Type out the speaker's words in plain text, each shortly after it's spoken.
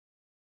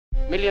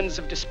Millions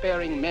of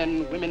despairing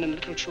men, women, and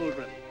little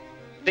children,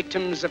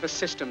 victims of a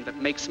system that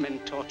makes men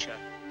torture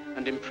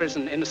and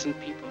imprison innocent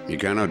people. You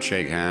cannot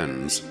shake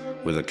hands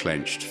with a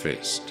clenched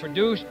fist.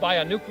 Produced by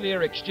a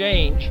nuclear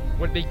exchange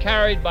would be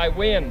carried by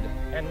wind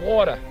and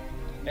water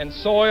and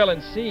soil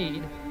and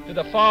seed to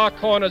the far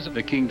corners of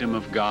the kingdom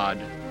of God,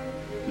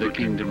 the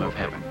kingdom of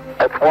heaven.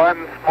 It's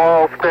one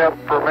small step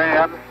for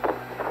man,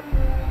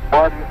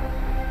 one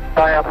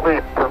giant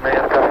leap for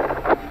mankind.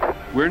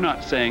 We're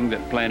not saying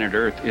that planet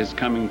Earth is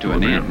coming to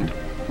an end.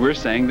 We're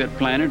saying that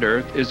planet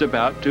Earth is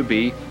about to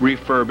be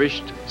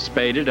refurbished,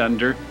 spaded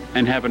under,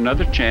 and have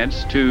another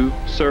chance to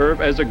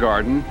serve as a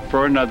garden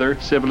for another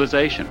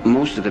civilization.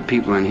 Most of the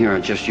people in here are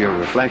just your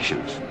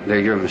reflections. They're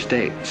your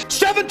mistakes.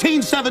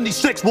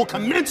 1776 will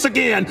commence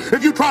again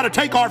if you try to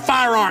take our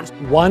firearms.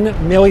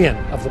 1 million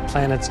of the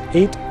planet's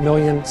 8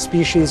 million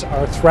species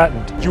are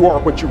threatened. You are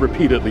what you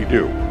repeatedly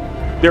do.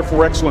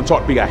 Therefore, excellence ought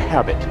to be a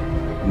habit,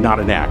 not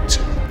an act.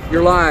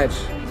 Your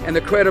lives and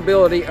the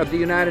credibility of the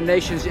United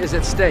Nations is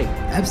at stake.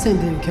 Epstein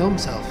didn't kill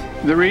himself.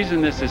 The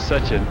reason this is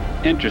such an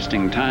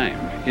interesting time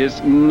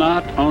is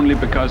not only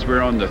because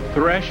we're on the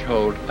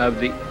threshold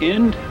of the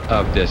end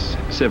of this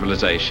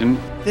civilization.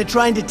 They're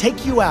trying to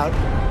take you out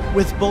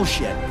with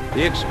bullshit.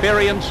 The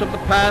experience of the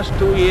past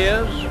 2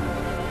 years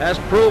has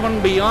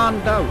proven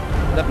beyond doubt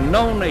that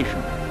no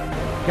nation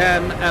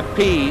can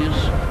appease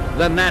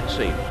the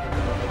Nazis.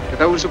 To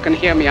those who can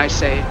hear me, I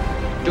say,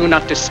 do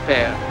not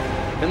despair.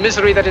 The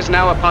misery that is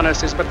now upon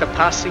us is but the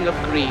passing of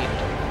greed,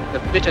 the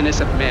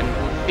bitterness of men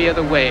who fear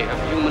the way of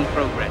human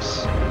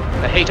progress.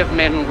 The hate of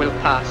men will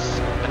pass,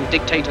 and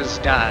dictators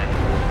die,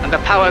 and the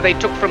power they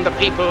took from the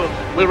people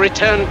will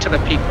return to the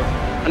people.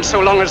 And so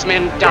long as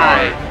men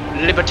die,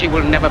 liberty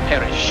will never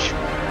perish.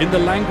 In the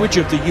language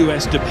of the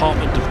U.S.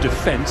 Department of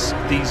Defense,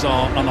 these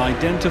are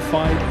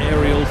unidentified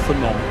aerial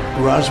phenomena.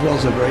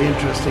 Roswell's a very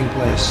interesting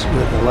place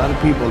with a lot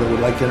of people that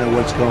would like to know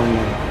what's going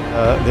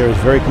on. There is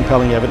very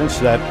compelling evidence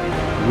that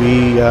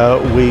we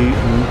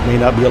may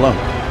not be alone.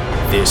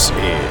 This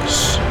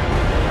is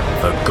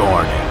the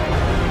Garden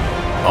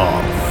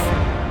of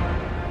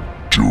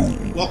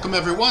Doom. Welcome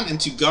everyone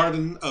into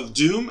Garden of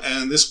Doom,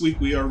 and this week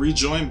we are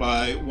rejoined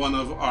by one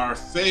of our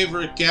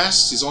favorite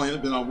guests. He's only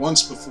been on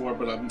once before,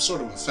 but I'm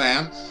sort of a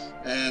fan,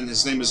 and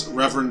his name is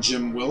Reverend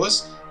Jim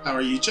Willis. How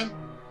are you, Jim?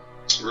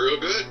 Real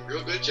good,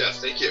 Jeff.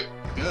 Thank you.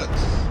 Good.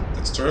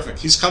 That's terrific.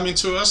 He's coming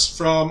to us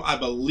from, I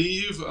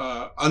believe,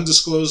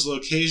 undisclosed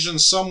location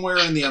somewhere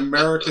in the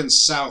American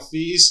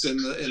Southeast, in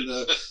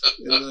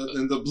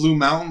the Blue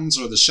Mountains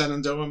or the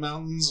Shenandoah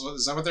Mountains.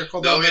 Is that what they're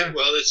called? No,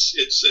 well,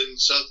 it's in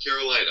South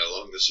Carolina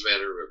along the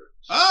Savannah River.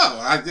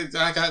 Oh, I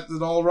got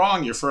it all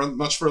wrong. You're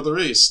much further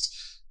east.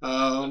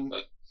 All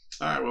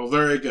right. Well,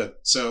 very good.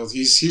 So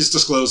he's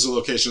disclosed the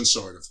location,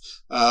 sort of.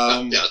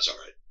 Yeah, it's all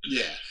right.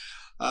 Yeah.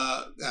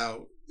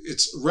 Now.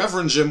 It's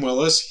Reverend Jim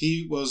Willis.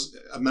 He was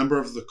a member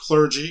of the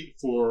clergy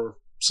for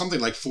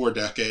something like 4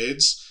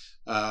 decades.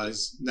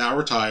 He's now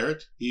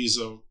retired. He's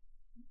a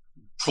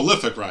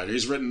prolific writer.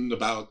 He's written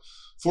about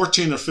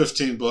 14 or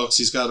 15 books.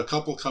 He's got a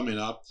couple coming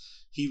up.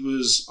 He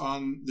was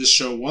on this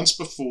show once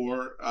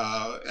before,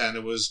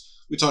 and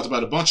we talked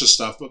about a bunch of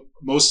stuff, but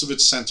most of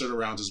it's centered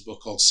around his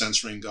book called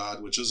Censoring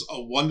God, which is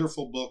a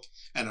wonderful book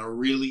and a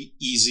really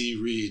easy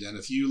read. And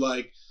if you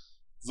like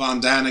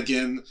Von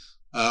Daniken,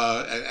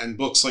 and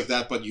books like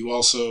that, but you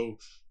also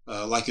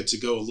like it to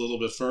go a little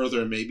bit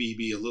further and maybe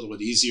be a little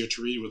bit easier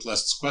to read with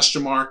less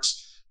question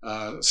marks,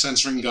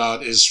 Censoring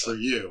God is for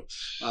you.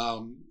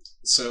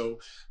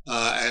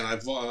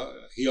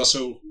 He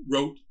also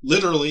wrote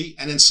literally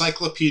an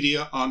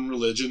encyclopedia on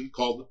religion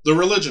called The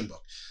Religion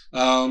Book.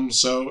 And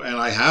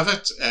I have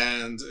it,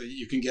 and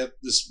you can get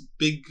this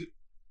big,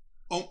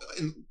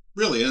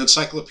 really an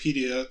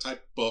encyclopedia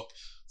type book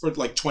for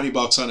like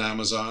 $20 on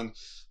Amazon.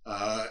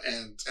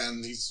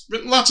 And he's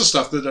written lots of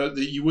stuff that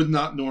you would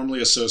not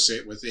normally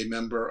associate with a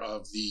member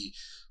of the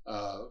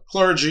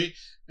clergy.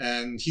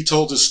 And he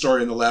told his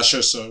story in the last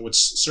show, so I would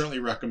certainly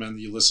recommend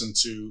that you listen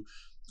to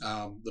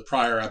the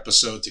prior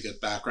episode to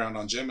get background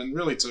on Jim, and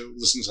really to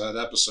listen to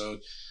that episode.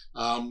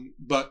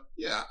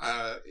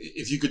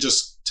 If you could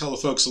just tell the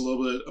folks a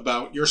little bit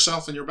about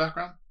yourself and your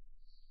background.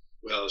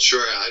 Well,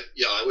 sure.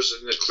 I was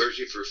in the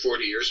clergy for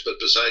 40 years, but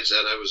besides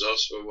that, I was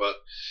also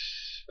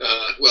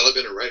I've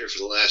been a writer for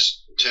the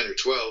last 10 or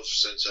 12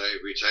 since I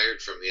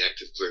retired from the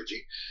active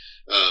clergy.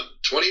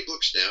 20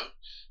 books now.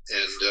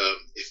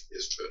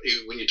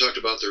 And when you talked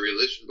about the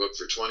religion book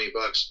for $20,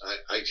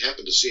 I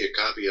happened to see a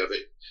copy of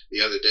it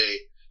the other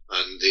day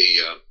on the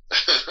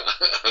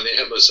on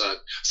Amazon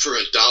for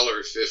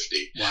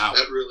 $1.50. Wow.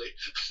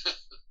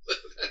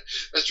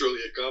 That's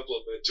really a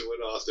compliment to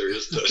an author,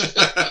 isn't it?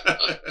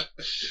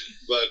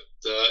 But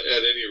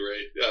at any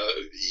rate,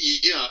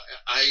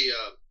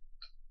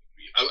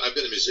 I've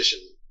been a musician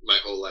my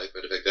whole life.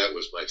 Matter of fact, that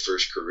was my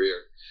first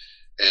career.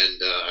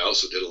 And I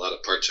also did a lot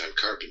of part-time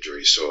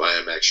carpentry. So I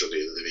am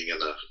actually living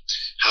in a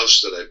house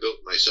that I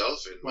built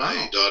myself. And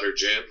my daughter,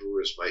 Jan, who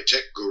is my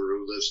tech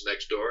guru, lives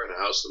next door in a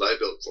house that I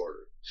built for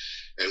her.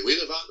 And we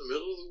live out in the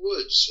middle of the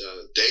woods,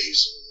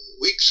 days and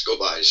weeks go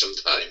by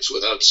sometimes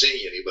without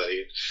seeing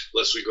anybody,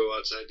 unless we go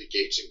outside the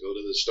gates and go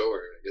to the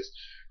store. I guess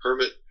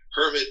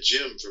Hermit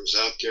Jim from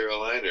South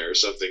Carolina or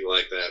something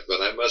like that.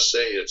 But I must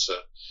say, it's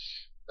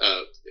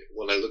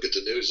when I look at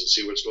the news and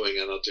see what's going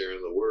on out there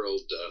in the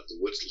world, the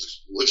woods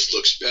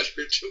looks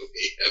better to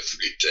me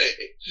every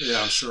day.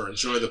 Yeah, I'm sure.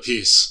 Enjoy the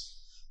peace.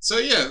 So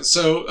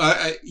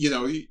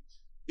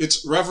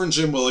it's Reverend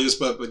Jim Willis,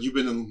 but you've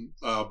been in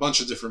a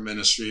bunch of different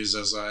ministries,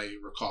 as I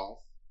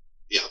recall.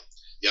 Yeah.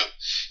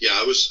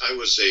 I was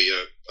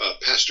a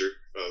pastor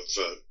of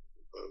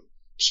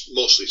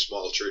mostly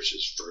small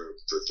churches for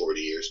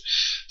 40 years,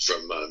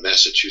 from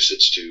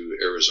Massachusetts to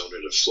Arizona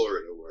to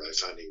Florida, where I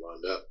finally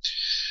wound up.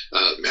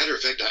 Matter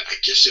of fact, I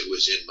guess it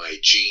was in my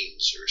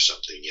genes or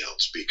something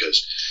else,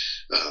 because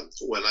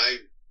when I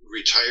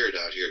retired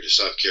out here to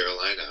South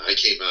Carolina, I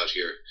came out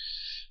here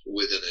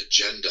with an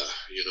agenda.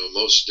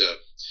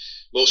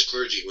 Most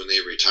clergy, when they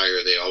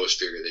retire, they always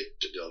figure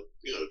they'll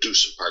do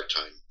some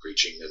part-time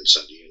preaching on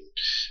Sunday and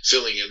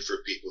filling in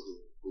for people who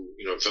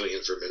filling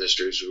in for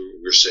ministers who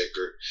were sick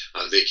or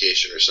on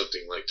vacation or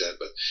something like that.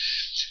 But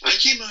I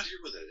came out here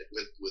with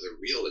a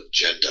real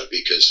agenda,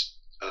 because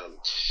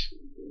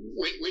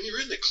when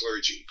you're in the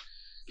clergy,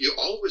 you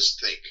always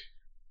think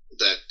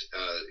that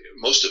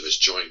most of us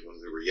joined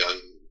when we were young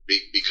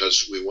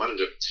because we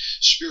wanted a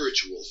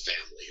spiritual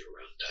family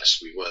around us.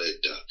 We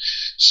wanted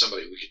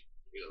somebody we could,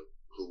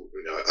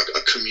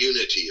 a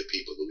community of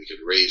people that we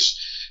could raise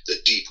the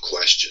deep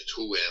questions.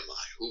 Who am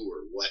I? Who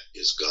or what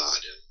is God?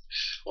 And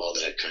all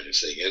that kind of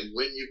thing. And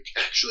when you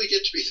actually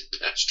get to be the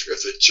pastor of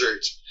a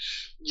church,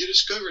 you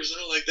discover it's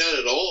not like that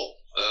at all.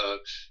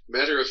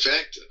 Matter of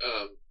fact,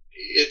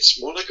 it's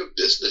more like a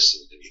business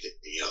than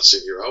anything else.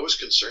 And you're always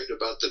concerned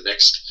about the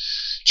next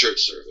church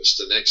service,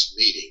 the next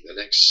meeting, the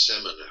next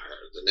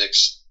seminar, the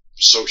next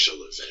social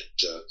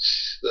event,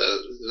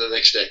 the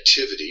next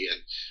activity.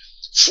 And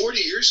 40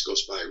 years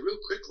goes by real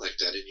quick like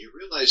that, and you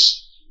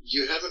realize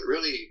you haven't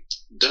really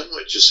done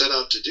what you set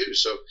out to do.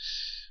 So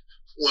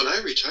when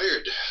I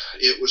retired,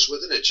 it was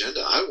with an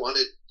agenda. I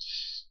wanted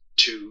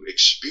to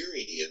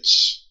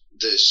experience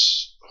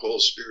this whole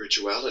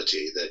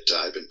spirituality that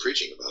I've been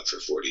preaching about for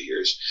 40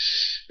 years,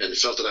 and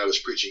felt that I was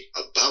preaching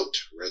about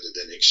rather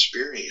than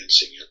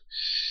experiencing it.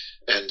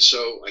 And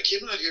so I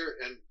came out here,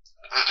 and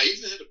I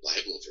even had a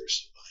Bible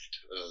verse in mind.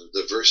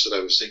 The verse that I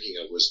was thinking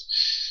of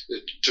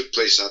it took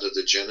place out of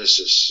the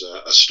Genesis,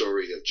 a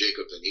story of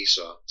Jacob and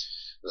Esau,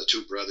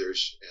 two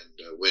brothers.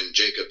 And when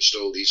Jacob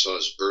stole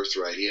Esau's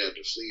birthright, he had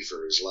to flee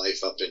for his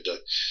life up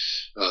into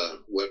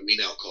what we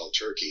now call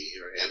Turkey,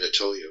 or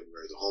Anatolia,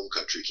 where the home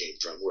country came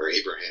from, where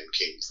Abraham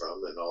came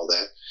from, and all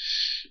that.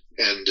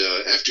 And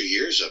after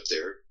years up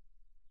there,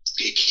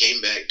 he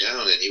came back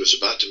down, and he was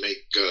about to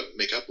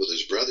make up with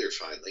his brother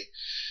finally.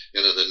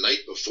 And on the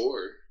night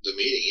before the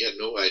meeting, he had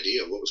no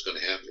idea what was going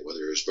to happen,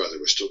 whether his brother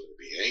was still going to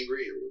be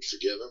angry or would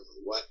forgive him or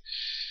what.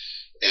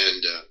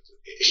 And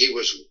he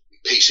was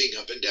pacing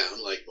up and down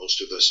like most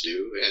of us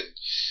do. And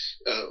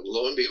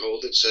lo and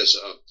behold, it says,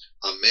 a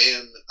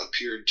man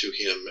appeared to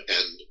him,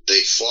 and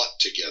they fought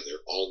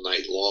together all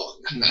night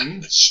long.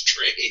 Mm-hmm. A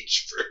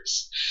strange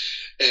verse.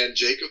 And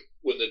Jacob,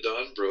 when the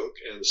dawn broke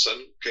and the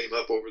sun came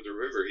up over the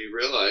river, he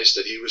realized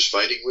that he was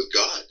fighting with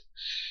God.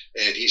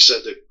 And he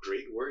said the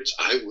great words,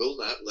 "I will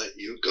not let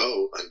you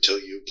go until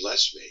you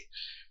bless me."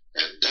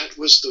 And that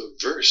was the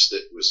verse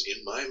that was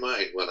in my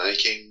mind when I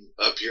came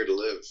up here to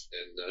live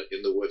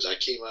in the woods. I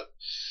came up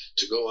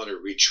to go on a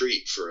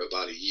retreat for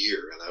about a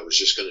year, and I was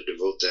just going to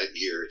devote that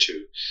year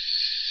to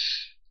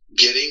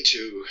getting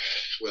to,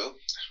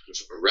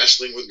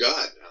 wrestling with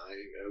God.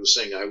 I was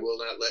saying, "I will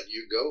not let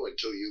you go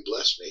until you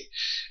bless me."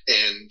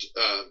 And,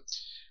 I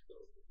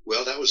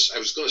was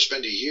going to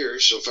spend a year.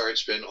 So far,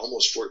 it's been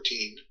almost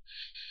 14.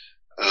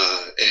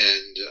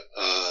 And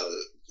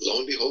lo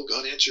and behold,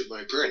 God answered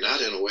my prayer,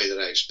 not in a way that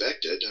I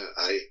expected.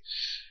 I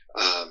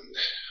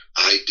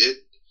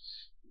did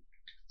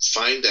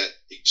find that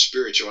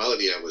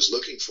spirituality I was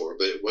looking for,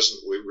 but it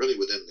wasn't really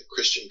within the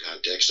Christian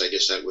context. I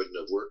guess that wouldn't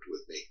have worked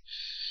with me.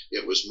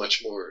 It was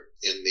much more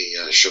in the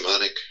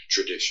shamanic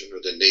tradition, or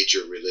the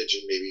nature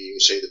religion, maybe you can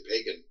say the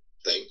pagan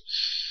thing.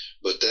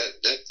 But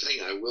that thing,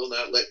 "I will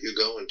not let you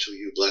go until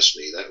you bless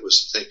me," that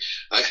was the thing.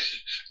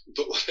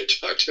 But when I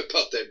talked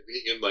about that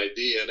being in my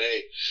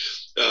DNA,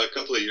 a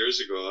couple of years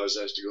ago, I was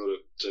asked to go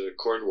to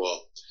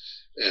Cornwall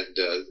and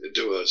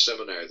do a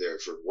seminar there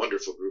for a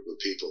wonderful group of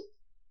people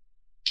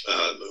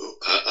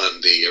on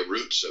the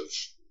roots of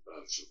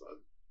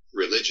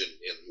religion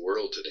in the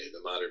world today, the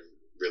modern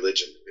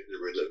religion,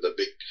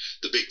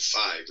 the big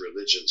five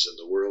religions in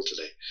the world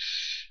today.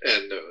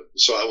 And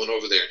so I went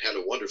over there and had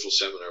a wonderful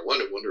seminar,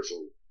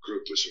 wonderful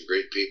group with some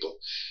great people.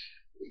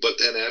 But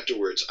then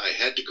afterwards, I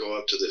had to go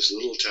up to this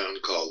little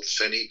town called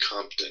Fenny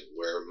Compton,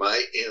 where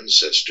my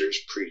ancestors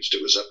preached.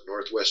 It was up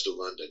northwest of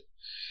London.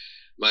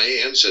 My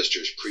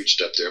ancestors preached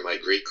up there. My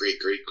great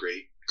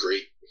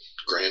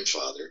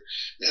grandfather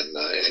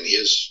and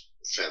his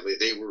family,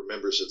 they were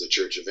members of the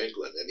Church of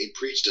England, and he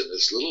preached in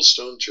this little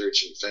stone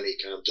church in Fenny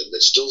Compton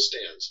that still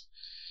stands.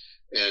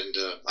 And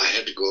I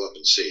had to go up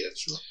and see it.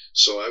 Sure.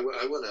 So I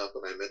went up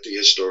and I met the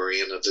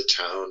historian of the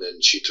town,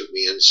 and she took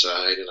me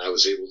inside, and I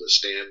was able to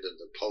stand in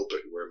the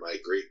pulpit where my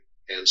great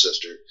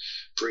ancestor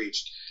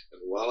preached.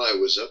 And while I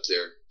was up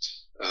there,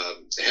 I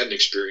had an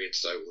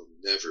experience I will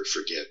never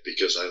forget,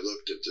 because I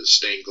looked at the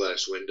stained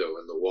glass window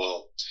in the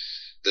wall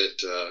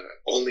that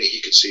only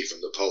he could see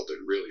from the pulpit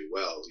really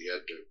well. He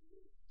had to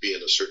be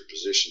in a certain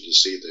position to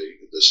see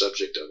the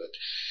subject of it.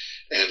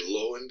 And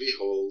lo and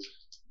behold,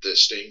 the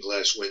stained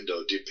glass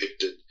window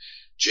depicted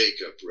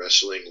Jacob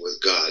wrestling with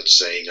God,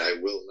 saying, "I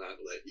will not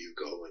let you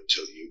go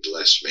until you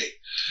bless me."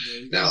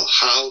 Now,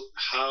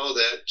 how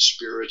that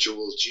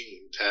spiritual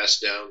gene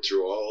passed down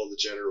through all the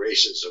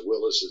generations of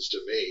Willises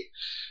to me,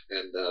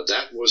 and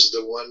that was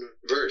the one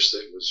verse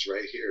that was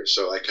right here.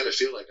 So I kind of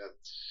feel like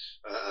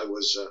I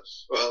was,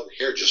 well,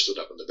 hair just stood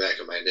up on the back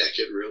of my neck.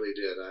 It really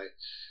did.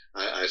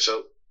 I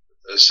felt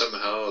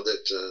somehow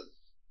that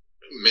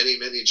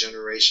many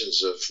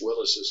generations of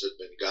Willises had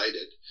been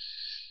guided,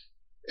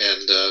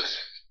 and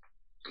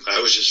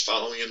I was just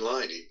following in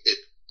line. It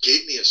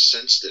gave me a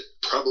sense that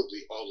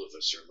probably all of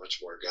us are much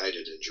more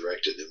guided and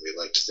directed than we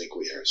like to think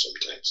we are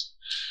sometimes.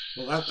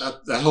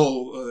 Well, that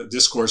whole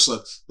discourse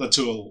led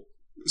to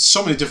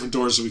so many different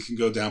doors that we can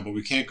go down, but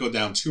we can't go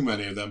down too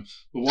many of them.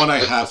 But one I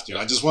have to.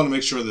 I just want to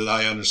make sure that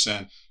I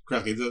understand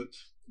correctly.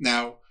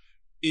 Now,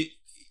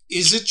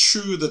 is it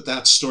true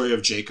that story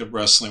of Jacob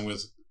wrestling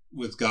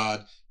with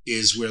God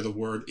is where the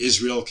word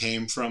Israel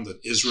came from?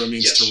 That Israel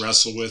means Yes. to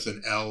wrestle with,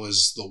 and El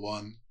is the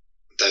one?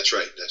 That's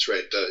right.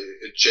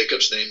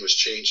 Jacob's name was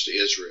changed to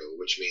Israel,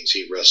 which means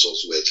he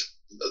wrestles with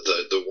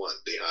the one,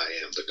 the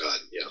I am, the God.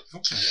 Yeah.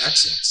 Okay,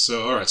 excellent.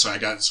 So, all right. So I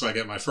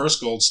get my first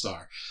gold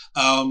star.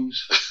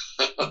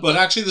 But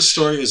actually, the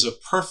story is a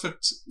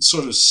perfect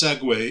sort of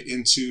segue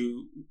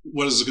into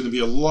what is going to be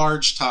a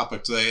large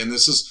topic today. And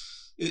this is,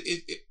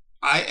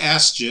 I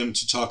asked Jim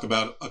to talk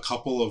about a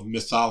couple of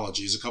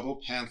mythologies, a couple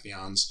of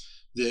pantheons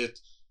that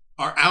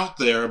are out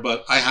there,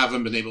 but I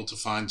haven't been able to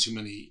find too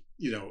many,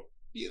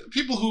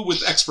 people who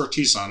with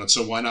expertise on it.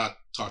 So why not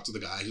talk to the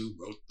guy who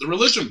wrote the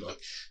religion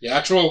book, the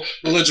actual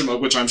religion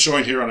book, which I'm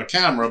showing here on a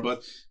camera,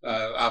 but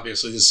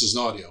obviously this is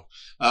an audio.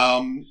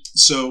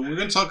 So we're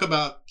going to talk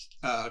about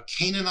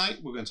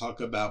Canaanite. We're going to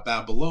talk about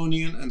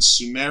Babylonian and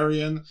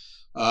Sumerian,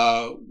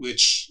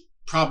 which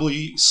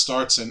probably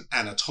starts in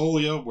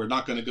Anatolia. We're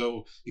not going to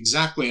go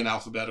exactly in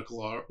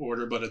alphabetical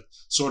order, but it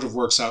sort of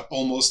works out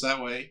almost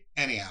that way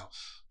anyhow.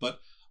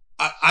 But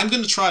I'm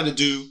going to try to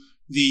do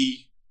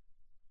the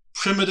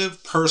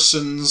primitive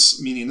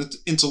persons, meaning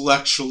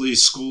intellectually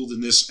schooled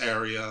in this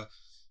area,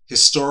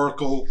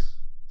 historical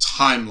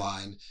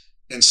timeline,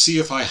 and see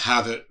if I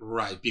have it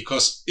right,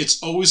 because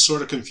it's always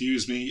sort of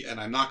confused me, and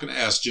I'm not going to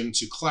ask Jim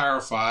to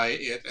clarify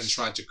it and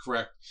try to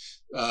correct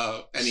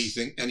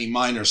any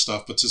minor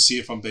stuff, but to see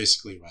if I'm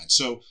basically right.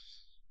 So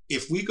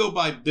if we go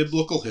by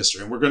biblical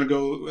history, and we're going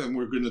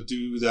to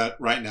do that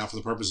right now for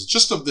the purposes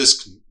just of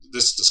this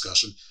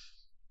discussion,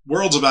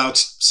 world's about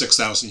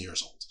 6,000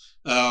 years old.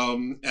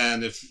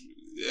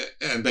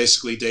 And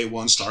basically day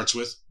one starts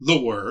with the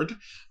word,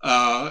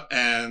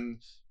 and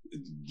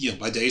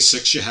by day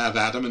 6 you have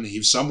Adam and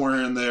Eve.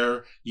 Somewhere in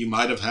there you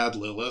might have had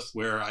Lilith,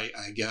 where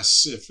I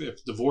guess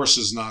if divorce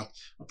is not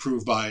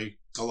approved by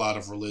a lot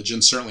of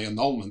religion, certainly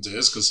annulment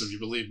is, because if you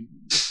believe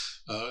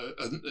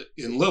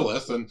in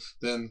Lilith, and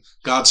then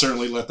God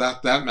certainly let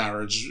that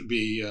marriage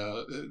be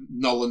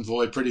null and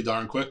void pretty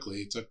darn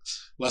quickly. It took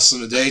less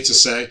than a day to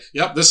say,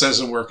 yep, this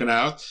isn't working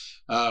out.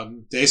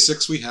 Day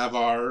 6, we have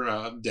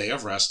our day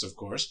of rest, of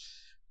course.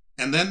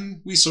 And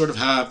then we sort of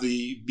have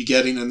the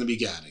begetting and the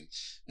begatting.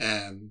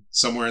 And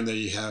somewhere in there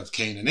you have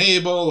Cain and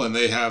Abel, and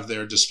they have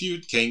their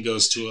dispute. Cain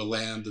goes to a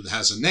land that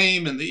has a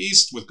name in the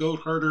east with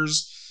goat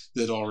herders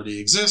that already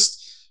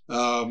exist.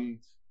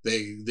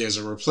 There's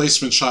a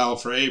replacement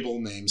child for Abel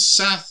named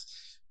Seth.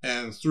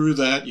 And through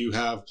that you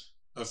have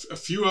a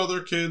few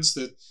other kids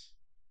that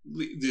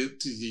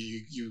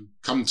you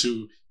come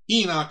to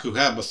Enoch, who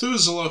had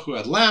Methuselah, who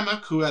had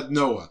Lamech, who had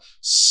Noah.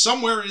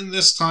 Somewhere in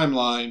this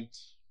timeline,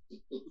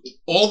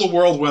 all the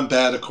world went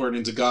bad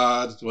according to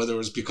God, whether it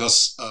was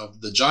because of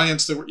the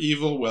giants that were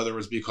evil, whether it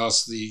was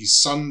because the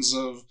sons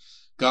of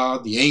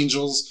God, the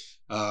angels,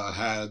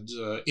 had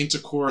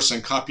intercourse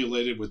and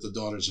copulated with the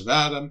daughters of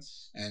Adam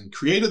and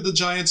created the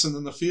giants and the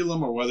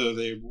Nephilim, or whether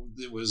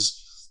it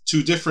was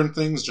two different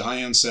things,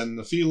 giants and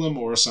Nephilim,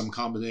 or some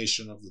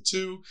combination of the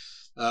two,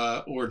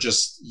 or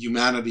just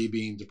humanity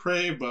being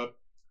depraved. But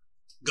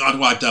God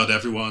wiped out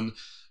everyone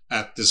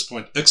at this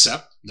point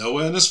except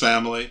Noah and his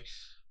family.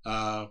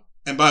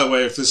 And by the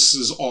way, if this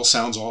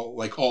sounds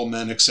like all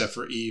men except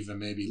for Eve and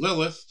maybe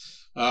Lilith,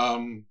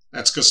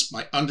 that's because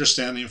my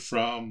understanding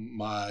from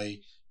my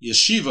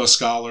yeshiva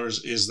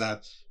scholars is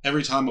that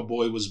every time a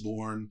boy was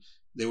born,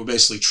 they were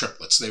basically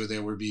triplets.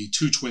 There would be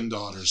 2 twin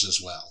daughters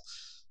as well.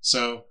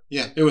 So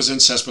yeah, it was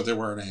incest, but there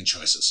weren't any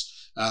choices.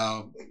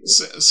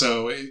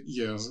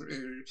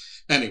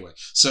 Anyway,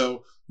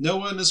 so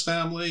Noah and his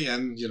family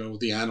and,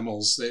 the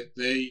animals,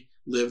 they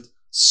lived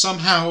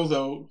somehow,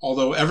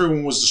 although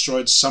everyone was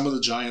destroyed, some of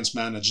the giants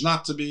managed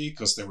not to be,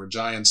 because there were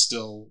giants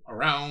still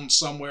around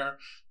somewhere.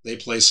 They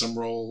play some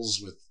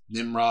roles with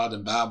Nimrod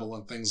and Babel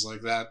and things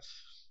like that.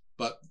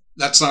 But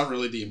that's not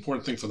really the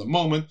important thing for the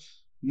moment.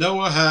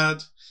 Noah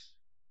had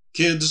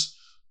kids,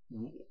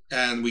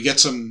 and we get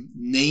some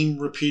name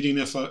repeating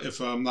if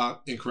I'm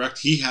not incorrect.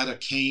 He had a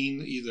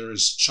Cain, either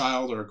his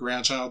child or a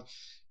grandchild.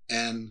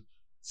 And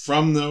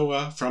from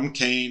Noah, from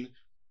Cain,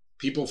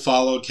 people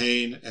followed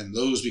Cain, and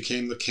those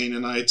became the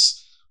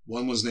Canaanites.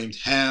 One was named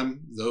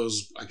Ham.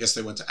 Those, I guess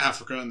they went to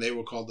Africa, and they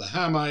were called the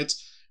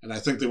Hamites. And I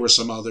think there were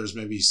some others,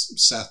 maybe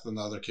Seth and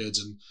other kids.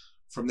 And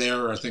from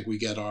there, I think we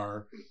get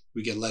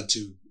led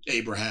to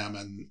Abraham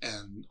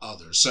and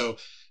others. So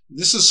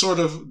this is sort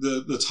of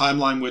the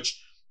timeline which,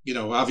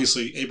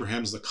 obviously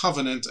Abraham's the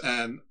covenant,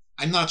 and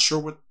I'm not sure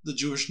what the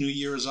Jewish New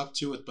Year is up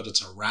to, but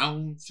it's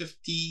around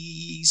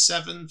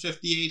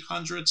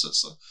 5,800,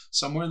 so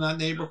somewhere in that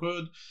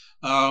neighborhood.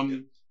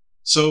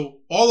 So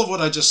all of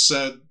what I just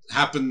said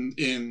happened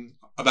in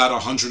about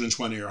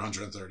 120 or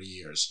 130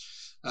 years,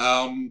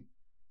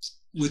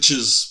 which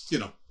is,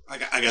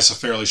 I guess a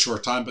fairly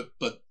short time,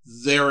 but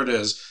there it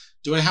is.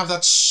 Do I have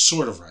that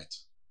sort of right?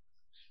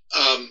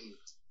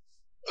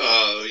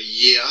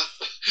 Yeah.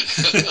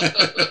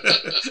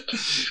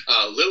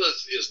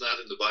 Lilith is not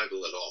in the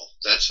Bible at all.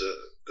 That's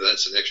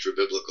an extra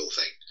biblical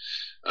thing.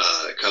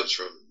 It comes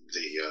from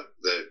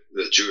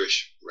the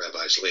Jewish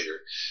rabbis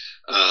later.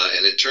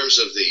 And in terms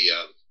of the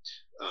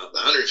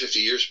 150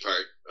 years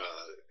part,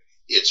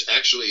 it's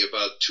actually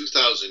about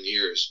 2,000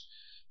 years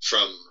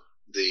from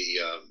the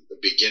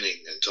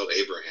beginning until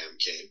Abraham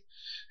came,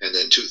 and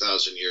then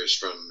 2,000 years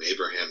from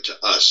Abraham to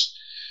us.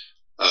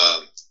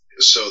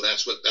 So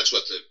that's what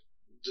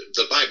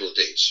the Bible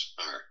dates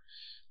are.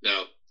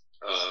 Now,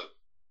 of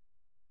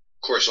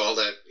course, all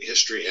that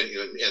history, and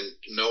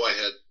Noah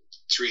had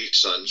 3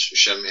 sons,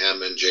 Shem,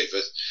 Ham, and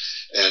Japheth,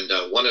 and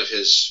one of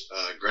his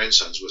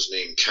grandsons was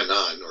named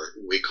Canaan, or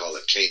we call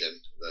it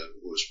Canaan,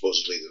 who was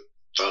supposedly the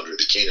founder of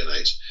the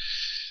Canaanites.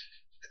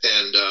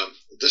 And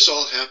this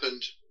all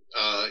happened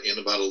in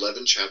about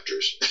 11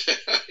 chapters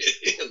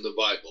in the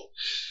Bible.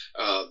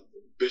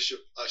 Bishop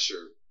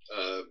Ussher,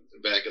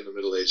 back in the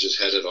Middle Ages,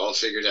 had it all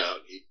figured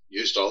out. He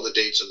used all the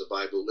dates in the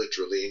Bible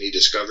literally, and he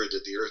discovered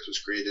that the earth was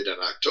created in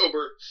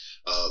October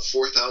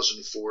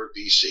 4004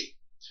 BC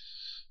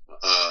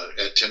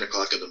at 10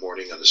 o'clock in the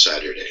morning on a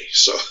Saturday.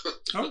 So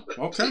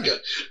okay.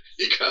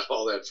 he got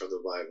all that from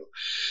the Bible.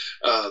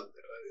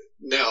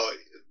 Now,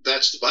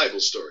 that's the Bible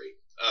story.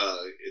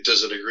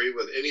 Does it agree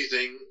with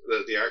anything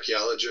that the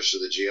archaeologists or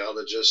the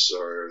geologists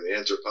or the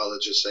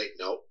anthropologists say?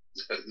 No.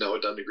 No,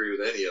 it doesn't agree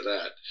with any of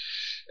that.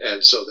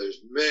 And so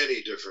there's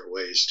many different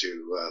ways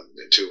to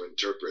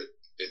interpret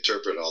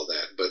all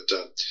that. But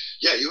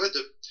yeah, you had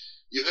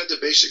the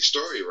basic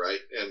story right,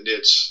 and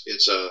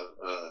it's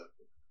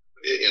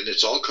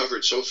all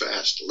covered so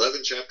fast.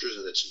 11 chapters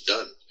and it's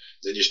done.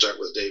 Then you start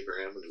with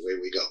Abraham and away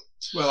we go.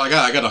 Well, I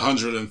got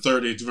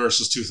 130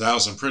 versus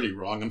 2,000 pretty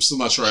wrong. I'm still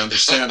not sure I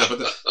understand it, but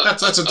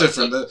that's a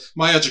different.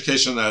 My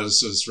education on that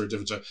is for a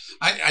different time.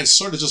 I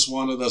sort of just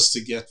wanted us to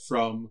get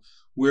from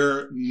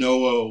where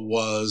Noah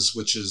was,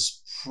 which is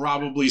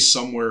probably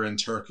somewhere in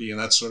Turkey, and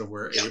that's sort of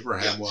where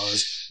Abraham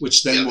was,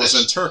 which then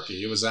wasn't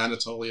Turkey. It was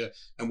Anatolia,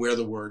 and where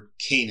the word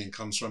Canaan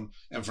comes from.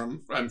 And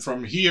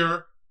from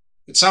here,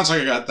 it sounds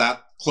like I got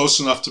that close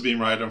enough to being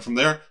right. And from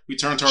there, we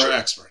turn to our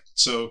expert.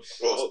 So,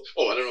 I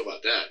don't know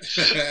about that,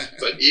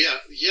 but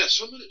yeah.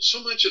 So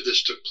much of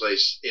this took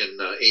place in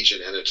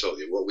ancient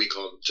Anatolia, what we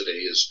call today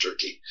is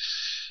Turkey.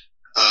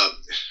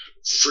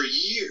 For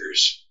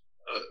years,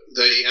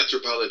 the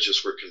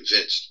anthropologists were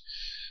convinced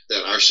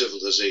that our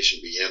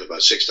civilization began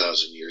about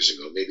 6,000 years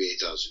ago, maybe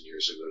 8,000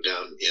 years ago,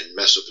 down in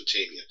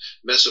Mesopotamia.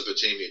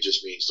 Mesopotamia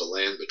just means the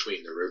land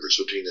between the rivers,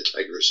 between the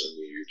Tigris and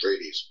the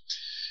Euphrates.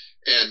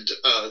 And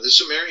the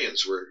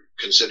Sumerians were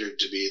considered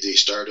to be the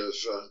start of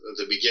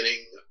the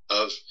beginning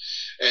of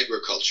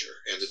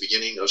agriculture and the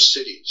beginning of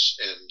cities.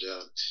 And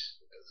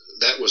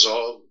that was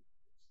all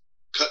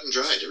cut and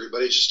dried.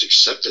 Everybody just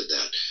accepted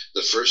that.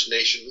 The first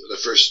nation, the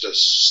first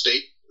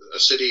state, a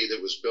city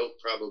that was built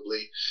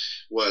probably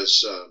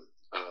was a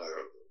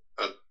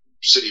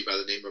city by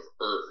the name of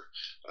Ur.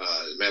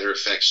 As a matter of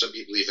fact, some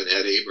people even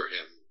had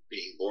Abraham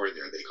being born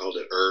there. They called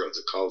it Ur of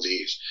the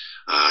Chaldees.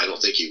 I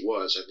don't think he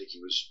was. I think he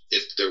was,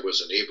 if there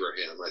was an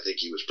Abraham, I think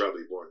he was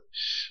probably born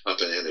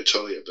up in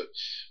Anatolia. But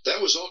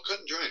that was all cut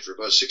and dried for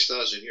about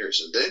 6,000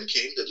 years. And then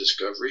came the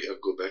discovery of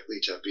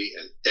Göbekli Tepe,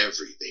 and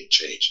everything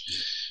changed.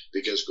 Yeah.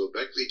 Because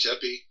Göbekli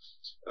Tepe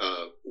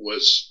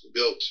was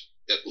built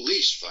at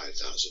least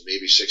 5,000,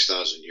 maybe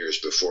 6,000 years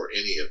before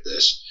any of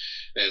this.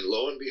 And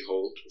lo and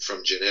behold,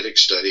 from genetic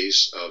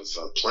studies of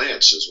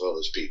plants as well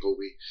as people,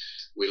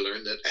 we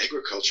learned that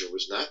agriculture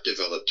was not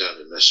developed down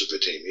in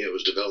Mesopotamia. It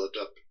was developed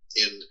up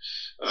in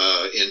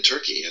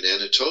Turkey and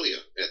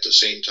Anatolia at the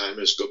same time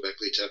as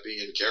Göbekli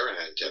Tepe and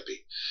Karahan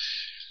Tepe.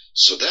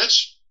 So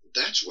that's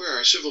where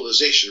our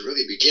civilization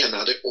really began.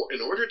 Now,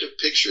 in order to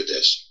picture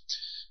this,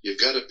 you've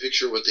got to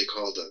picture what they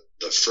call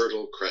the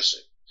Fertile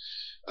Crescent.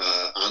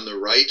 On the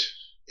right,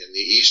 In the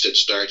east, it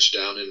starts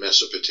down in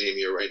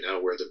Mesopotamia right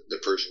now where the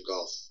Persian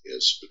Gulf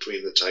is,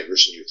 between the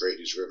Tigris and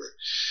Euphrates River.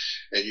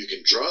 And you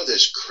can draw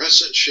this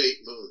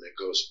crescent-shaped moon that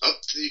goes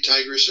up the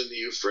Tigris and the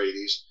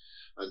Euphrates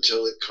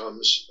until it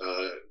comes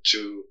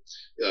to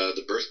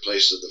the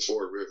birthplace of the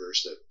four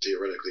rivers that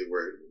theoretically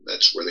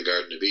that's where the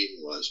Garden of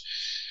Eden was.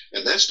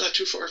 And that's not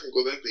too far from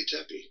Göbekli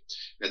Tepe.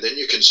 And then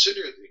you can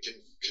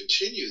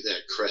continue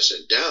that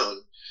crescent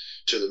down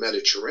to the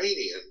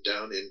Mediterranean,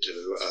 down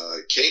into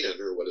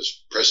Canaan, or what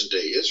is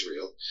present-day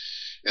Israel.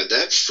 And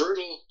that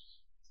fertile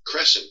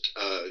crescent,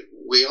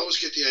 we always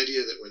get the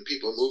idea that when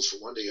people move from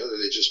one to the other,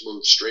 they just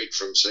move straight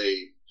from,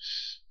 say,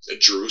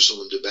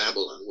 Jerusalem to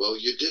Babylon. Well,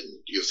 you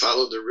didn't. You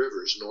followed the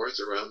rivers north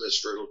around this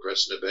fertile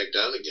crescent and back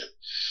down again.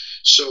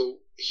 So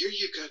here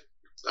you got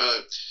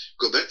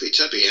Göbekli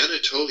Tepe,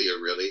 Anatolia,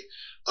 really,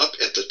 up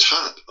at the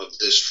top of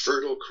this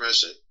fertile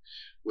crescent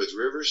with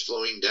rivers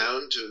flowing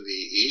down to the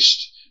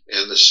east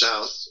and the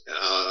south,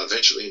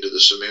 eventually into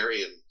the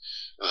Sumerian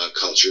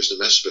cultures, the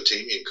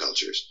Mesopotamian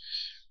cultures.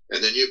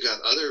 And then you've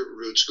got other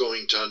routes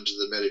going down to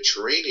the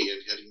Mediterranean,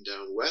 heading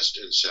down west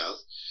and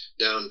south,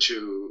 down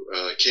to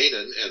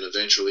Canaan, and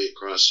eventually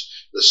across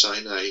the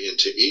Sinai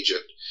into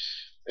Egypt.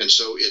 And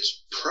so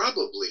it's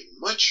probably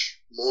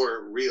much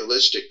more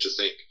realistic to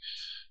think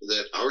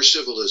that our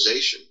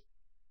civilization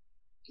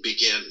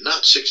began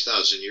not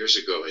 6,000 years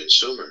ago in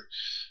Sumer,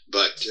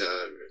 but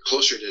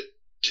closer to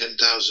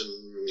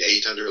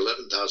 10,800,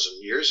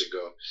 11,000 years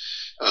ago,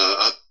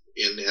 up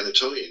in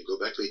Anatolia, in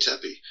Göbekli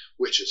Tepe,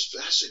 which is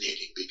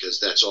fascinating because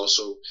that's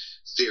also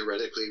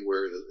theoretically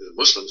where the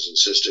Muslims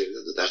insisted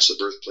that that's the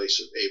birthplace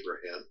of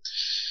Abraham.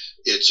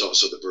 It's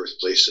also the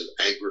birthplace of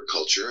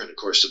agriculture, and of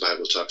course the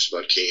Bible talks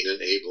about Cain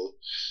and Abel.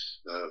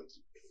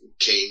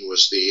 Cain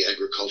was the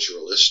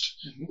agriculturalist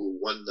who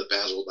won the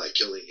battle by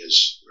killing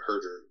his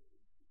herder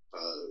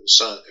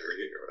son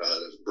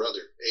or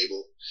brother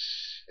Abel,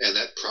 and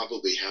that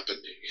probably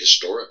happened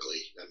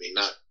historically. I mean,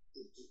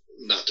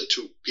 not the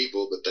two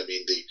people, but I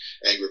mean the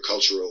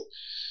agricultural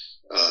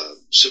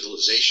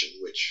civilization,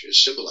 which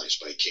is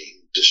symbolized by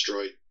Cain,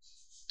 destroyed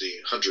the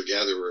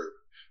hunter-gatherer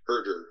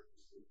herder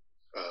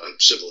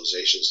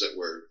civilizations that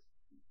were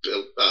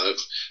built,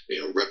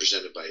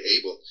 represented by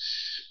Abel.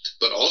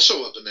 But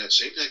also up in that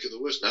same neck of the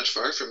woods, not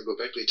far from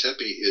Göbekli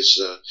Tepe, is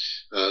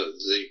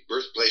the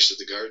birthplace of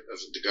the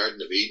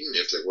Garden of Eden,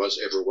 if there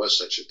ever was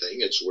such a thing.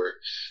 It's where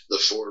the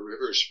four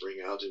rivers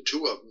spring out, and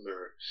two of them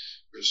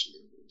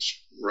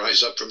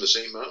rise up from the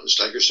same mountains,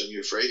 Tigris and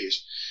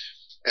Euphrates.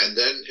 And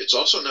then it's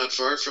also not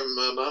far from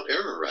Mount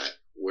Ararat,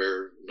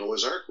 where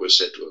Noah's Ark was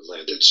said to have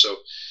landed. So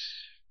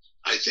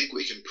I think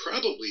we can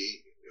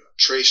probably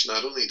trace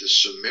not only the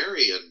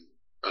Sumerian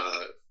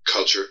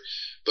culture,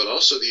 but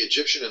also the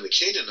Egyptian and the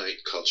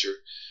Canaanite culture.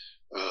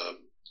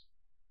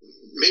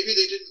 Maybe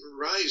they didn't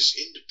rise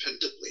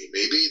independently.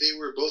 Maybe they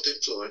were both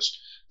influenced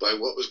by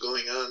what was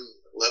going on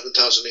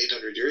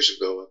 11,800 years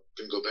ago up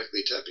in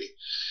Göbekli Tepe.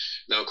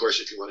 Now, of course,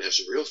 if you want to have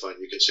some real fun,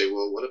 you can say,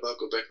 well, what about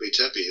Göbekli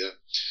Tepe?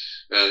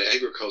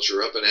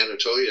 Agriculture up in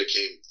Anatolia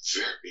came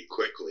very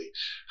quickly.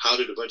 How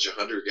did a bunch of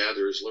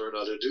hunter-gatherers learn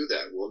how to do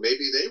that? Well,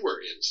 maybe they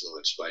were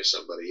influenced by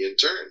somebody in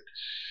turn.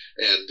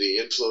 And the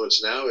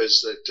influence now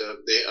is that,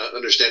 the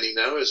understanding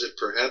now is that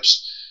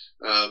perhaps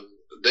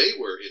they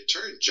were in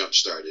turn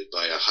jump-started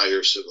by a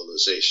higher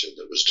civilization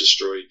that was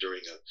destroyed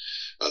during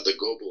the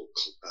global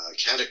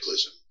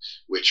cataclysm,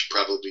 which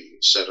probably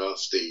set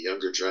off the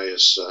Younger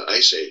Dryas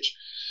Ice Age.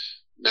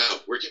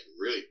 Now, we're getting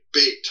really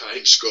big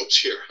time scopes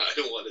here. I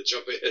don't want to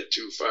jump ahead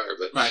too far,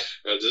 but right.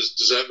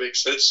 Does that make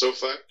sense so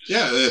far?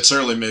 Yeah, it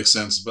certainly makes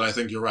sense, but I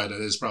think you're right.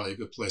 It is probably a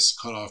good place to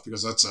cut off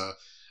because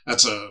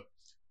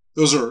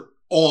those are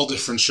all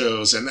different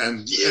shows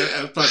and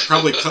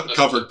probably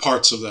covered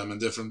parts of them in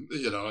different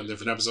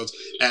episodes.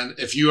 And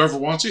if you ever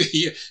want to,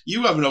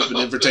 you have an open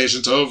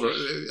invitation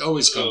to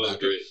always come back.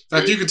 Great. In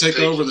fact, you can take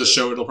over the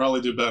show. It'll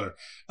probably do better.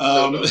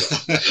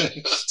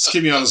 Just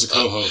keep me on as a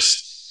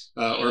co-host.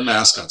 Or a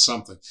mascot,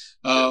 something.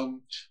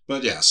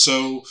 But yeah,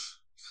 so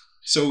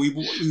we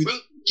well,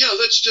 yeah.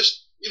 Let's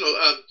just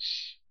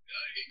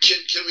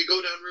can we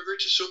go downriver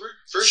to Sumer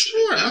first?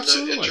 Sure,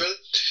 absolutely.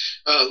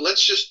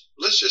 Let's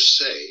just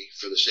say,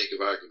 for the sake of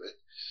argument,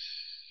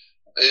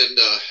 and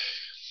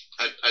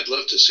I'd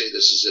love to say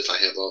this as if I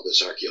have all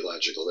this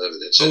archaeological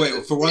evidence. Oh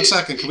wait, for 1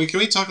 second, can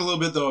we talk a little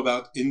bit though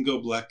about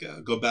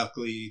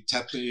Göbekli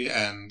Tepe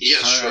and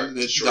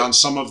sure. on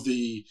some of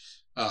the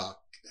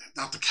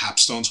not the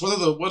capstones. What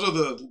are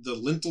the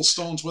lintel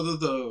stones? What are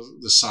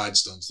the side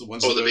stones? The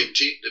ones. Oh, the big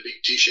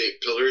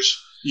T-shaped pillars.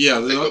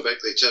 Yeah, they go back.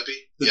 They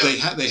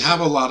Tepe. They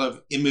have a lot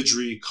of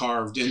imagery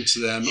carved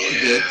into them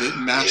that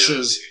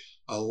matches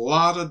a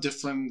lot of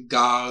different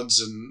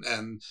gods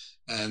and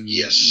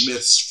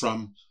myths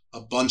from a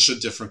bunch of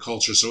different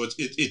cultures. So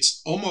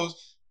it's almost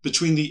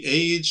between the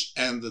age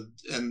and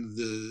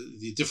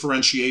the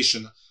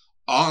differentiation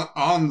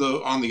on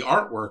the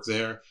artwork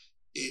there.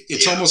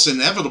 it's almost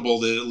inevitable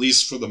that, at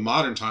least for the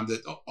modern time,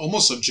 that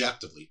almost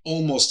objectively,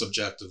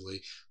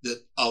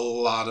 that a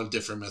lot of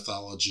different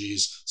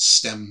mythologies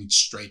stem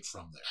straight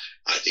from there.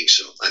 I think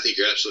so. I think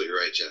you're absolutely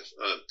right, Jeff.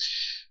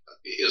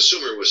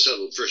 Sumer was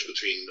settled first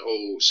between,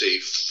 say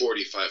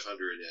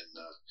 4,500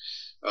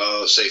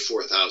 and, say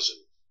 4,000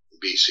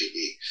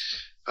 BCE.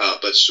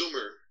 But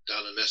Sumer,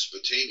 down in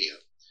Mesopotamia,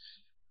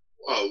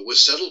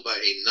 was settled by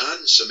a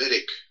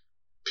non-Semitic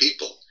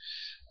people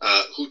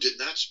who did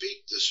not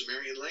speak the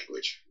Sumerian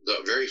language.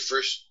 The very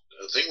first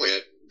thing we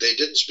had, they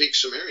didn't speak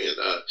Sumerian.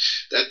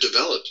 That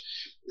developed.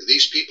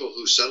 These people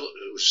who settled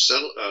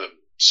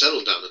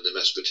down in the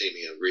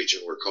Mesopotamia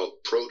region were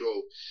called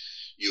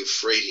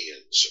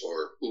Proto-Euphrateans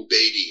or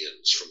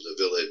Ubaidians, from the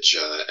village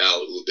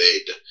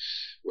Al-Ubaid,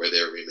 where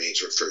their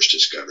remains were first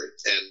discovered.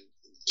 And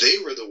they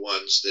were the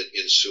ones that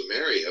in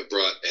Sumeria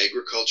brought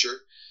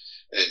agriculture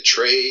and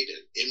trade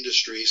and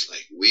industries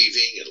like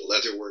weaving and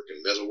leatherwork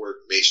and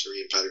metalwork,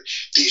 masonry and pottery.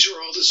 These are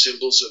all the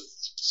symbols of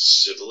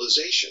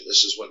civilization.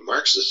 This is what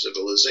marks the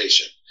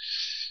civilization.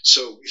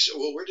 So you say,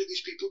 well, where did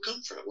these people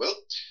come from? Well,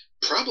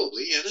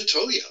 probably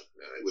Anatolia.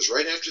 It was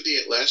right after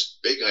the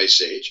last big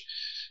ice age.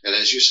 And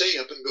as you say,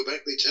 up in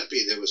Göbekli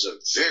Tepe, there was a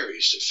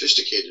very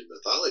sophisticated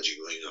mythology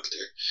going up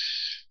there.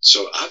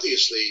 So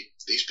obviously,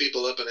 these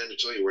people up in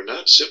Anatolia were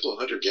not simple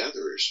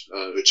hunter-gatherers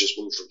who just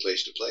moved from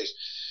place to place.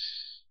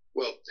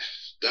 Well,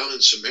 down in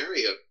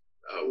Sumeria,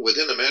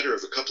 within a matter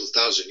of a couple of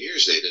thousand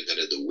years, they had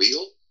invented the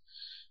wheel.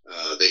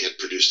 They had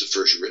produced the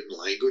first written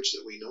language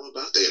that we know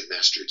about. They had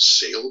mastered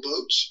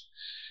sailboats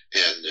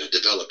and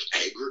developed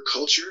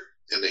agriculture,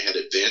 and they had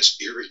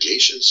advanced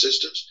irrigation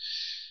systems.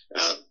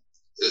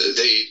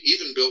 They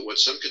even built what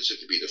some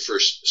consider to be the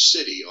first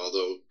city,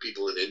 although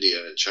people in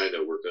India and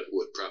China would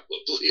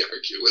probably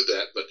argue with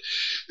that. But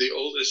the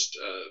oldest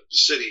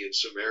city in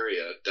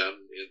Sumeria,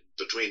 down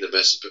between the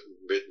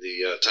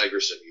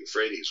Tigris and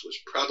Euphrates, was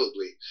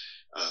probably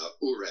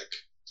Uruk,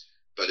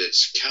 but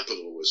its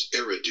capital was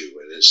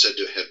Eridu, and it's said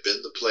to have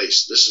been the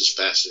place. This is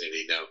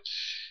fascinating. Now,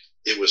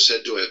 it was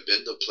said to have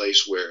been the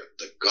place where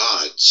the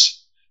gods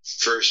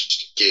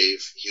first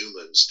gave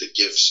humans the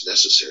gifts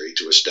necessary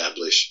to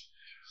establish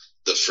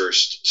the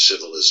first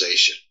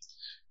civilization.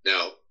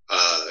 Now,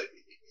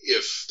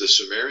 if the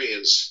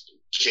Sumerians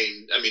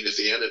if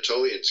the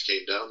Anatolians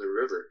came down the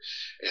river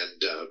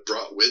and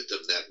brought with them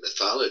that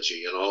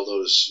mythology and all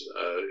those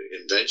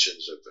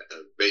inventions of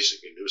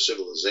basically new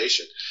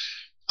civilization,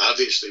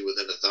 obviously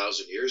within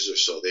 1,000 years or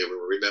so, they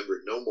were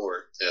remembered no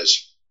more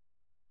as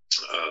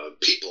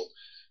people.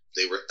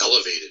 They were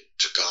elevated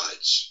to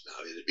gods.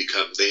 Now,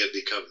 they had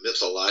become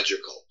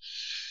mythological.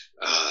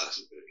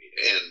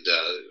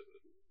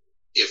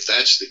 If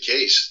that's the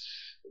case,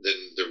 then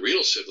the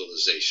real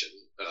civilization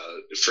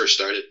first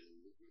started,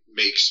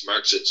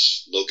 marks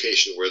its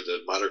location where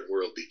the modern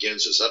world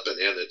begins, is up in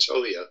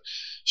Anatolia,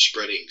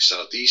 spreading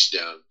southeast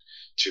down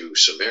to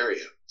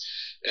Sumeria.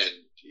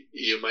 And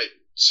you might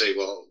say,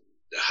 well,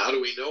 how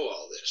do we know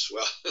all this?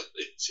 Well,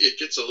 it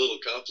gets a little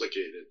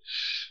complicated,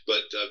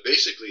 but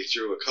basically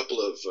through a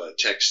couple of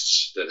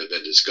texts that have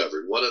been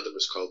discovered. One of them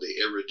is called the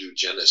Eridu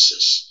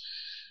Genesis.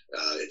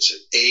 It's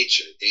an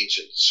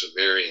ancient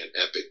Sumerian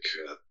epic,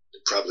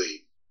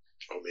 probably,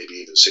 maybe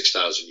even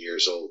 6,000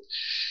 years old.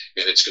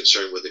 And it's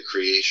concerned with the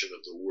creation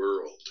of the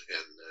world,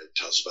 and it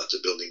tells about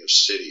the building of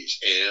cities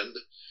and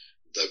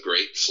the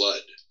great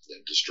flood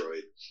that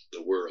destroyed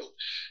the world.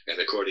 And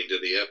according to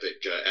the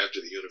epic, after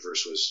the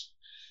universe was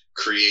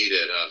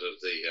created out of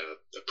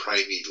the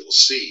primeval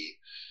sea,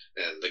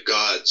 and the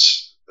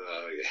gods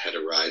had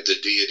arrived,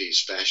 the deities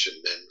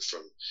fashioned men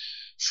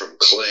from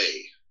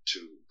clay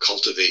to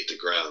cultivate the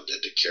ground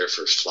and to care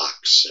for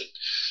flocks and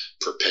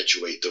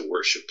perpetuate the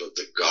worship of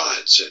the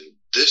gods. And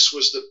this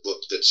was the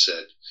book that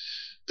said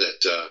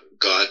that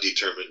God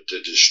determined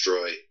to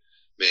destroy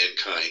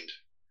mankind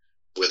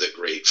with a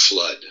great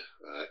flood.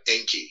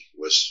 Enki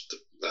was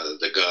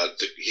the god.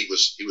 He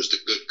was the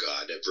good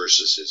god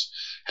versus his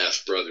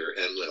half brother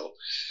Enlil.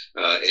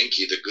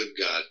 Enki, the good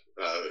god,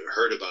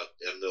 heard about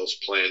Enlil's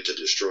plan to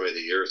destroy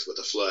the earth with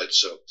a flood,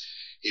 so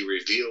he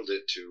revealed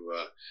it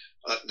to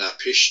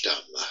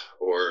Utnapishtim,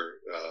 or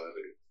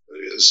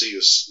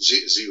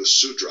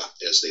Ziusudra,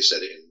 as they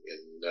said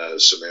in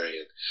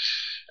Sumerian.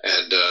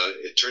 And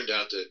it turned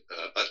out that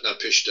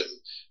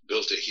Utnapishtim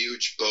built a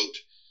huge boat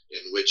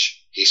in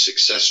which he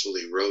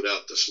successfully rode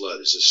out the flood.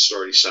 Is this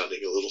story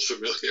sounding a little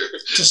familiar?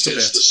 Just a bit.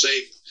 It's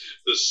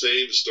the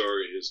same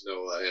story as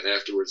Noah, and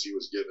afterwards he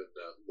was given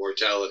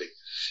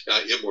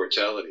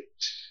immortality.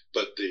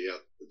 But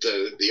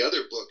the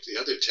other book, the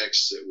other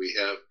text that we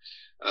have,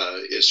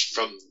 is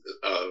from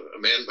a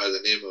man by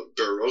the name of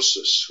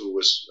Berosus, who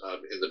was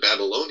in the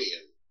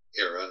Babylonian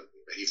era.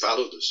 He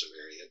followed the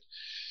Sumerian,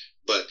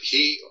 but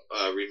he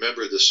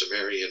remembered the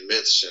Sumerian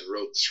myths and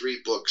wrote 3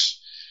 books.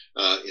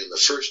 In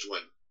the first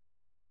one,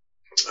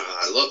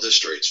 I love this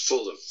story. It's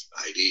full of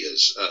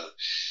ideas.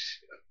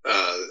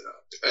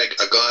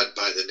 A god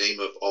by the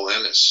name of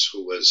Oannes,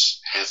 who was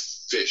half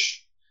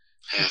fish,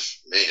 half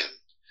man,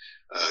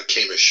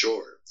 came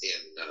ashore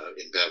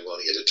in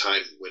Babylonia at a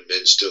time when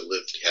men still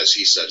lived, as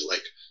he said,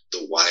 like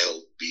the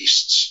wild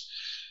beasts.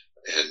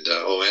 And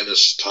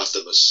Oannes taught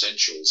them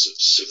essentials of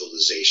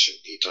civilization.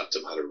 He taught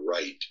them how to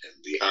write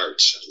and the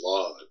arts and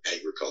law and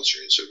agriculture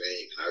and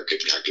surveying and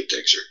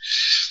architecture.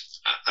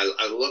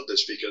 I love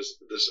this because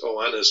this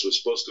Oannes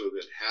was supposed to have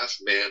been half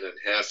man and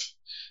half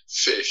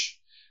fish,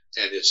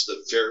 and it's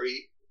the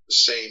very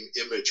same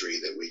imagery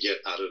that we get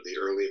out of the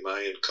early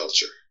Mayan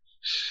culture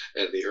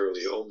and the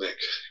early Olmec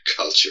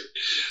culture.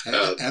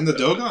 And the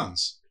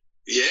Dogons.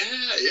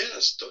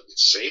 Yes,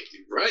 same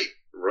thing.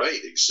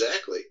 Right,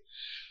 exactly.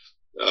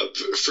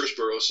 First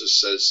Berosus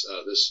says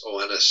this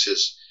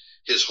Oannes,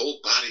 his whole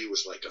body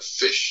was like a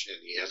fish, and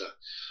he had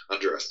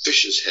under a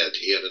fish's head,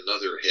 he had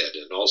another head,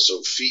 and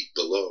also feet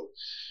below,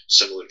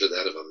 similar to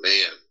that of a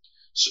man,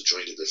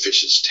 subjoined to the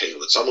fish's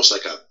tail. It's almost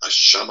like a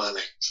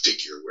shamanic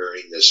figure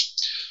wearing this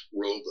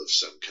robe of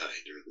some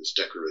kind, or this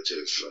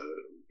decorative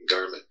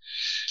garment.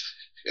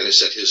 And it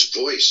said his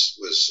voice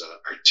was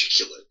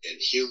articulate and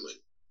human,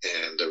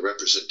 and a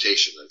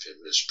representation of him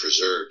is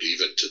preserved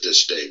even to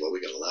this day. Well, we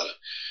got a lot of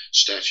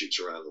statues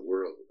around the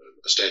world.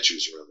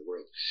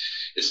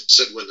 It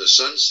said when the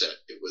sun set,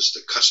 it was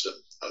the custom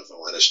of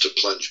Oannes to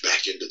plunge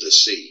back into the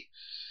sea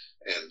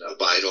and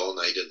abide all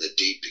night in the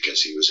deep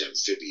because he was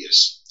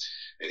amphibious.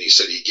 And he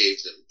said he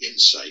gave them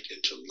insight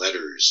into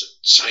letters and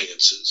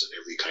sciences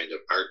and every kind of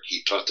art.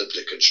 He taught them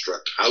to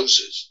construct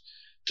houses,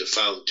 to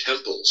found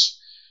temples,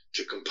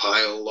 to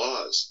compile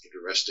laws.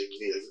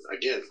 Interestingly,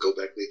 again,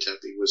 Göbekli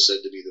Tepe was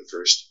said to be the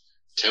first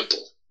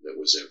temple that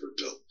was ever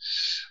built.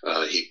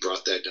 He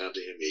brought that down to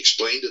him. He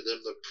explained to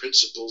them the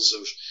principles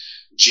of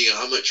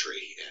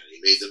geometry, and he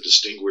made them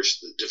distinguish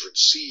the different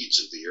seeds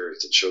of the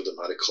earth and showed them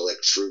how to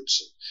collect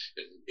fruits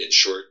and in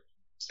short,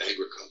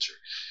 agriculture.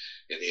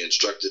 And he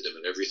instructed them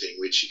in everything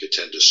which he could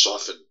tend to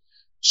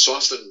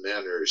soften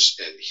manners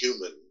and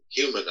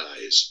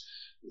humanize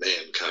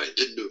mankind.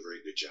 Didn't do a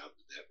very good job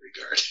in that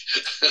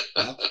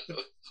regard.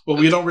 Well,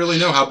 we don't really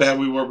know how bad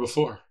we were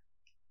before.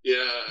 Yeah.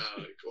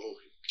 Oh,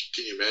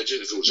 can you imagine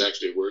if it was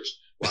actually worse?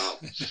 Wow.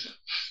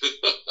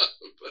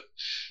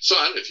 So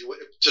I don't know if you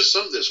want to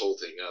sum this whole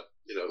thing up.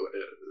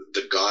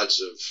 The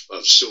gods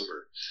of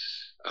Sumer,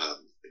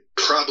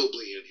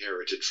 probably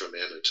inherited from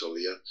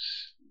Anatolia.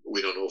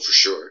 We don't know for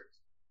sure,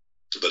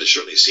 but it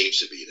certainly seems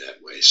to be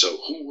that way. So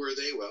who were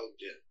they? Well,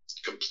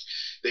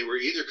 they were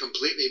either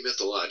completely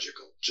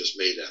mythological, just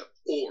made up,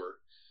 or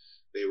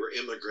they were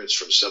immigrants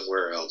from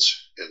somewhere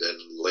else, and then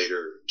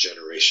later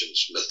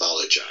generations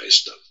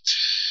mythologized them.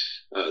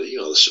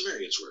 The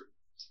Sumerians were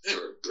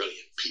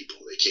brilliant people.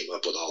 They came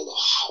up with all the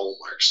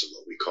hallmarks of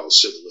what we call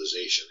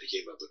civilization. They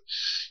came up with,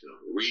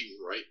 reading,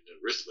 writing,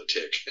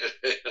 arithmetic,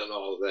 and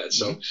all of that.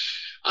 So,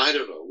 I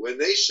don't know. When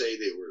they say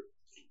they were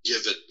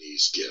given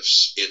these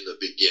gifts in the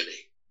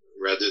beginning,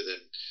 rather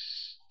than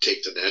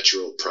take the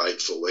natural,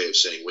 prideful way of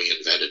saying we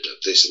invented them,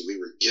 they said we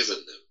were given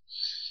them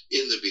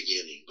in the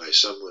beginning by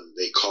someone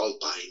they called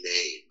by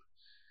name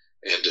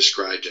and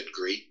described in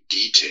great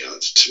detail.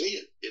 To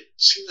me, it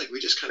seems like we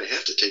just kind of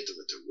have to take them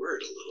at their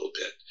word a little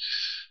bit.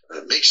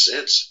 It makes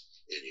sense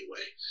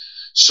anyway.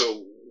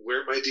 So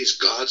where might these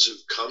gods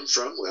have come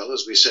from? Well,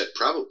 as we said,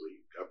 probably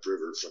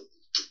upriver from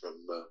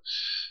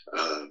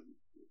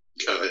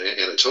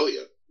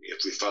Anatolia.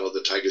 If we follow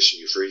the Tigris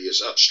and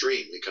Euphrates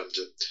upstream, we come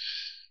to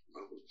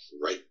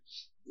right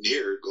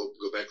near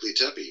Göbekli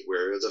Tepe,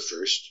 where the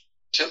first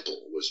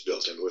temple was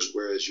built, and was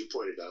where, as you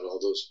pointed out, all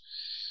those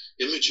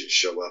images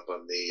show up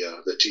on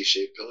the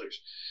T-shaped pillars.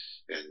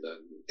 And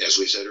as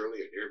we said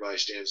earlier, nearby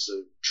stands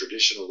the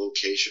traditional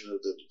location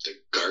of the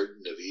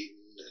Garden of Eden,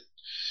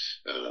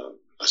 and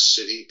a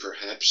city,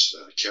 perhaps,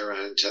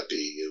 Karahan Tepe.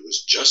 It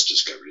was just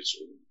discovered. It's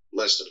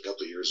less than a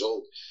couple of years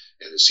old,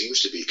 and it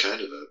seems to be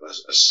kind of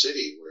a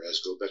city,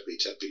 whereas Göbekli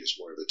Tepe is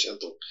more of a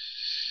temple.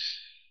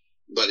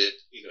 But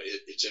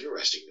it's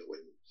interesting that when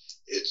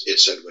it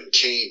said when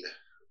Cain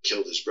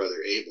killed his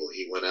brother Abel,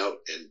 he went out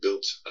and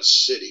built a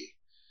city.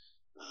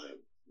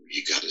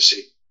 You got to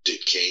say,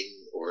 did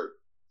Cain or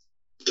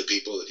the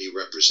people that he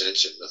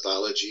represents in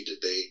mythology,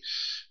 did they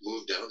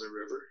move down the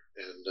river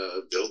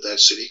and build that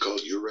city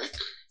called Uruk?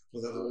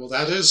 Well,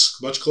 that is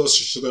much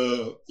closer to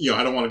the,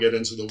 I don't want to get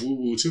into the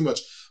woo-woo too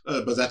much,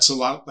 but that's a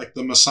lot like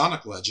the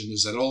Masonic legend,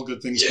 is that all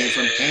good things came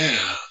from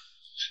Canaan.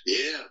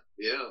 Yeah.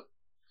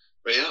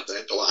 But yeah,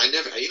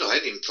 I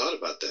hadn't even thought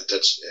about that.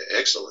 That's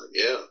excellent,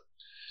 yeah.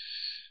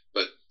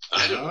 But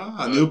I don't know.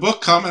 A new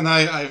book coming.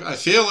 I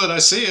feel it. I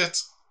see it.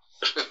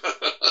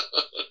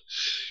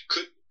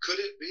 Could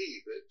it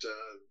be that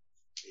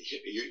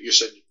you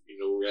said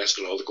we're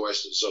asking all the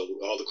questions, so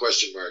all the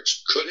question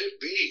marks? Could it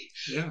be,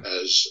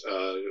 as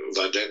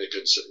Von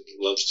Däniken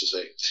loves to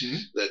say,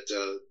 that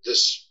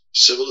this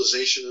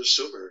civilization of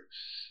Sumer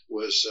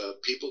was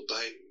peopled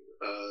by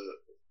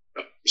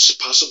a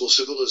possible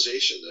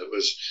civilization that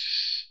was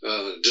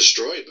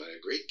destroyed by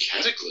a great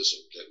cataclysm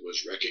that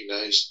was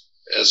recognized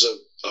as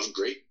a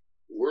great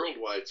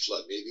worldwide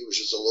flood? Maybe it was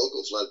just a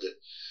local flood that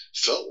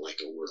felt like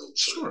a world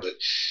flood. Sure. But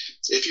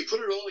if you put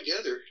it all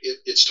together,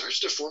 it starts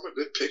to form a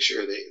good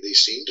picture. They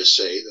seem to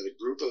say that a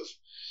group of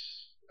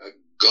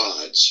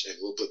gods, and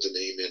we'll put the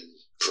name in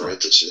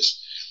parenthesis,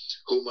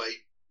 who might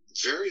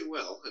very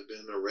well have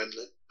been a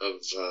remnant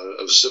of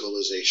a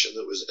civilization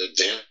that was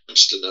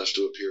advanced enough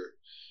to appear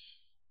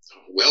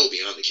well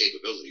beyond the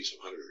capabilities of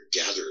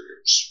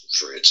hunter-gatherers,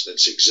 for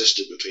instance,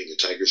 existed between the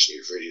Tigris and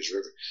Euphrates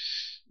River.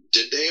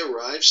 Did they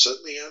arrive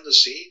suddenly on the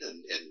scene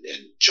and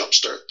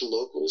jumpstart the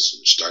locals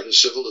and start a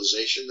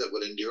civilization that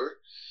would endure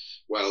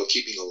while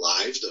keeping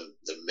alive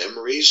the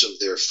memories of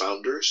their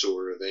founders who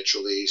were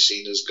eventually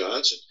seen as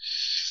gods? And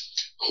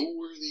who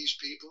were these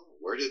people?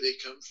 Where did they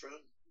come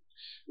from?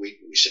 We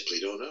simply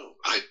don't know.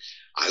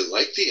 I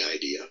like the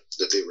idea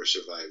that they were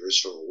survivors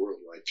from a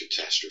worldwide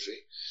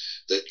catastrophe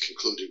that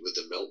concluded with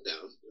the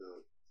meltdown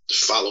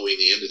following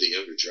the end of the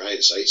Younger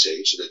Dryas Ice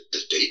Age.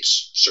 The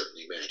dates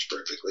certainly match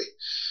perfectly.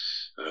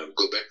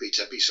 Göbekli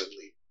Tepe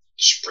suddenly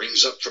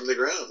springs up from the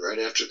ground right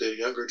after the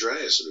Younger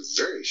Dryas in a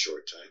very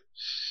short time.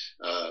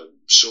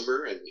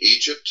 Sumer and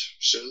Egypt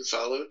soon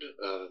followed.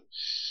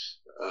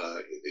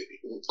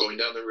 Going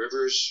down the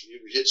rivers, you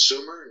hit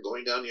Sumer, and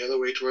going down the other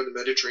way toward the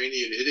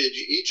Mediterranean, you hit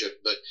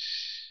Egypt. But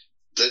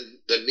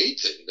the neat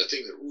thing, the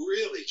thing that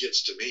really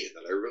gets to me and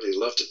that I really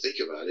love to think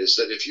about, is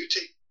that if you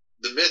take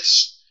the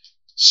myths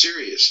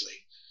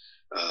seriously,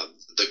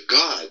 the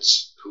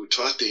gods who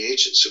taught the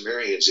ancient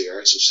Sumerians the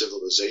arts of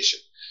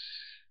civilization,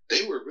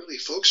 they were really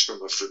folks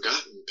from a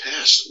forgotten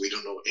past. We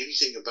don't know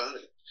anything about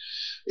it.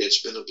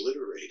 It's been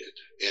obliterated.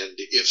 And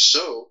if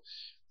so,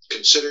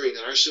 considering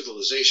that our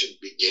civilization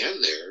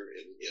began there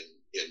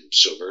in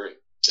Sumer,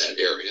 that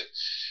area,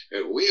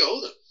 we owe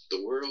them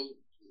the world,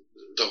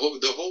 the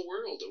whole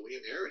world that we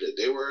inherited.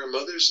 They were our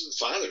mothers and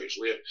fathers.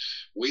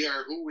 We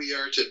are who we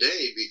are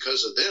today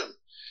because of them.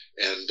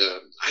 And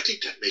I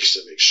think that makes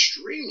them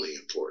extremely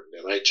important.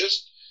 And I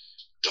just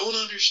don't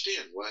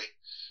understand why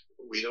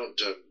we don't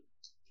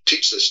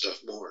teach this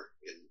stuff more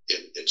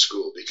in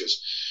school,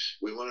 because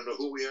we want to know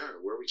who we are,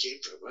 where we came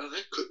from. Well,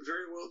 that could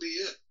very well be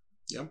it.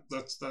 Yep,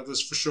 that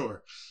is for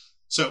sure.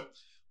 So,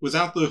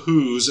 without the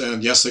who's,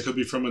 and yes, they could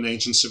be from an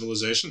ancient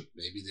civilization.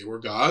 Maybe they were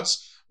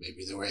gods.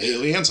 Maybe they were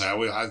aliens.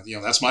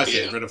 That's my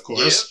favorite, of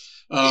course.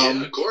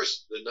 Yeah, of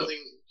course. There's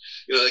nothing.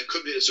 That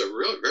could be. It's a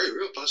very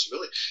real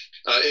possibility.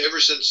 Ever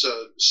since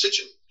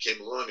Sitchin came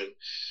along and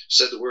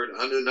said the word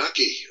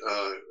Anunnaki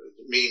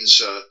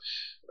means,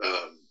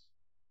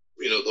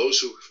 those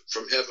who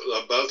from heaven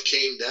above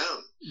came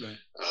down, right.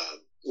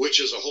 Which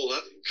is a whole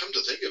other. Come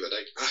to think of it,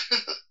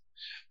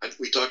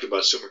 we talked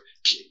about Sumer.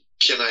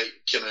 Can I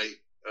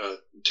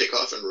take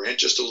off and rant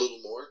just a little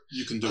more?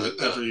 You can do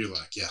whatever you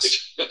like.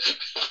 Yes.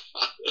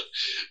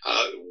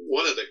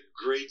 One of the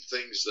great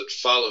things that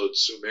followed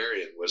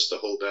Sumerian was the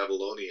whole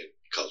Babylonian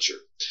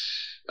culture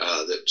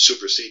that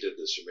superseded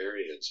the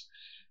Sumerians.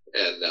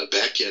 And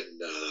back in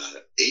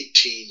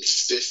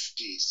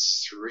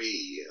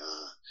 1853,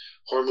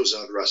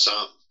 Hormuzd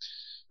Rassam,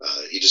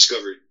 he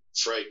discovered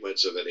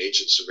fragments of an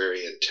ancient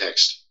Sumerian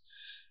text,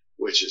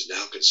 which is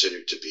now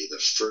considered to be the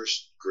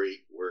first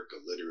great work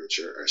of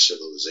literature our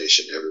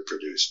civilization ever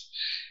produced.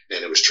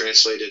 And it was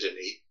translated in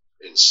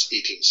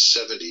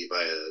 1870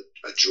 by a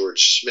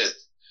George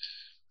Smith.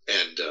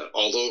 And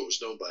although it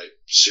was known by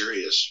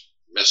serious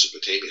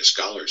Mesopotamia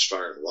scholars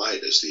far and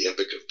wide as the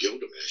Epic of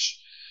Gilgamesh,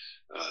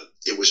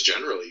 it was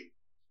generally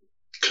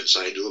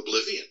consigned to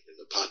oblivion in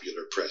the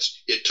popular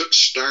press. It took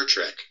Star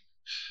Trek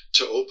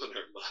to open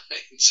our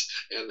minds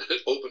and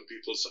open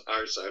people's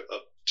hearts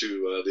up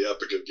to the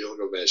Epic of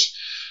Gilgamesh.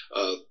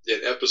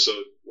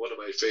 One of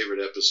my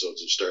favorite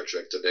episodes of Star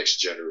Trek, The Next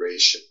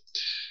Generation,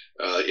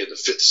 in the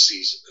 5th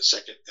season, the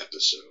 2nd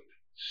episode,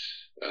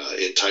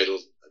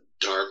 entitled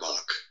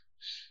Darmok.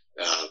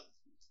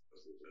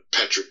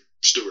 Patrick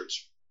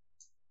Stewart's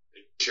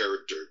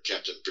character,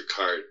 Captain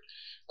Picard,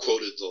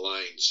 quoted the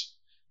lines,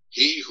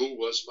 "He who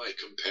was my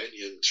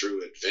companion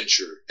through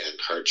adventure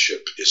and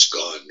hardship is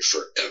gone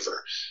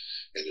forever."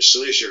 And as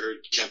soon as you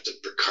heard Captain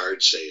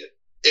Picard say it,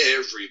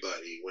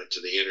 everybody went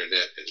to the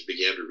internet and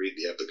began to read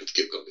the Epic of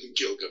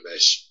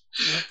Gilgamesh.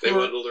 They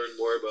wanted to learn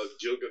more about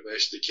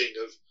Gilgamesh, the king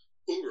of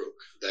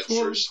Uruk, that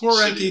first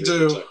city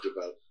that we talked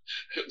about.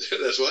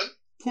 That's what?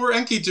 Poor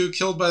Enkidu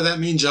killed by that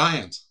mean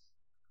giant.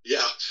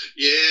 Yeah.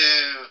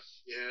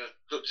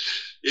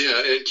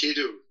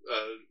 Enkidu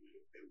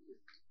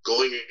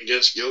going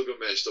against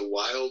Gilgamesh, the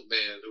wild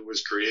man who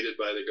was created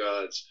by the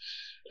gods.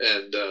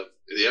 And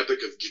the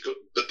Epic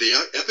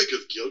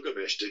of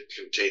Gilgamesh did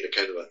contain a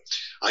kind of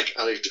I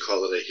like to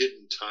call it a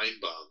hidden time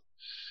bomb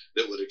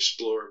that would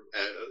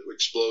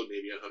explode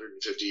maybe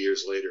 150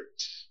 years later,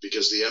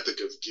 because the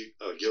Epic of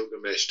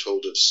Gilgamesh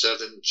told of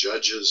 7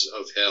 judges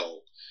of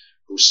hell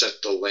who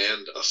set the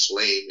land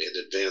aflame in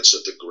advance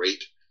of the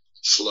great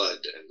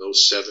flood, and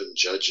those 7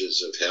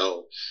 judges of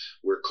hell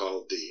were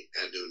called the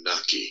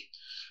Anunnaki.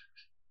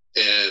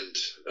 And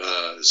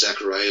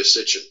Zecharia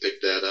Sitchin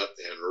picked that up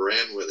and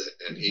ran with it,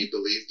 and he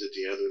believed that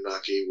the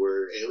Anunnaki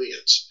were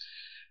aliens.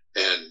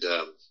 And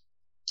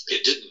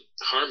it didn't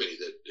harm any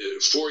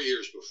that 4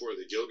 years before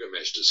the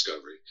Gilgamesh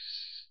discovery,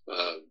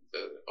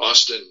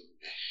 Austin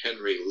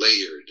Henry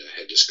Layard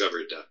had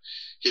discovered,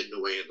 hidden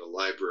away in the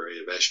library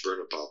of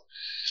Ashburnapal,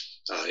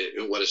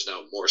 in what is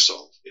now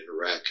Mosul in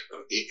Iraq,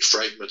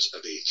 fragments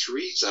of a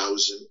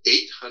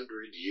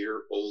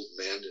 3,800-year-old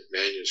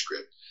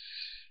manuscript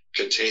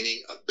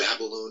containing a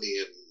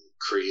Babylonian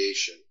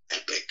creation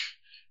epic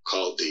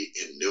called the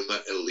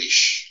Enuma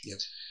Elish. Yep.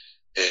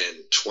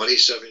 And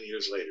 27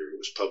 years later, it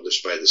was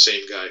published by the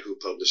same guy who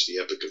published the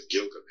Epic of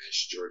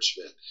Gilgamesh, George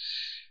Smith.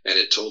 And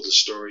it told the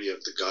story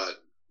of the god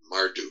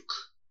Marduk,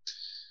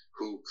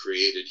 who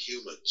created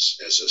humans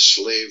as a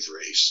slave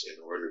race in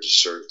order to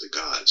serve the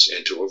gods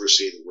and to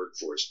oversee the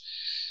workforce.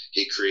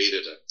 He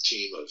created a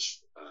team of,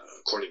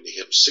 according to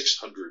him,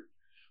 600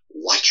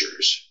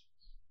 watchers,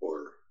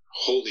 or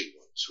holy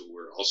ones, who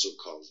were also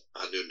called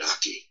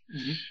Anunnaki.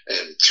 Mm-hmm.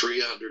 And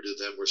 300 of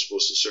them were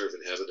supposed to serve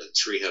in heaven and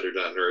 300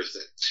 on earth.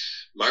 And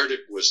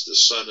Marduk was the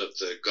son of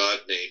the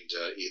god named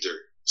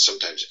either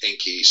sometimes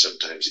Enki,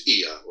 sometimes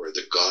Ea, or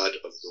the god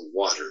of the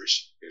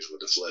waters. Here's where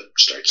the flood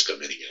starts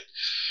coming again.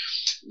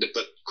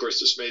 But, of course,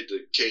 this made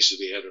the case of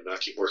the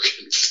Anunnaki more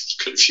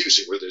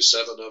confusing. Were there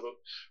 7 of them,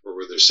 or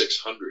were there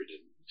 600?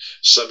 And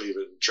some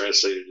even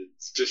translated in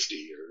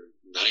 50 or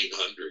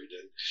 900.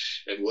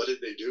 And what did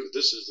they do?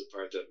 This is the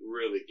part that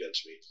really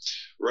gets me.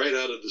 Right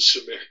out of the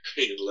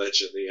Sumerian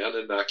legend, the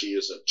Anunnaki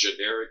is a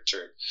generic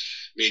term,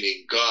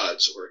 meaning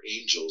gods or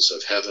angels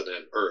of heaven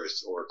and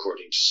earth, or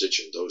according to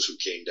Sitchin, those who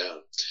came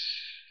down.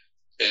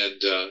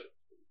 And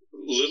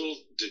little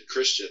did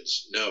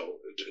Christians know,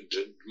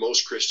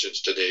 most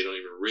Christians today don't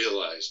even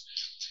realize,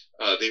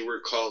 they were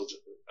called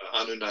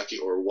Anunnaki,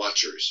 or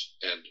watchers,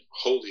 and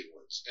holy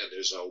ones. And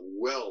there's a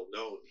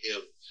well-known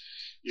hymn.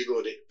 You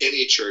go to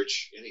any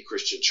church, any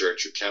Christian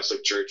church, or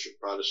Catholic church, or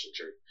Protestant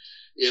church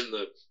in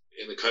the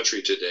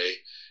country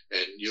today,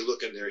 and you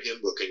look in their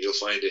hymn book, and you'll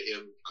find a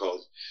hymn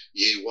called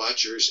 "Ye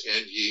Watchers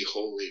and Ye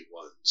Holy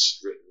Ones,"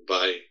 written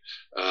by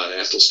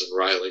Athelstan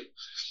Riley,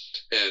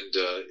 and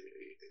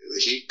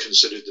he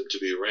considered them to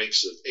be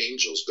ranks of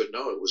angels, but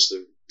no,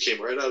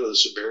 came right out of the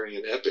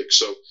Sumerian epic.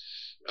 So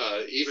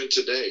even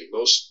today,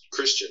 most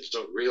Christians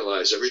don't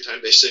realize every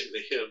time they sing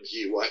the hymn,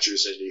 "Ye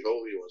Watchers and Ye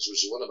Holy Ones,"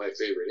 which is one of my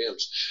favorite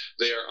hymns,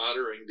 they are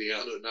honoring the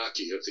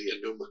Anunnaki of the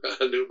Enuma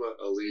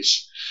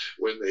Elish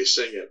when they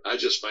sing it. I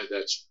just find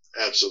that's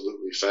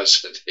absolutely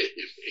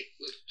fascinating.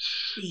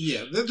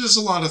 Yeah, there's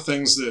a lot of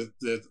things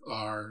that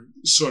are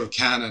sort of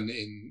canon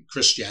in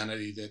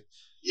Christianity that,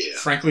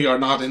 frankly, are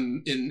not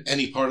in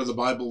any part of the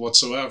Bible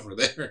whatsoever.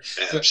 They're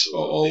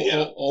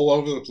all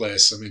over the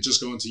place. I mean,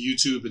 just go into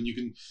YouTube and you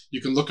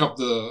can look up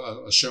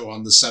a show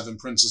on the 7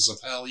 Princes of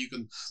Hell. You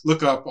can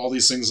look up all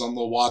these things on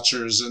the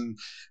Watchers and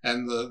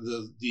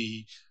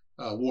the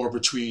war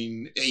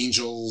between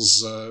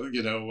angels,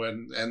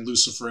 and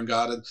Lucifer and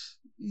God. And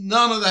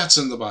none of that's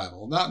in the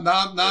Bible.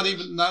 Not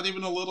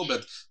even a little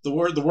bit. The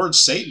word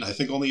Satan, I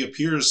think, only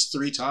appears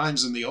 3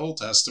 times in the Old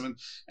Testament,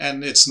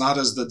 and it's not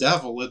as the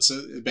devil. It's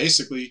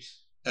basically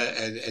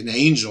an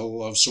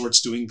angel of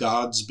sorts doing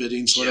God's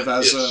bidding, sort of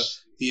as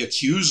the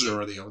accuser,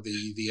 or the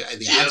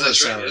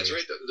adversary. That's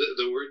right.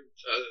 The word,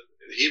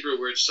 the Hebrew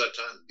word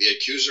Satan, the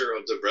accuser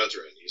of the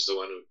brethren. He's the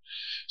one who's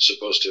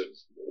supposed to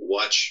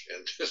watch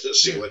and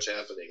see what's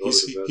happening.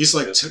 He's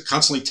like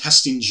constantly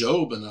testing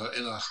Job in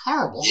a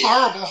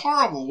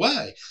horrible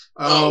way.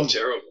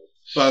 Terrible.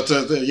 But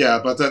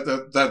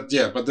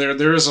but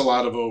there is a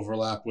lot of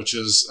overlap, which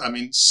is, I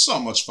mean, so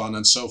much fun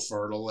and so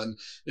fertile, and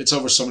it's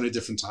over so many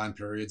different time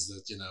periods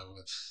that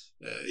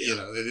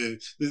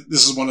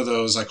this is one of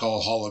those I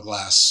call hall of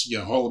glass,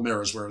 hall of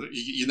mirrors, where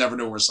you never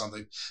know where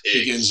something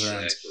begins or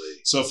ends.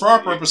 So for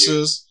our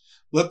purposes,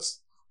 let's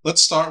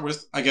start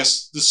with, I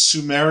guess, the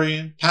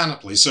Sumerian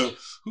panoply. So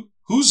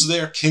who's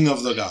their king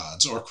of the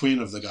gods or queen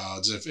of the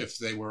gods, if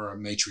they were a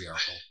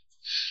matriarchal?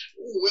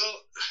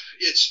 Well,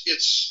 it's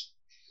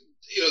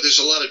there's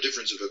a lot of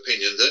difference of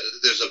opinion.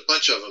 There's a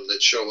bunch of them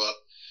that show up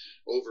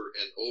over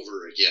and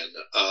over again.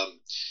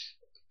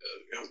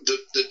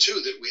 The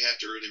 2 that we have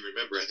to really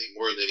remember, I think,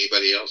 more than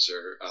anybody else,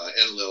 are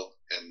Enlil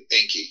and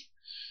Enki.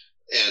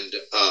 And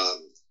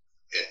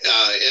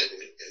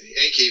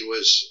Enki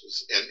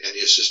was, and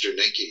his sister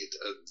Nenki,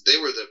 they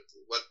were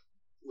what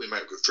we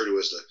might refer to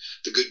as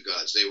the good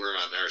gods. They were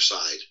on our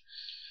side.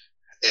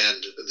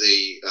 And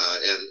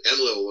and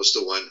Enlil was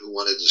the one who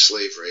wanted the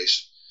slave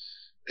race.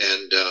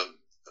 And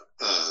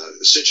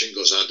Sitchin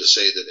goes on to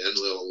say that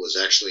Enlil was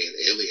actually an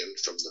alien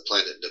from the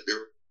planet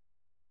Nibiru,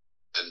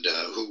 and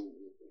who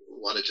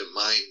wanted to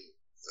mine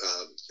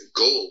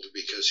gold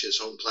because his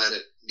home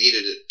planet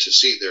needed it to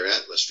see their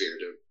atmosphere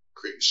to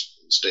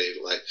stay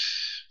alive.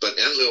 But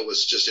Enlil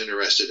was just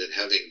interested in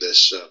having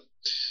this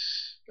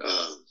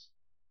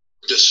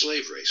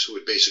slave race who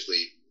would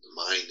basically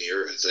mine the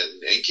earth.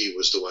 And Enki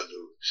was the one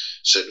who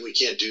said, "We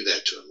can't do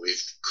that to them.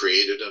 We've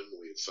created them.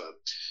 We've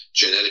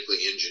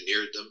genetically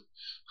engineered them,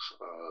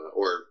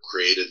 or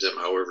created them,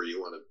 however you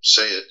want to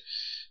say it.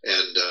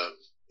 And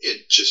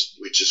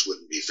we just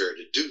wouldn't be fair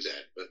to do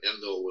that." But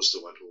Enlil was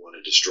the one who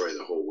wanted to destroy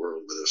the whole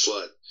world with a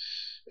flood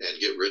and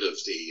get rid of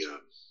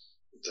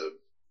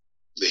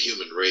the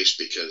human race,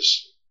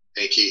 because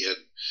Enki had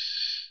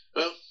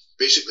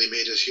basically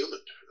made us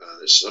human.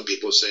 Some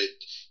people say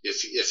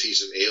If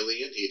he's an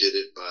alien, he did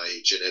it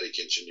by genetic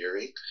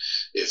engineering.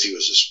 If he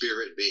was a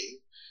spirit being,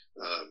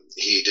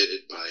 he did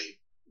it by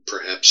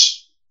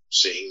perhaps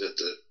seeing that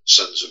the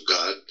sons of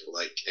God,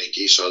 like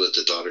Enki, saw that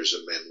the daughters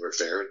of men were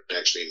fair and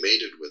actually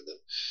mated with them.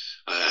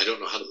 I don't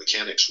know how the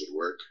mechanics would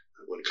work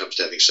when it comes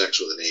to having sex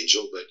with an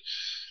angel, but,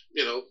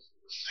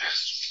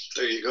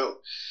 there you go.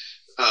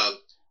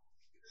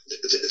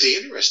 The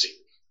interesting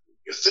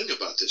thing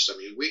about this, I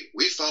mean,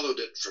 we followed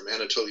it from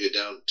Anatolia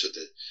down to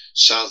the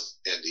south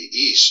and the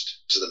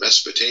east to the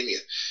Mesopotamia.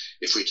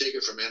 If we take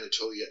it from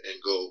Anatolia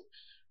and go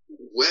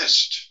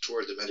west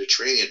toward the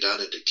Mediterranean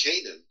down into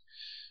Canaan,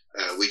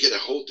 we get a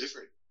whole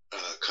different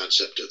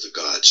concept of the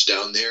gods.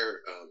 Down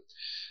there,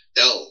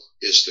 El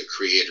is the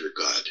creator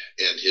god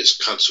and his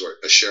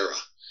consort Asherah.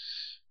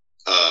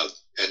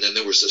 And then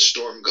there was the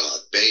storm god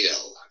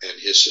Baal and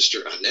his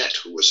sister Anet,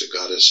 who was a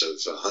goddess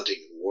of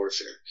hunting and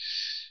warfare.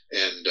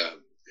 And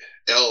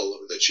El,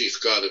 the chief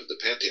god of the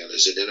pantheon,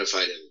 is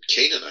identified in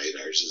Canaanite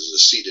art as a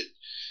seated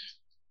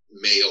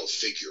male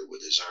figure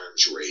with his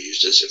arms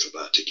raised as if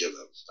about to give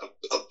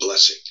a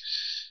blessing.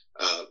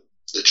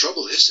 The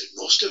trouble is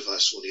that most of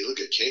us, when you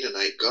look at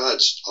Canaanite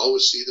gods,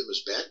 always see them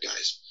as bad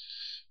guys,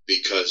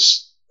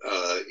 because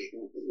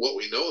what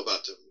we know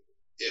about them,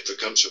 if it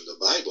comes from the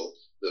Bible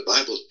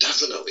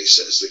definitely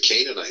says the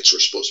Canaanites were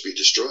supposed to be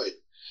destroyed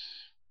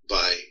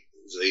by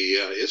the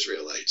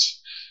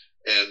Israelites.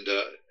 And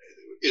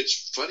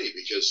it's funny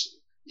because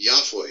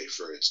Yahweh,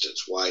 for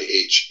instance,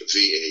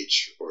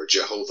 YHVH, or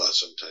Jehovah,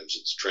 sometimes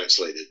it's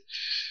translated,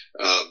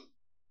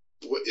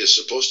 is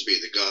supposed to be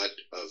the god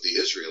of the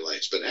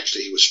Israelites, but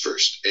actually he was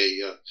first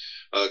a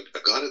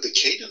god of the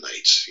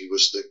Canaanites. He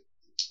was the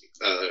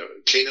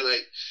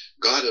Canaanite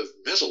god of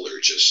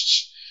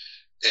metallurgists,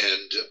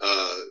 and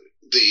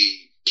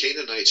the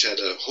Canaanites had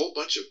a whole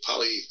bunch of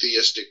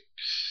polytheistic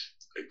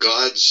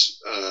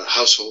gods,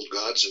 household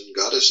gods and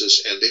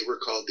goddesses, and they were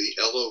called the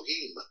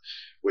Elohim,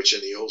 which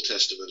in the Old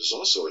Testament is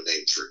also a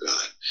name for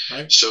God.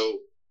 Right. So,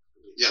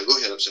 yeah, go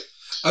ahead. I'm saying.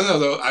 I don't know,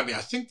 though. I mean,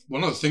 I think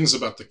one of the things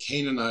about the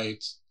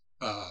Canaanite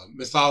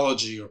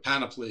mythology or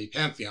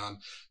pantheon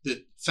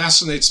that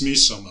fascinates me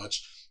so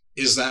much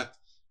is that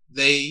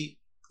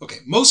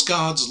most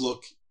gods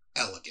look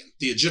elegant.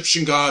 The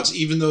Egyptian gods,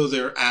 even though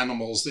they're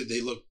animals,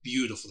 they look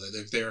beautiful.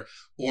 They're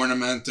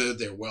ornamented,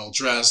 they're well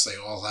dressed, they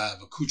all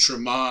have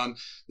accoutrement,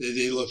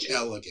 they look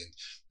elegant.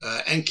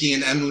 Enki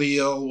and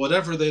Enlil,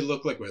 whatever they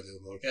look like, whether they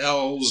look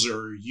elves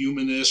or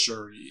humanish,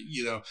 or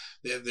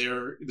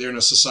they're in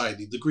a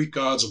society. The Greek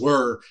gods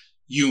were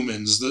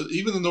humans.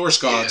 Even the Norse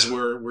gods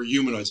were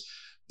humanoids,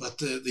 but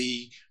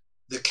the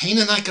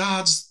Canaanite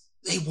gods,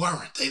 they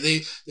weren't.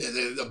 The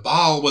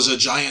Baal was a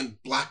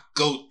giant black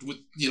goat with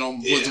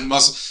with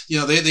muscle.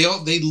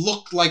 They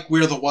looked like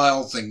where the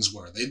wild things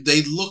were.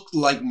 They looked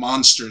like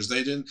monsters.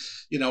 They didn't.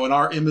 In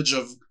our image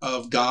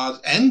of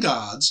God and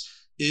gods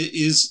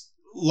is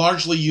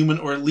largely human,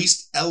 or at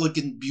least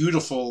elegant,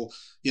 beautiful.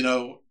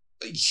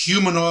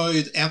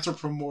 Humanoid,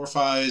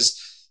 anthropomorphized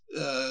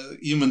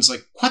humans.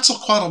 Like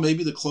Quetzalcoatl may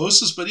be the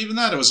closest, but even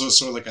that, it was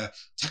also like a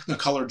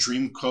Technicolor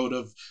dream coat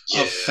of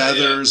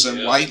feathers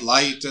and white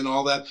light and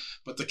all that.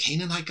 But the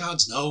Canaanite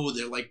gods, no,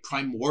 they're like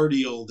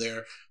primordial.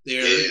 They're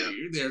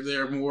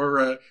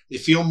more. They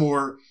feel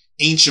more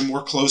ancient,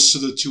 more close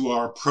to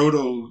our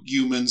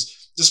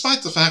proto-humans,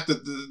 despite the fact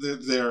that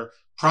their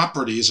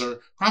properties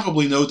are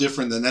probably no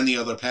different than any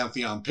other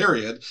pantheon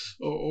period,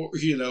 or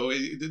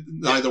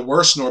neither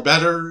worse nor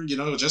better.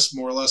 Just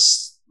more or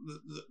less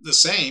the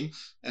same.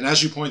 And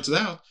as you pointed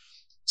out,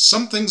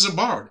 some things are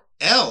borrowed.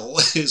 El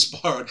is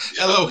borrowed.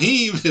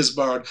 Elohim is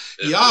borrowed.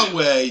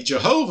 Yahweh,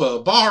 Jehovah,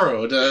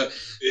 borrowed.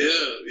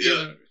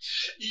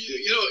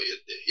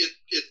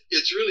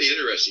 It's really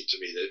interesting to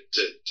me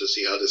to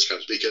see how this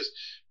comes, because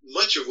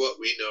much of what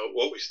we know,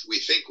 what we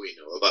think we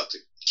know about the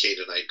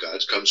Canaanite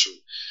gods, comes from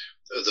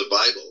the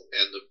Bible,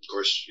 and of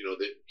course,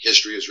 the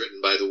history is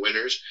written by the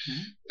winners,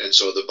 and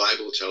so the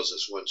Bible tells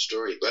us one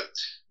story. But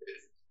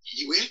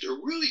we have to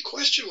really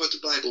question what the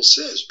Bible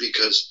says,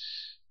 because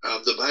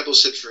the Bible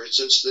said, for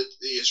instance, that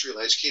the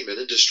Israelites came in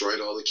and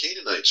destroyed all the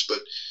Canaanites,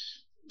 but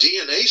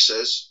DNA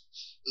says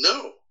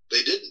no,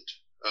 they didn't.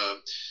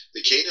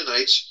 The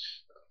Canaanites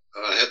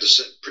had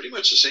pretty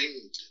much the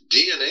same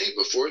DNA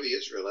before the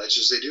Israelites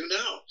as they do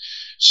now.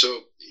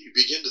 So you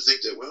begin to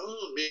think that,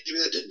 well, maybe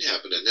that didn't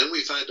happen. And then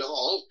we find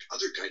all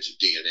other kinds of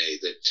DNA,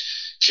 that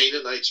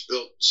Canaanites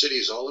built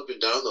cities all up and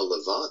down the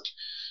Levant.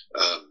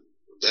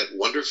 That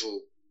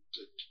wonderful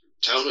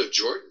town of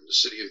Jordan, the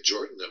city of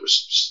Jordan, that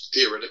was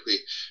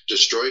theoretically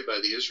destroyed by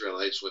the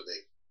Israelites when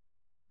they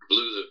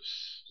blew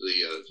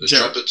the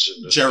trumpets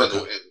and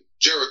Jericho. And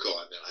Jericho,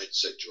 I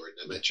said Jordan,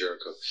 I meant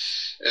Jericho.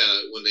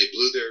 When they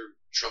blew their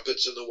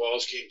trumpets and the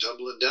walls came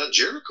tumbling down,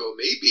 Jericho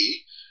may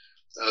be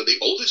the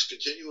oldest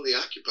continually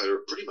occupied, or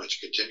pretty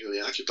much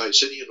continually occupied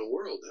city in the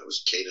world. That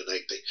was a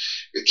Canaanite thing.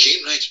 The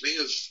Canaanites may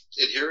have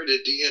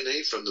inherited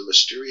DNA from the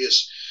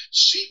mysterious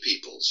sea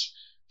peoples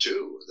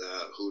too,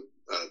 who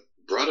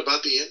brought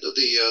about the end of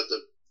the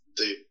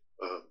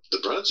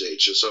Bronze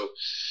Age. So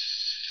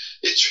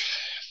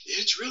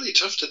It's really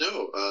tough to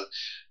know.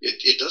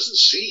 It doesn't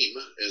seem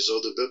as though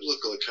the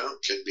biblical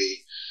account can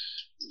be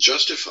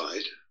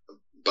justified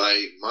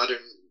by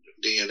modern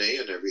DNA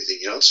and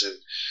everything else, and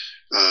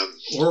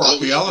or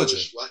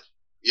archaeology.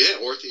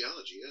 Or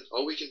theology. Yeah.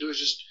 All we can do is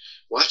just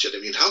watch it. I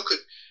mean, how could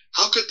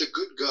the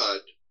good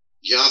God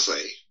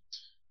Yahweh,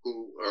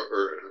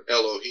 or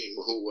Elohim,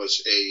 who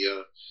was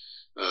a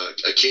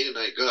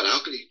Canaanite god, how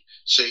could he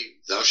say,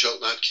 "Thou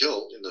shalt not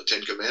kill" in the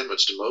Ten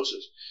Commandments to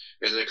Moses,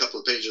 and then a couple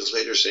of pages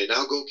later say,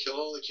 "Now go kill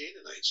all the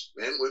Canaanites,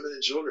 men, women,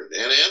 and children,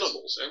 and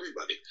animals,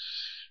 everybody"?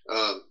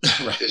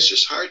 Right. It's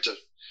just hard to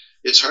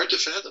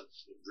fathom.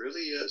 It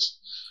really is.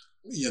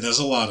 Yeah, there's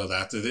a lot of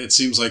that. It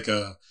seems like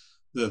the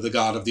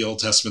God of the Old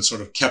Testament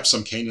sort of kept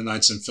some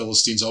Canaanites and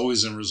Philistines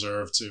always in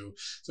reserve to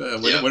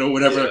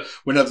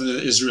whenever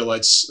the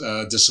Israelites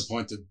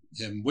disappointed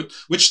him,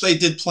 which they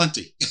did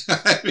plenty. And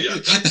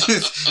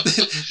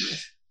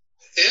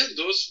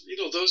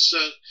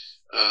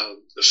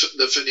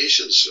the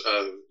Phoenicians,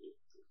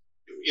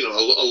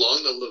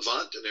 along the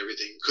Levant and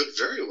everything, could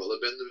very well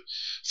have been the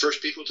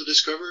first people to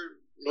discover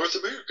North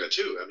America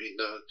too. I mean,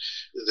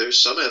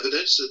 there's some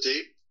evidence that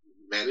they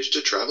managed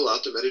to travel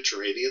out the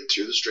Mediterranean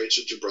through the Straits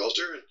of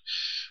Gibraltar and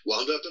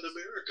wound up in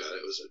America.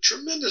 It was a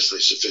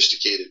tremendously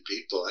sophisticated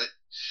people.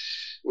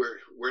 We're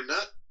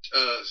not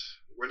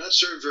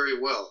served very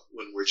well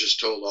when we're just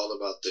told all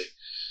about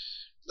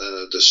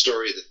the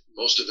story that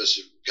most of us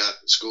have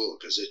got in school,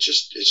 because it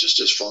just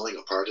is falling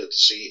apart at the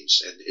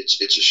seams, and it's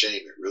a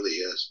shame. It really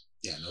is.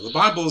 Yeah, no, the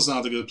Bible is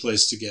not a good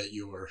place to get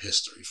your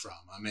history from.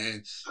 I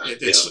mean,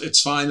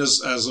 it's fine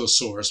as a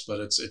source, but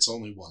it's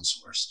only one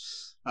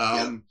source.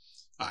 All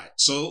right,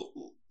 so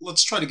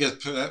let's try to get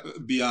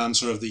beyond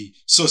sort of the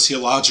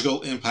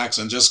sociological impacts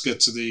and just get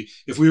to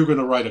if we were going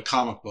to write a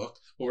comic book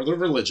or the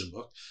religion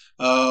book,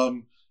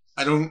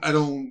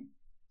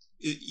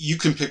 you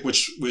can pick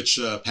which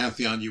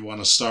pantheon you want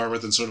to start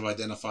with and sort of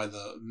identify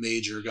the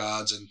major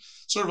gods and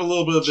sort of a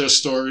little bit of their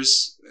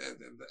stories,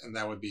 and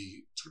that would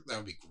be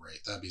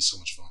great. That'd be so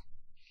much fun.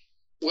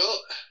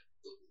 Well,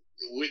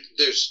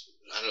 there's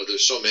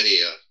so many.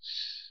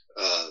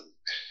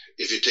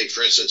 If you take,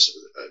 for instance,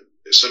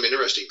 some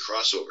interesting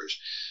crossovers,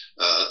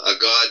 a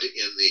god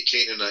in the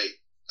Canaanite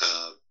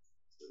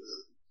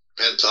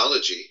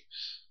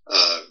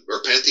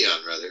or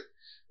pantheon rather,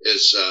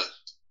 is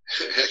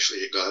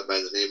actually a god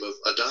by the name of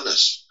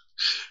Adonis,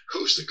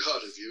 who's the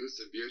god of youth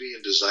and beauty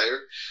and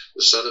desire,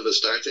 the son of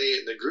Astarte,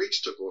 and the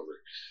Greeks took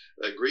over.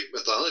 Greek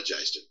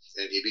mythologized him,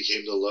 and he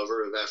became the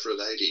lover of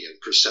Aphrodite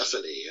and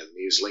Persephone, and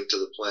he's linked to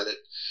the planet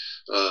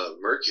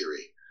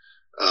Mercury.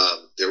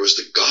 There was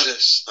the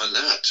goddess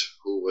Anat,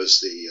 who was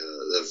the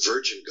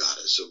virgin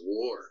goddess of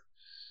war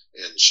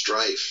and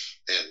strife,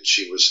 and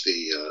she was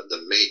the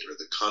mate or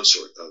the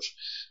consort of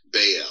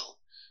Baal,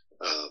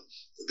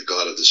 the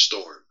god of the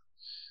storm.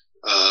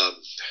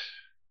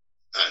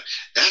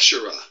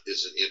 Asherah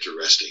is an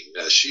interesting.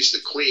 She's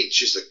the queen.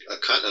 She's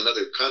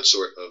another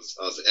consort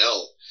of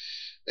El,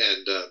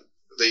 and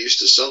they used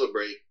to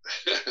celebrate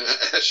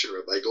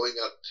Asherah by going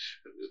up.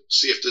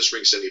 See if this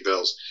rings any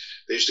bells.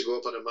 They used to go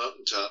up on a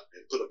mountaintop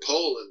and put a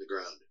pole in the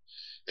ground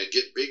and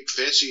get big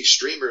fancy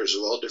streamers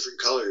of all different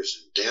colors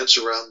and dance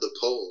around the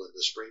pole in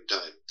the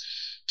springtime,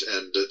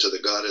 and to the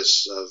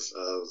goddess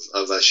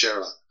of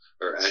Asherah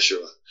or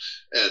Asherah,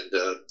 and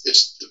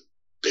it's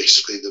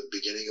basically the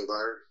beginning of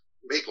our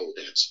maypole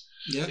dance.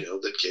 Yeah.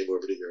 That came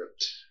over to Europe.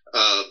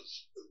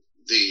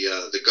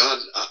 The god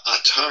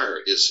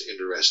Atar is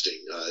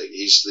interesting.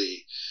 He's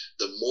the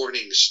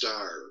morning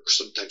star,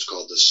 sometimes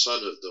called the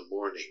son of the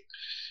morning,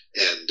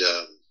 and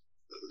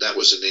that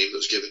was a name that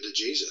was given to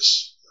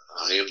Jesus.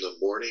 I am the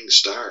morning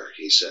star,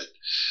 he said,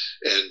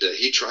 and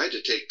he tried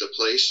to take the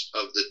place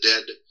of the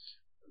dead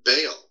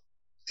Baal,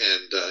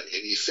 and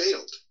he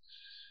failed.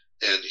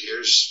 And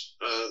here's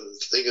the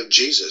thing of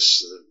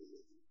Jesus, the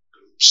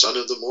son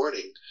of the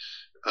morning,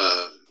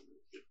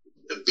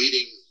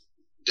 beating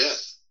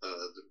death,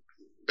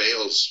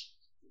 Baal's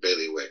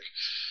bailiwick.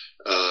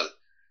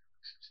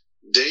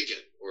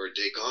 Dagon or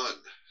Dagon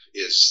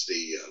is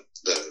the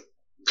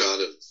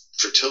god of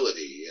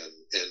fertility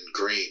and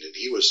grain, and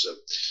he was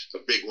a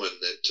big one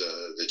that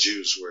the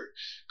Jews were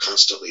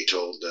constantly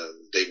told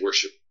they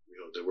worship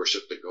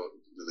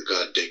the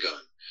god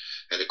Dagon.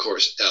 And of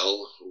course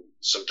El, who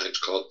sometimes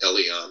called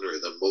Elion, or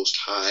the Most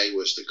High,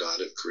 was the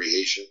god of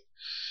creation.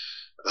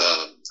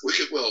 We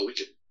could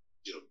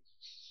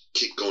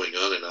keep going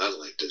on and on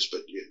like this,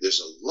 but there's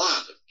a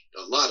lot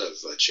of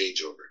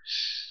changeover.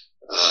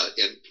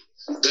 And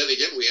then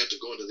again, we have to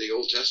go into the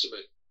Old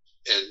Testament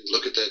and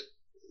look at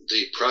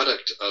the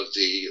product of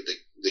the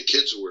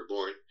kids who were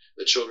born,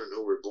 the children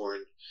who were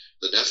born,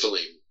 the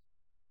Nephilim,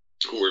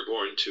 who were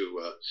born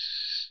to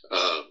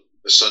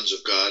the sons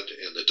of God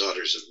and the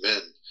daughters of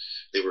men.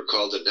 They were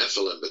called the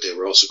Nephilim, but they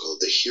were also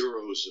called the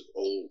heroes of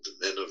old, the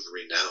men of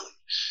renown,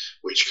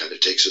 which kind of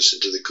takes us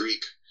into the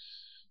Greek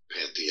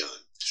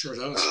pantheon. Sure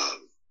does.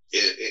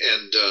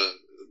 And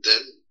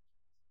then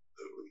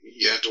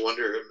you have to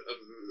wonder, a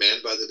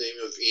man by the name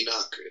of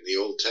Enoch in the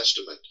Old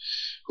Testament,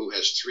 who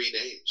has three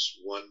names.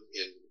 One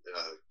in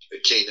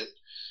Canaan,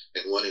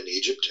 and one in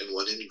Egypt, and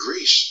one in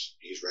Greece.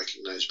 He's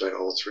recognized by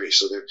all three.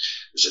 So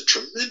there's a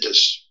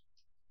tremendous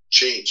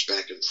change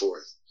back and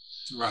forth.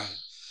 Right.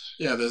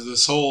 Yeah, there's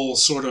this whole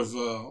sort of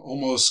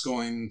almost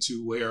going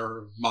to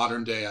where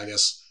modern day, I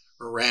guess,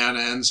 Iran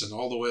ends, and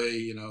all the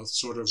way,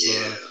 sort of,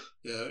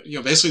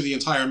 basically the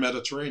entire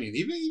Mediterranean,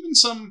 even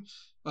some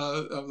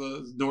of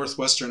the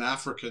northwestern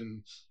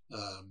African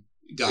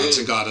gods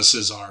and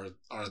goddesses are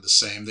the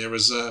same. There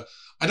was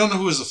I don't know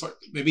who was the first.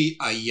 Maybe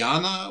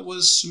Ayana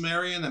was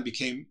Sumerian and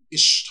became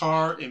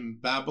Ishtar in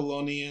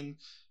Babylonian,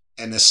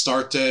 and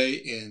Astarte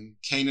in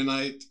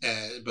Canaanite.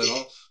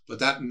 But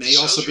that may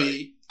also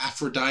be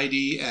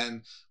Aphrodite,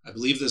 and I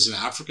believe there's an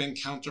African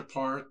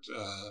counterpart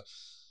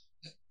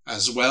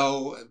as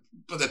well.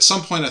 But at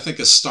some point, I think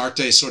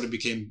Astarte sort of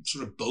became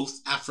sort of both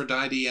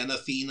Aphrodite and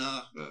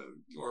Athena,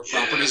 or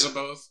properties of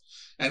both.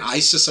 And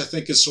Isis, I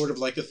think, is sort of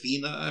like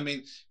Athena. I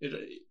mean,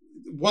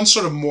 one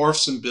sort of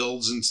morphs and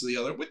builds into the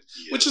other,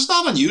 which is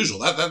not unusual.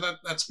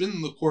 That's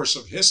been the course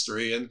of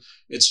history, and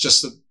it's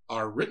just that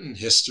our written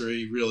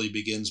history really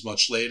begins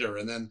much later,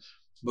 and then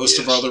most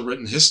of our other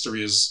written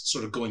history is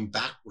sort of going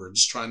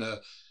backwards, trying to,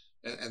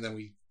 and then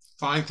we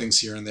find things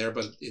here and there,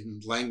 but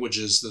in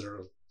languages that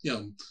are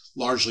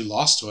largely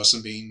lost to us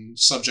and being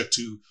subject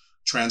to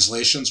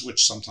translations,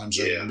 which sometimes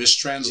are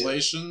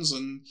mistranslations,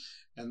 and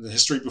the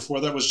history before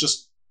that was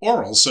just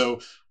oral.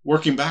 So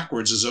working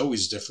backwards is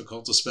always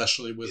difficult,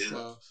 especially with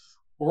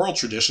oral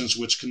traditions,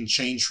 which can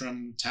change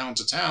from town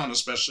to town,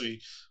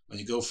 especially when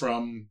you go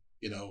from,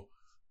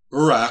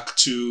 Uruk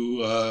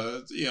to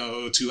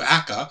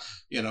Akka.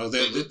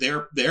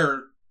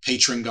 Their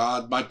patron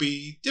god might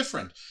be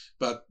different,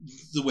 but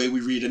the way we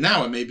read it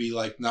now, it may be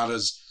like not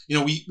as,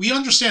 we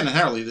understand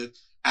inherently that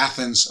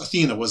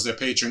Athena was their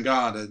patron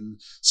god, and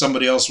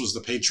somebody else was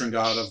the patron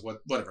god of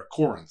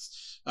Corinth.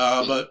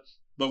 But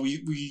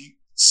we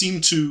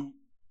seem to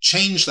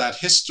change that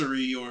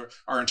history or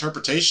our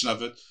interpretation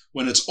of it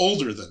when it's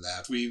older than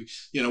that. We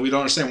don't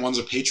understand one's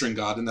a patron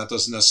god, and that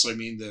doesn't necessarily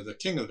mean they're the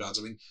king of gods.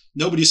 I mean,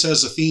 nobody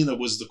says Athena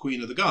was the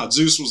queen of the gods.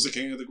 Zeus was the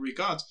king of the Greek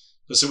gods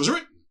because it was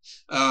written.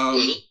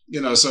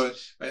 So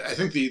I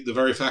think the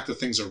very fact that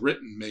things are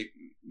written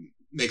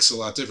makes a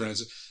lot different.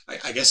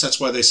 I guess that's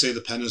why they say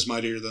the pen is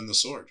mightier than the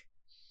sword.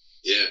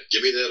 Yeah,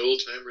 give me that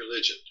old-time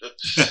religion.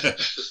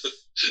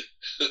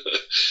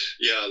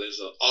 Yeah, there's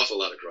an awful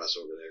lot of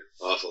crossover there.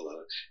 Awful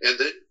lot. And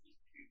then,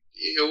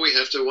 we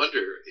have to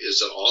wonder,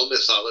 is it all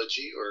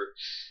mythology, or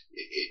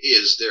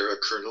is there a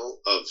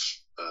kernel of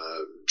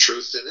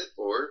truth in it,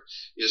 or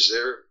is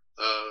there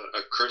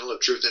a kernel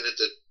of truth in it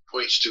that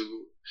points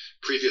to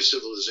previous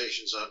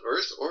civilizations on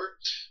Earth, or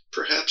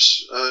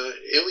perhaps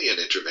alien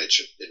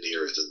intervention in the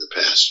Earth in the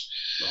past?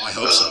 Well, I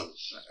hope so.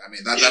 I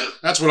mean,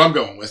 that's what I'm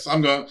going with.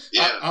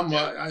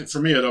 For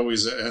me, it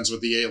always ends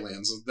with the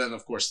aliens. And then,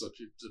 of course, the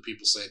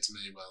people say to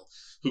me, "Well,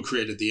 who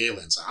created the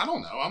aliens?" I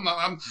don't know. I'm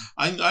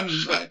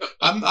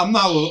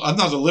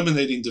not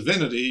eliminating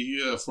divinity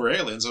for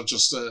aliens. I'm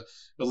just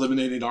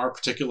eliminating our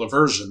particular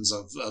versions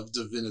of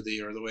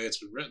divinity, or the way it's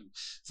been written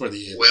for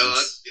the aliens.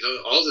 Well,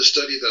 all the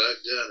study that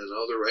I've done, and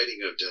all the writing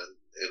I've done,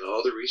 and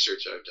all the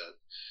research I've done,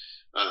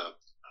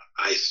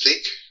 I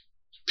think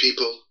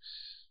people.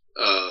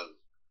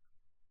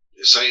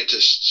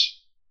 Scientists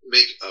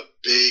make a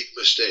big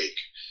mistake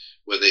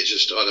when they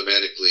just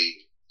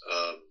automatically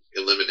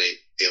eliminate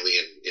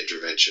alien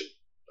intervention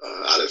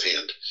out of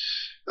hand.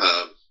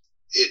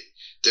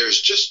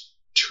 There's just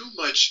too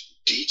much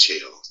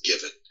detail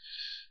given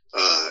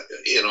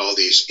in all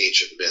these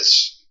ancient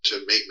myths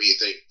to make me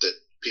think that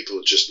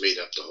people just made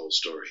up the whole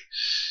story.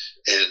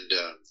 And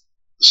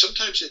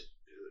sometimes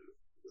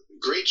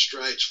great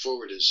strides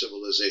forward in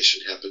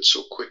civilization happen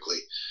so quickly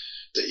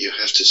that you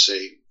have to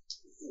say,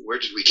 where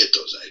did we get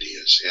those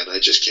ideas? And I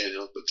just can't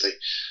help but think,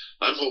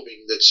 I'm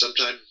hoping that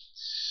sometime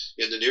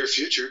in the near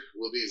future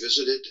we'll be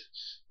visited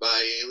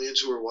by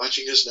aliens who are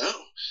watching us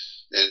now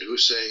and who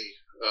say,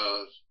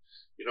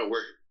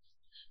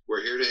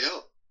 we're here to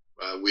help.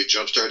 We've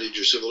jump-started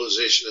your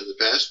civilization in the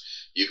past.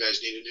 You guys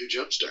need a new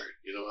jump-start.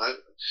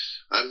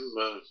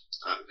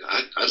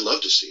 I'd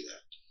love to see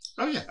that.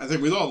 Oh yeah, I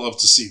think we'd all love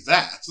to see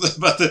that,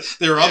 but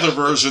there are other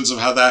versions of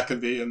how that can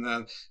be, and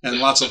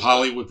lots of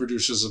Hollywood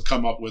producers have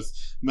come up with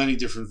many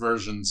different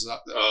versions of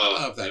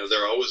that.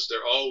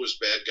 They're always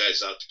bad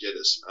guys out to get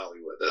us in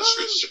Hollywood. That's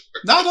for sure.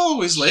 Not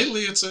always.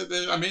 Lately,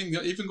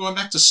 even going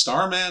back to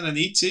Starman and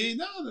E.T.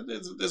 No,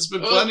 there's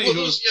been plenty.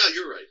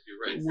 You're right.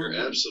 You're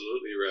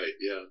absolutely right.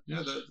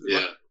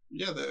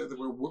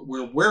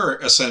 We're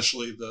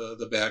essentially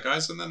the bad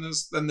guys, and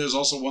then there's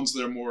also ones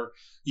that are more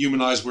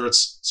humanized, where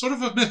it's sort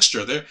of a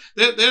mixture. They're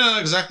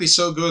not exactly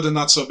so good and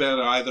not so bad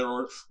either,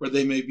 or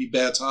they may be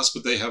bad to us,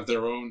 but they have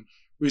their own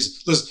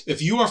reason. Listen,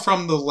 if you are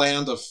from the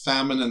land of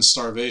famine and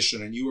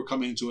starvation, and you are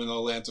coming to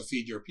another land to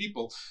feed your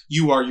people,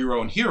 you are your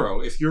own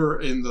hero. If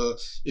you're in the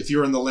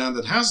land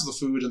that has the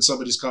food and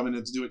somebody's coming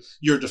in to do it,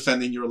 you're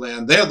defending your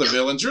land. They're the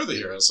villains. You're the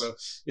hero. So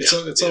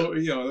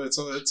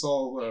it's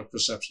all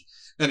perception.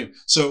 Anyway,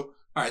 so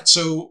all right.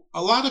 So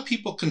a lot of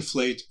people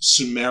conflate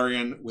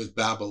Sumerian with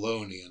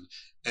Babylonian,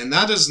 And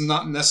that is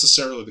not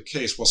necessarily the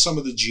case. While some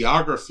of the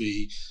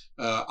geography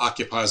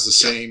occupies the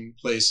same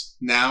place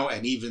now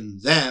and even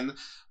then,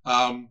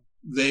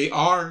 they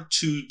are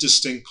two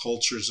distinct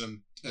cultures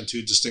and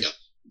two distinct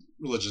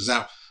religions.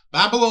 Now,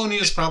 Babylonia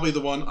is probably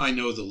the one I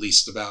know the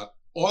least about.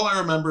 All I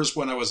remember is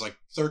when I was like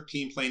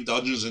 13 playing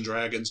Dungeons and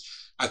Dragons,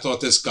 I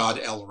thought this god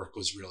Elric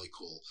was really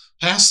cool.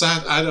 Past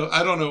that, I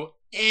don't know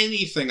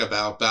anything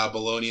about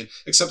Babylonian,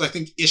 except I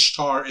think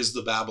Ishtar is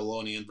the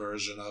Babylonian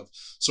version of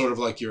sort of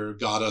like your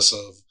goddess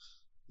of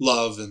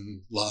love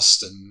and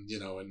lust and, you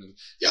know, and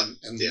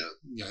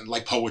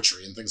like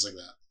poetry and things like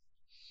that.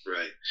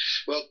 Right.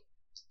 Well,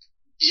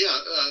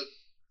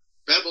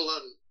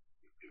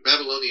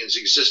 Babylonians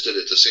existed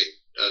at the same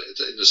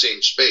in the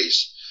same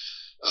space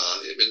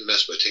in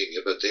Mesopotamia,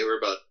 but they were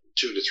about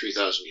 2,000 to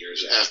 3,000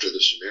 years after the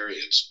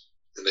Sumerians,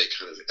 and they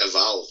kind of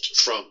evolved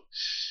from.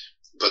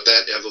 But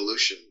that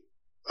evolution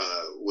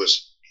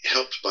was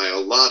helped by a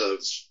lot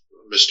of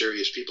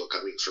mysterious people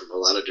coming from a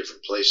lot of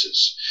different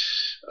places.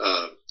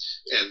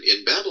 And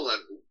in Babylon,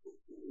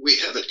 we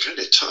have it kind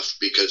of tough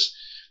because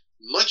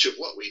much of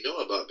what we know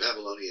about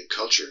Babylonian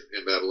culture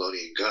and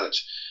Babylonian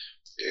gods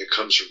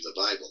comes from the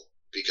Bible,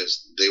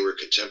 because they were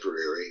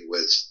contemporary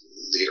with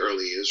the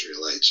early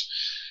Israelites.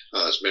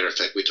 As a matter of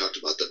fact, we talked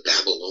about the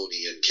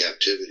Babylonian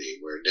captivity,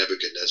 where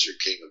Nebuchadnezzar,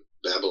 king of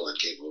Babylon,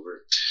 came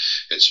over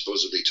and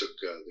supposedly took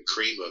the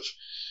cream of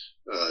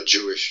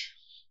Jewish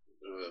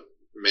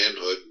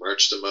manhood,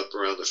 marched them up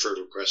around the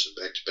Fertile Crescent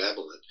back to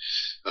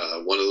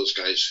Babylon. One of those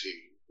guys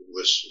he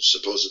was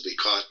supposedly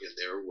caught in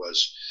there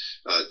was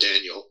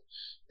Daniel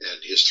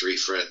and his three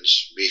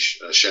friends,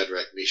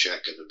 Shadrach,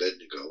 Meshach, and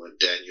Abednego. And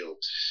Daniel,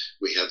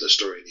 we have the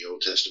story in the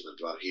Old Testament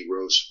about he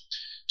rose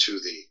to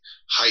the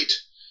height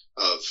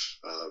of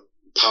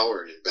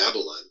power in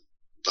Babylon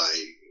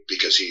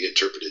because he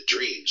interpreted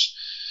dreams.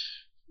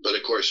 But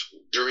of course,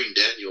 during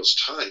Daniel's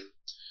time,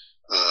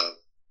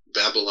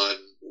 Babylon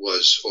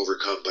was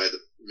overcome by the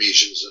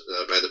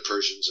by the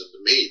Persians and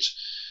the Medes.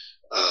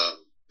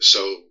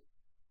 So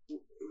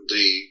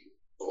the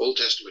Old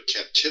Testament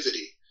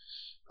captivity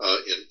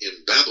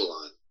in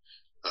Babylon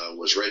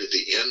was right at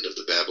the end of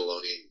the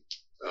Babylonian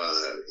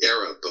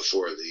era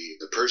before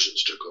the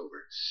Persians took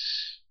over.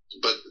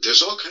 But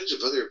there's all kinds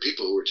of other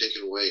people who were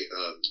taken away.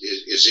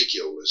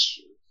 Ezekiel was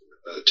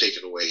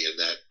taken away in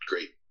that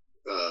great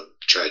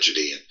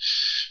tragedy, and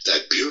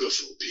that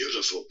beautiful,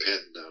 beautiful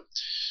pen.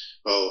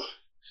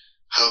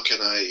 How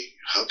can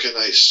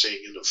I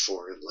sing in a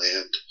foreign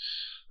land?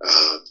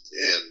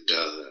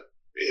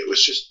 It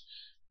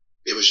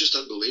was just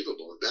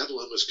unbelievable. And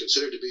Babylon was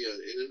considered to be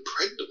an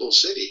impregnable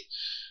city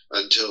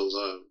until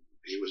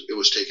it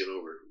was taken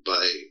over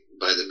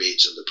by the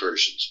Medes and the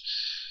Persians.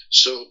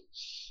 So,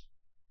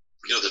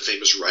 you know, the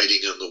famous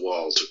writing on the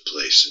wall took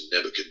place in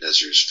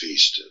Nebuchadnezzar's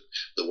feast. And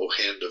the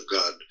hand of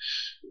God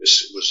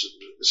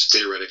was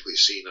theoretically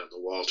seen on the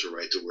wall to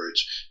write the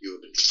words, "You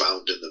have been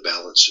found in the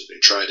balance, and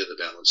been tried in the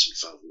balance and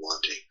found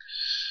wanting."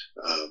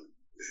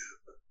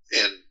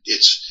 And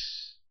it's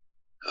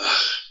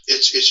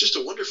just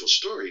a wonderful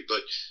story.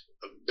 But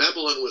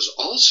Babylon was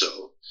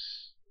also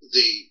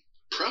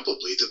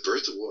probably the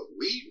birth of what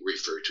we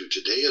refer to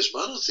today as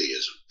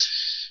monotheism.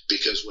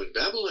 Because when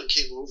Babylon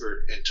came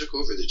over and took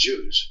over the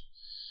Jews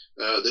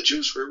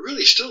were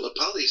really still a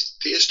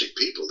polytheistic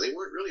people. They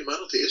weren't really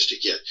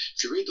monotheistic yet.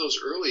 If you read those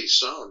early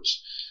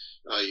Psalms,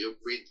 you'll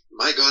read,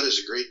 "My God is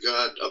a great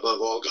God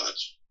above all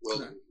gods."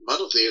 Well,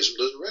 monotheism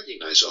doesn't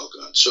recognize all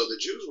gods. So the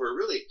Jews were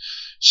really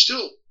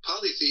still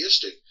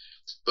polytheistic.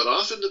 But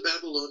often the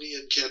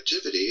Babylonian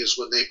captivity is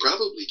when they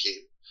probably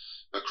came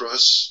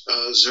across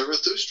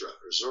Zarathustra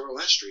or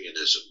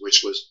Zoroastrianism,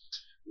 which was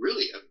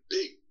really a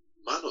big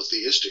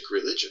monotheistic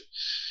religion.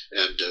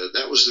 And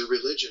that was the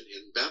religion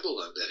in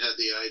Babylon that had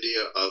the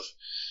idea of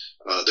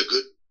the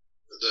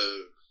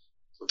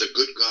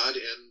good God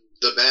and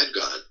the bad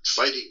God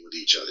fighting with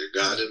each other,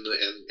 God and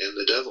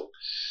the devil.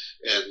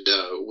 And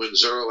when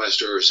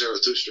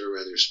Zarathustra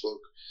rather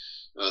spoke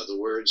the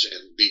words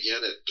and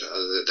began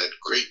that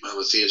great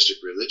monotheistic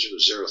religion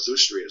of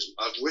Zarathustrianism,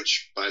 of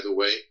which, by the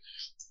way,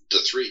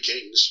 the three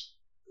kings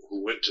who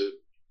went to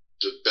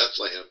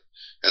Bethlehem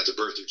at the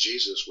birth of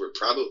Jesus were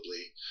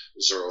probably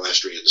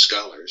Zoroastrian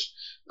scholars.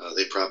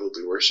 They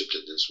probably worshipped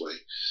in this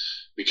way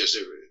because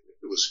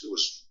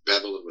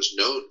Babylon was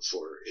known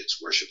for its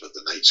worship of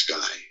the night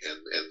sky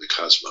and the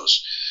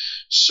cosmos.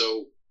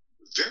 So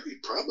very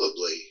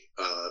probably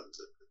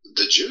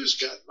the Jews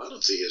got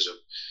monotheism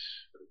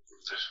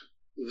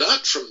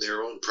not from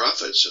their own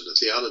prophets and the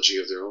theology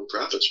of their own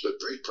prophets, but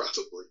very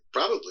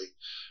probably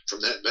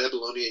from that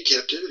Babylonian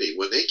captivity.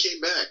 When they came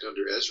back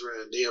under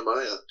Ezra and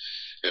Nehemiah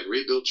and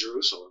rebuilt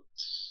Jerusalem,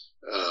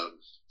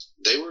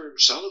 they were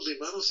solidly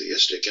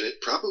monotheistic, and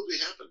it probably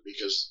happened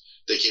because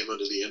they came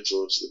under the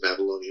influence of the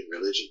Babylonian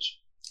religions.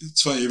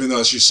 It's funny, even though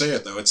as you say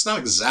it, though, it's not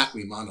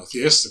exactly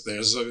monotheistic.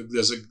 There's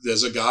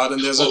a God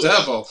and there's a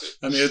devil.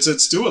 I mean,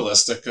 it's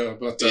dualistic,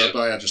 but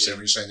I understand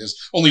what you're saying. There's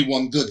only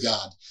one good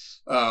God.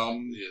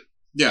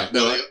 Yeah,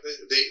 well,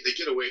 they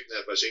get away from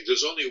that by saying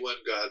there's only one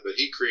God, but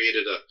he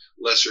created a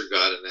lesser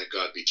God, and that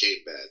God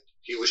became bad.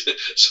 He was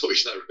so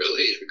he's not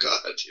really a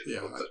God, you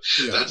know.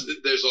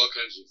 There's all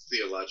kinds of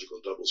theological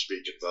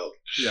doublespeak involved.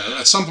 Yeah,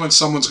 at some point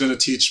someone's going to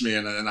teach me,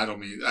 and I don't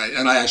mean,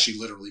 I actually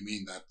literally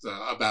mean that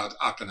about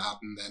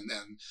Akhenaten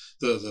and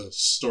the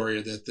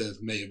story that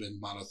may have been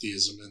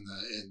monotheism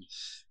in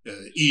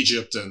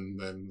Egypt and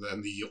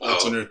the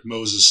alternate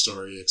Moses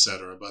story,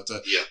 etc. But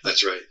yeah,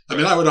 that's right. I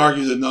mean, I would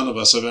argue that none of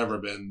us have ever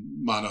been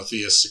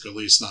monotheistic, at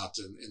least not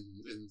in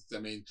I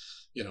mean,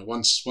 you know,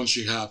 once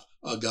you have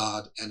a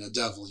god and a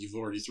devil, you've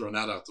already thrown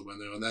that out the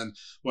window. And then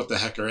what the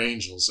heck are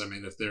angels? I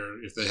mean, if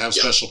they have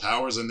special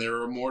powers and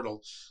they're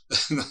immortal,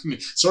 I mean,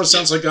 sort of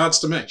sounds like gods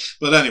to me.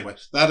 But anyway,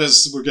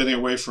 we're getting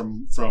away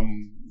from. I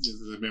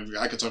mean,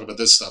 I could talk about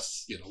this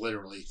stuff, you know,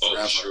 literally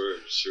forever. Oh,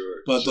 sure.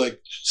 But like,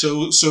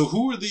 so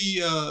who were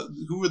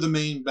the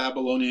main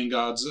Babylonian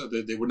gods?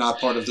 They were not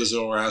part of the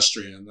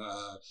Zoroastrian.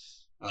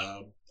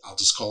 I'll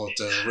just call it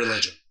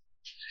religion.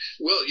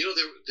 Well, you know,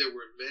 there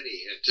were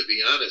many, and to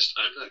be honest,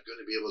 I'm not going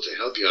to be able to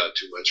help you out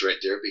too much right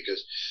there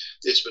because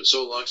it's been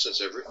so long since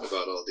I've written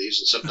about all these,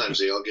 and sometimes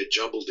they all get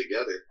jumbled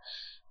together,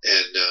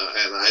 and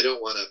I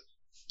don't want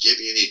to give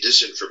you any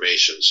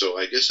disinformation. So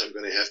I guess I'm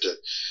going to have to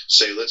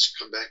say let's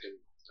come back and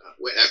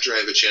after I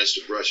have a chance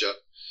to brush up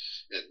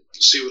and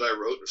see what I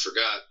wrote and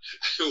forgot,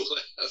 we'll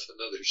have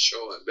another show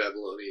on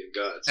Babylonian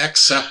gods.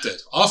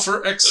 Accepted.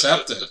 Offer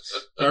accepted.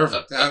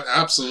 Perfect.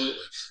 Absolutely.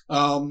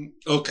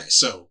 Okay,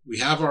 so we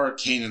have our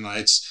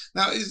Canaanites.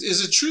 Now,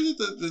 is it true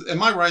that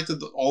am I right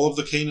that all of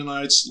the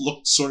Canaanites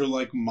looked sort of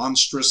like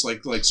monstrous,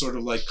 like sort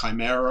of like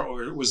chimera,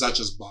 or was that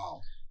just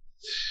Baal?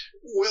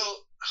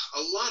 Well,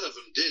 a lot of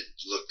them did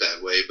look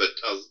that way, but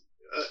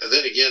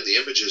then again, the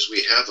images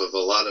we have of a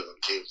lot of them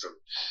came from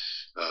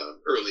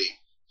early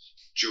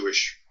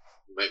Jewish,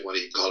 you might want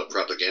to even call it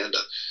propaganda.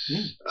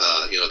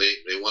 You know,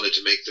 they wanted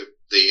to make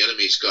the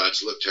enemy's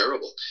gods look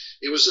terrible.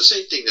 It was the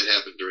same thing that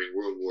happened during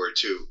World War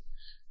II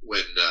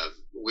when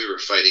we were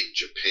fighting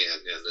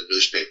Japan, and the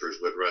newspapers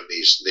would run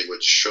they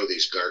would show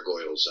these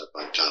gargoyles up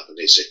on top, and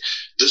they'd say,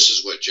 this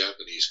is what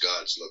Japanese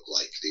gods look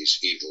like, these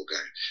evil guys.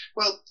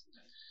 Well,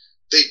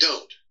 they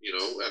don't, you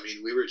know. I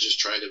mean, we were just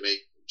trying to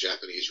make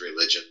Japanese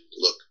religion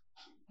look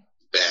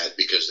bad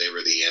because they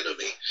were the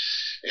enemy.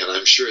 And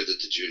I'm sure that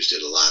the Jews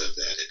did a lot of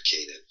that in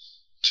Canaan,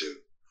 too.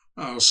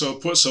 Oh,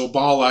 so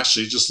Baal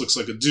actually just looks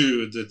like a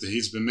dude that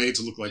he's been made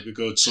to look like a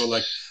goat. So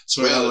like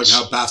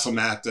how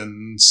Baphomet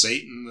and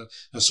Satan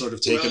have sort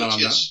of taken on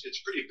that.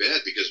 It's pretty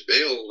bad because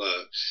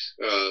Baal,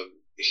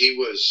 he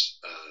was,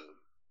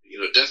 you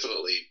know,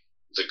 definitely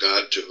the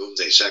god to whom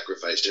they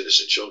sacrificed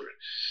innocent children,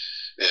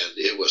 and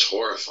it was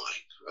horrifying.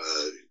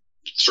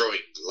 Throwing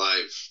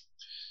live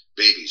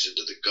babies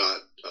into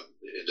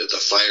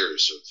the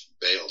fires of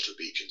Baal to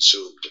be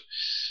consumed.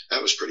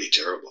 That was pretty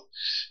terrible.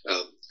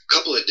 A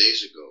couple of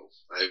days ago,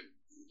 I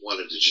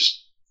wanted to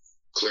just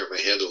clear my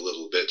head a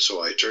little bit,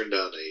 so I turned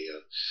on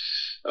a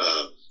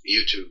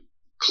YouTube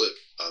clip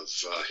of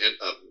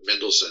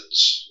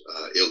Mendelssohn's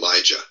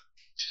Elijah,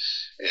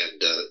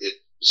 and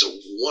it's a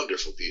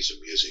wonderful piece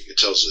of music. It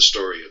tells the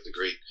story of the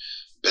great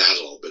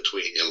battle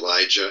between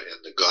Elijah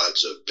and the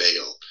gods of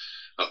Baal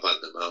up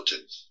on the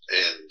mountain,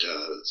 and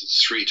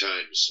 3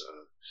 times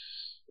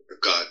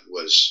God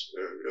was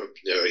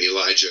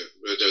Elijah.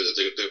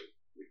 The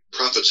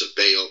prophets of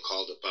Baal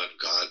called upon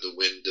God, the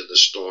wind and the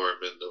storm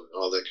and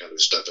all that kind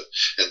of stuff,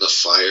 and the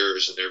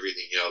fires and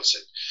everything else.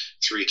 And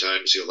 3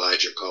 times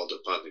Elijah called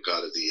upon the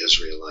God of the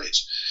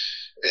Israelites,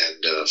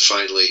 and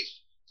finally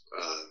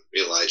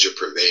Elijah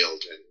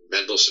prevailed. And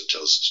Mendelssohn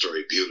tells the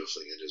story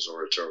beautifully in his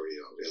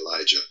oratorio of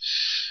Elijah.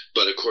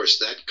 But of course,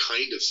 that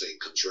kind of thing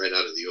comes right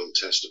out of the Old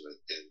Testament,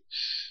 and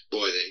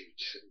boy,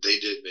 they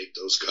did make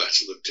those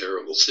gods look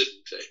terrible,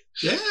 didn't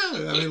they?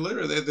 Yeah, I mean,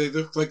 literally, they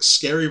look like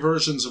scary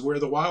versions of Where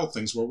the Wild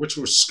Things Were, which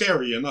were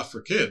scary enough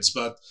for kids,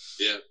 but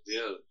yeah.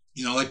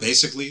 You know, like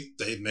basically,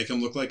 they make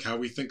them look like how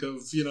we think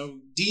of, you know,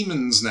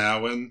 demons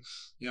now, and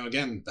you know,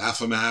 again,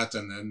 Baphomet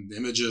and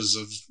images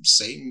of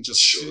Satan,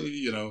 just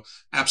you know,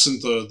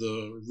 absent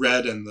the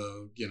red and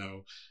the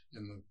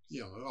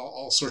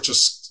all sorts of,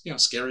 you know,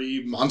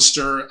 scary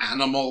monster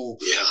animal,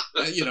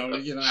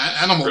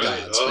 animal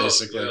gods,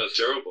 basically. Yeah,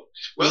 terrible.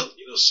 Well,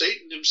 you know,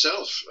 Satan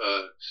himself,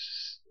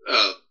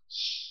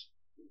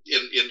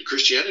 in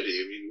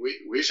Christianity, I mean,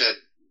 we've had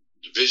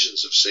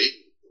visions of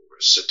Satan,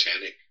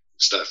 satanic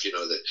stuff, you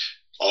know, that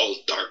all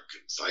dark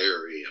and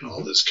fiery and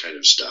all this kind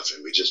of stuff,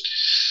 and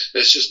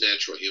that's just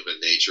natural human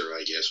nature,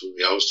 I guess.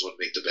 We always want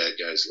to make the bad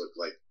guys look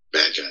like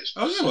bad guys.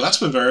 Oh yeah, well that's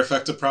been very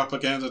effective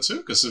propaganda too.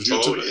 Because if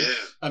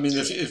I mean,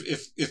 if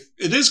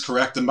it is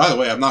correct, and by the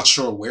way, I'm not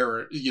sure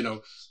where, you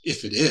know,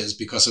 if it is,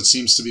 because it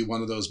seems to be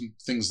one of those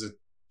things that,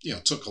 you know,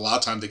 took a lot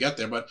of time to get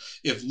there. But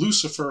if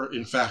Lucifer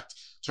in fact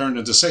turned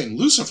into Satan,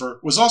 Lucifer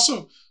was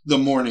also the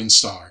morning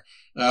star.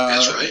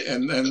 That's right.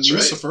 And that's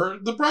Lucifer,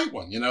 right. The bright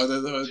one, you know, the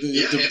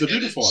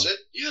beautiful one.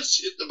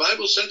 The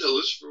Bible said that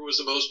Lucifer was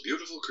the most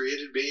beautiful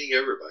created being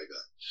ever by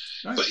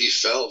God. Right. But he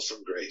fell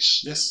from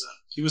grace. Yes.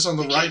 He was on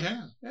the right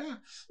hand. Yeah.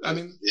 I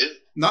mean,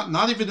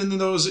 not even in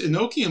those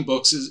Enochian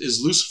books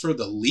is Lucifer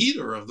the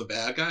leader of the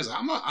bad guys.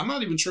 I'm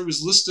not even sure he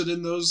was listed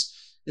in those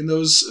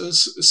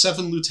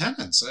 7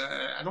 lieutenants.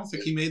 I don't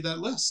think he made that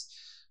list.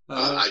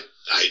 I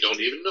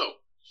don't even know.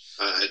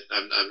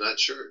 I'm not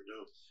sure.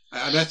 No.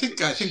 I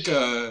think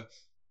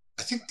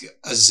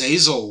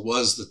Azazel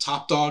was the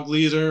top dog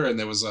leader, and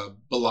there was a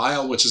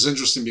Belial, which is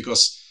interesting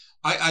because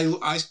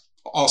I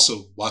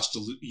also watched a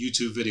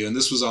YouTube video, and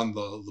this was on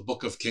the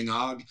Book of King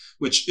Og,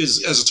 which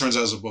is, as it turns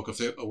out, is a work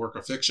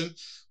of fiction.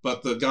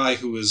 But the guy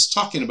who was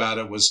talking about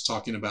it was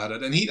talking about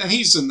it, and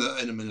he's in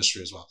the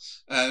ministry as well.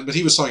 But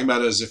he was talking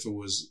about it as if it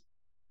was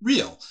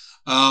real.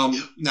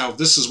 Now,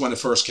 this is when it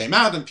first came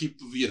out, and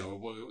people,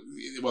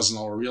 it wasn't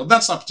all real.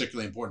 That's not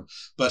particularly important.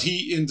 But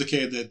he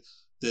indicated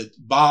that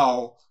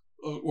Baal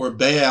or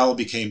Baal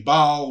became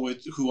Baal,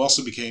 who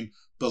also became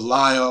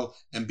Belial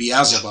and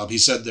Beelzebub. He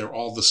said they're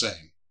all the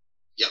same.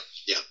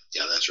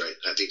 Yeah, that's right.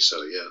 I think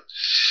so, yeah.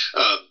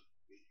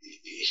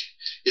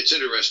 It's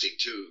interesting,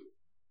 too,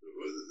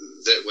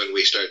 that when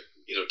we start,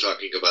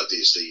 talking about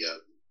these,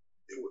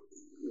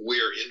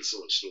 we're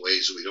influenced in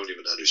ways we don't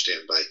even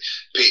understand by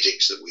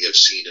paintings that we have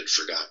seen and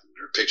forgotten,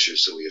 or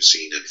pictures that we have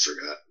seen and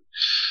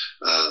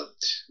forgotten.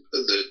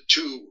 The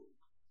 2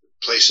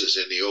 places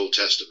in the Old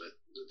Testament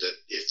that,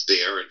 if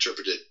they are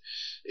interpreted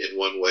in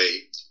one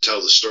way,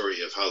 tell the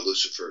story of how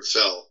Lucifer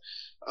fell.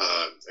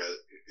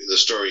 The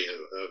story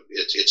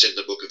it's in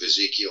the book of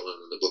Ezekiel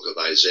and in the book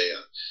of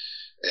Isaiah,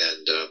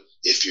 and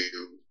if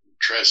you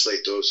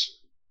translate those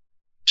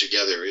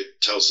together,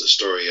 it tells the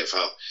story of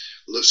how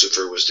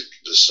Lucifer was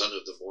the son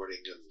of the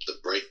morning and the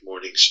bright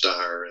morning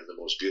star and the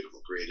most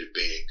beautiful created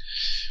being,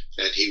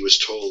 and he was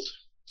told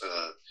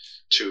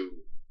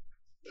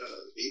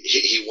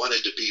he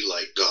wanted to be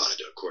like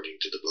God, according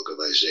to the book of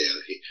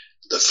Isaiah.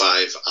 The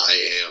 5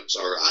 I ams,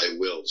 or I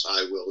wills.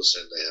 I will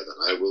ascend to heaven.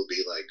 I will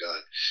be like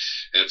God.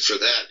 And for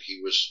that,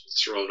 he was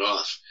thrown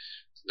off.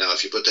 Now,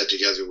 if you put that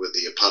together with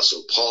the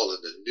Apostle Paul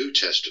in the New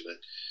Testament,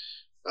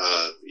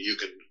 you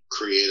can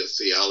create a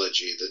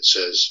theology that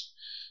says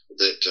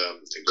that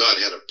God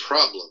had a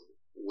problem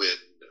when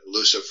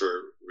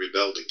Lucifer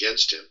rebelled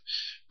against him.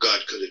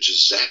 God could have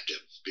just zapped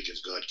him,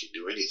 because God can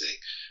do anything.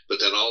 But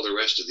then all the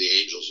rest of the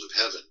angels of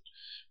heaven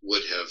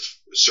would have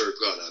served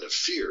God out of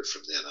fear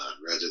from then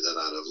on, rather than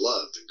out of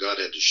love. And God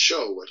had to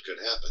show what could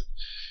happen.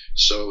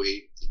 So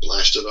he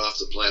blasted off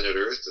the planet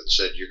Earth and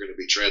said, you're going to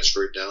be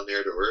transferred down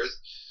there to Earth,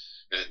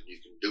 and you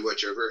can do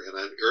whatever. And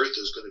on Earth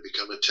is going to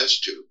become a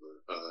test tube,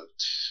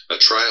 a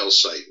trial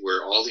site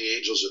where all the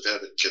angels of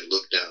heaven can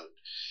look down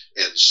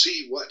and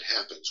see what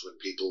happens when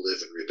people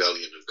live in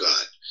rebellion of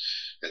God.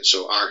 And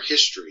so our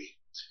history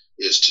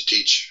is to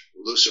teach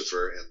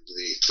Lucifer and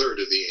the third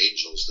of the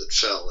angels that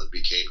fell and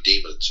became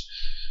demons,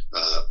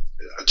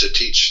 to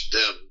teach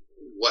them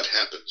what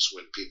happens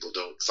when people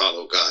don't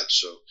follow God.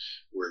 So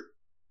we're,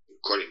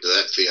 according to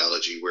that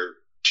theology, we're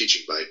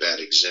teaching by bad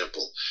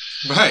example.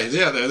 Right,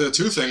 yeah, there are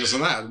 2 things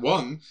in that.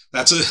 One,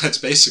 that's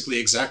basically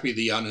exactly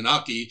the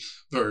Anunnaki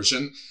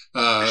version,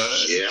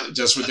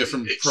 just with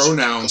different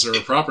pronouns or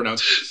proper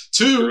nouns.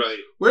 2, right.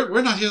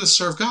 We're not here to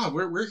serve God.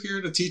 We're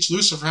here to teach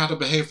Lucifer how to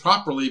behave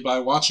properly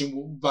by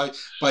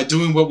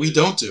doing what we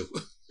don't do.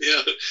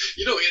 Yeah,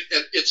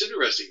 it's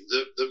interesting.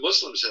 The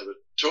Muslims have a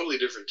totally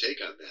different take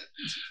on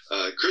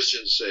that.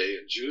 Christians say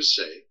and Jews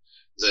say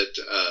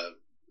that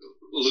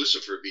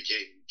Lucifer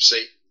became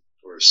Satan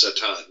or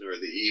Satan or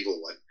the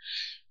evil one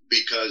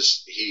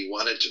because he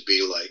wanted to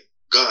be like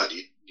God.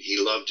 He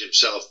loved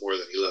himself more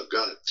than he loved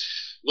God.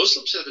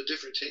 Muslims have a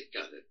different take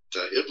on it.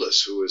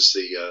 Iblis, who is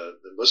the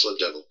Muslim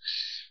devil,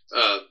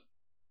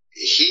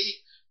 he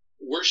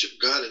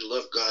worshiped God and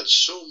loved God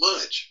so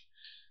much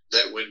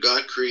that when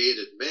God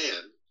created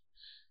man,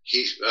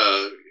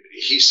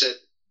 he said,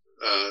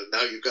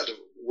 now you've got to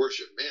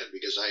worship man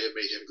because I have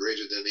made him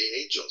greater than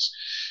the angels.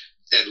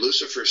 And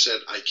Lucifer said,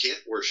 I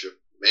can't worship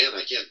man,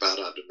 I can't bow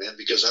down to man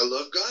because I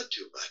love God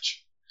too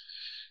much.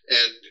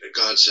 And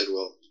God said,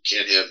 well, you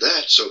can't have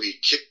that. So he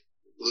kicked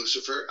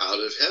Lucifer out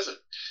of heaven.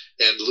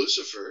 And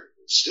Lucifer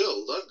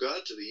still loved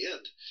God to the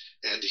end.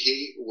 And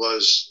he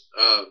was,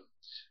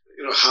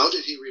 how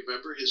did he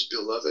remember his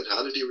beloved?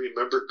 How did he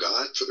remember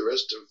God for the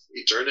rest of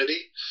eternity?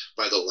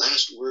 By the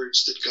last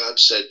words that God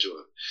said to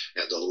him.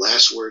 And the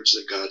last words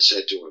that God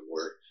said to him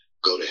were,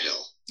 go to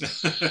hell.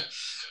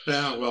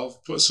 Yeah,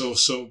 well,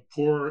 so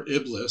poor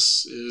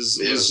Iblis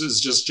is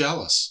just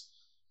jealous.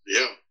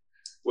 Yeah.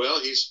 Well,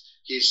 he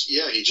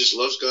just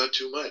loves God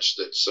too much,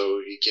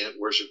 so he can't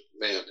worship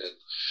man.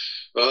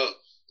 And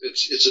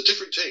it's a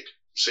different take.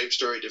 Same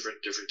story,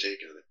 different take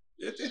on it.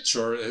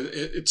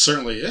 It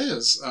certainly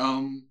is.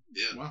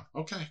 Yeah. Wow.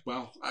 Okay.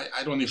 Well,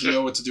 I don't even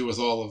know what to do with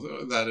all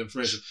of that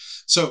information.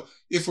 So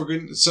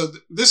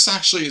this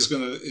actually is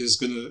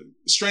gonna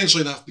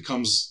strangely enough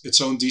becomes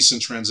its own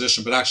decent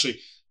transition. But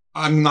actually,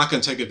 I'm not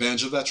going to take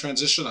advantage of that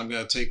transition. I'm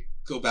going to take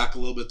go back a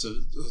little bit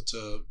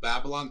to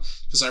Babylon,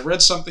 because I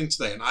read something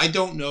today, and I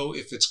don't know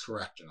if it's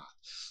correct or not.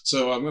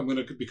 So I'm going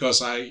to,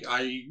 because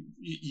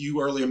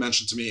you earlier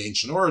mentioned to me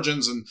Ancient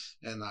Origins, and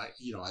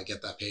I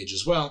get that page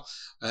as well.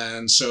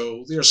 And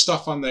so there's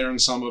stuff on there,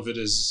 and some of it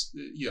is,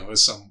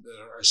 is some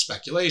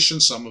speculation,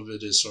 some of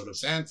it is sort of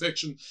fan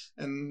fiction,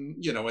 and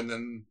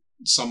then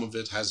some of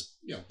it has,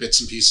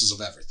 bits and pieces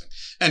of everything.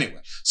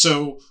 Anyway,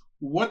 so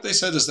what they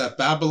said is that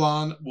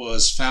Babylon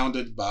was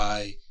founded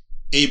by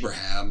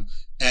Abraham,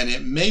 and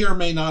it may or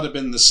may not have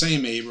been the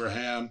same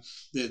Abraham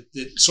that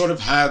sort of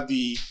had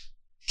the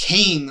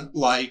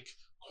Cain-like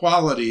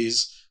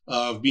qualities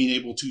of being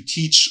able to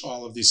teach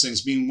all of these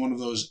things, being one of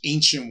those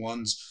ancient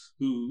ones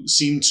who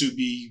seem to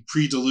be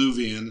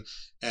pre-Diluvian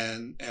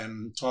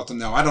and taught them.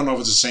 Now, I don't know if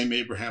it's the same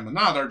Abraham or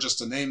not, or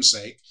just a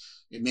namesake.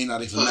 It may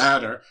not even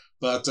matter.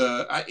 But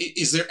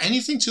is there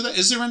anything to that?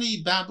 Is there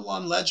any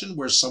Babylon legend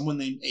where someone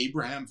named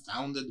Abraham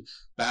founded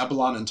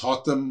Babylon and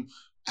taught them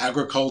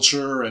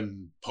agriculture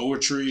and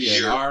poetry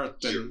and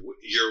art?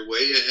 You're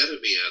way ahead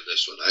of me on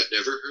this one. I've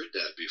never heard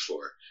that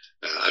before.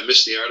 I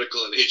missed the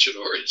article in Ancient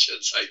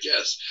Origins, I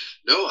guess.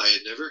 No, I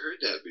had never heard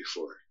that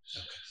before.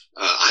 Okay.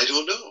 I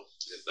don't know.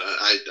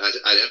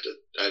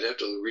 I'd have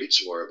to read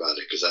some more about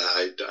it, because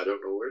I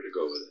don't know where to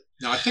go with it.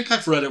 Now, I think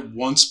I've read it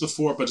once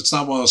before, but it's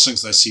not one of those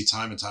things that I see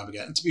time and time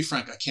again. And to be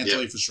frank, I can't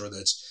tell you for sure that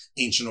it's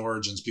Ancient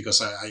Origins,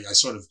 because I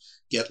sort of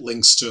get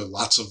links to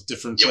lots of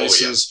different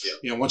places.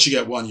 Once you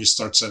get one, you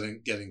start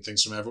getting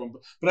things from everyone.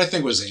 But I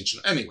think it was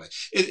ancient. Anyway,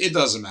 it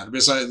doesn't matter,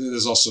 because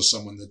there's also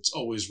someone that's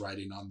always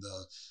writing on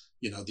the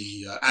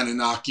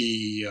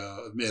Anunnaki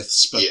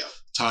myths, but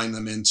tying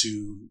them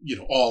into,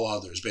 all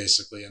others,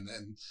 basically,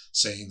 and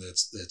saying that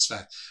it's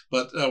fact.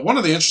 But one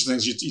of the interesting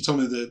things, you told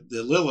me that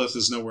the Lilith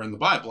is nowhere in the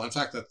Bible. In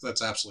fact,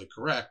 that's absolutely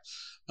correct.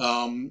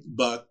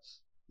 But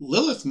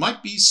Lilith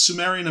might be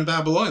Sumerian and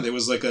Babylonian. There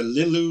was like a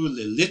Lilu,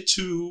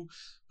 Lilitu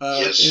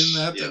in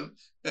that,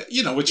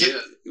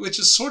 which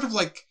is sort of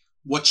like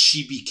what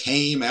she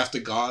became after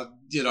God,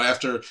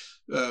 after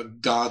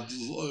God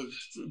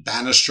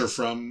banished her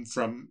from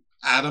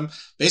Adam,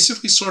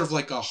 basically sort of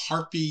like a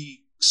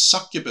harpy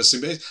succubus.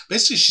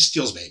 Basically, she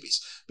steals babies.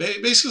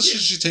 Basically,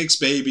 she takes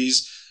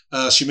babies.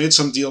 She made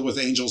some deal with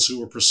angels who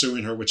were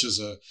pursuing her, which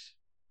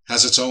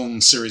has its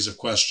own series of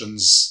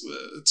questions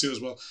too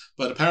as well.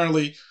 But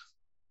apparently,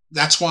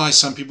 that's why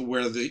some people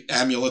wear the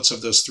amulets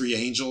of those three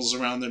angels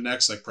around their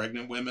necks, like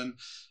pregnant women,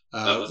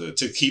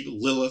 to keep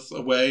Lilith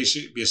away.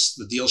 Because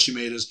the deal she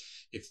made is,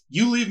 if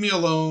you leave me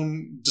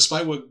alone,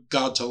 despite what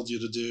God told you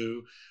to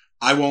do,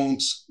 I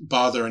won't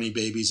bother any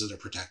babies that are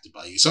protected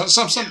by you. So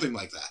something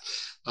like that.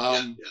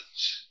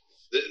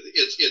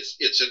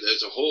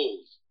 There's a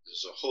whole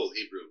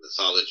Hebrew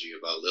mythology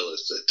about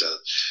Lilith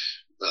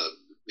that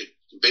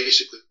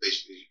basically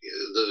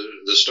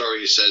the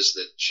story says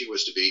that she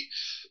was to be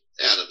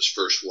Adam's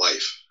first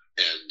wife,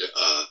 and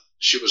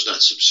she was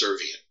not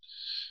subservient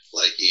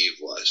like Eve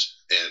was,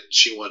 and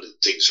she wanted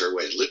things her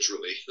way,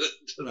 literally.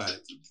 Right.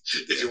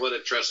 If you want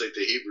to translate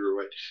the Hebrew,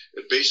 right,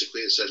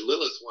 basically it said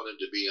Lilith wanted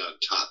to be on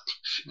top.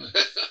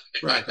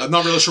 Right. I'm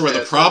not really sure where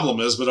the problem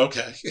is, but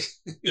okay.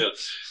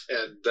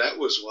 And that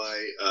was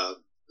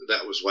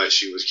why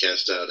she was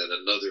cast out, and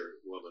another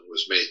woman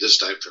was made, this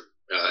time from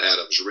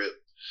Adam's rib.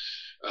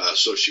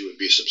 So she would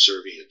be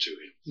subservient to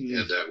him,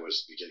 and that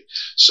was the beginning.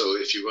 So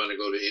if you want to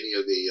go to any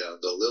of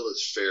the Lilith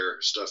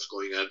fair stuff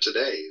going on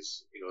today,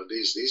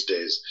 these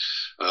days,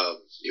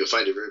 you'll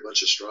find a very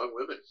bunch of strong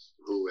women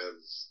who have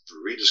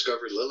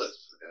rediscovered Lilith,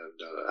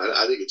 and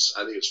I think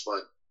it's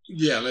fun.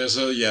 Yeah, there's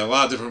a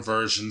lot of different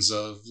versions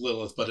of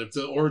Lilith, but if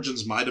the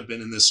origins might have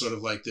been in this sort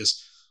of like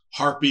this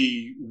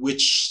harpy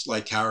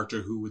witch-like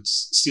character who would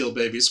steal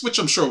babies, which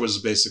I'm sure was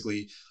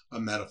basically a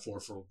metaphor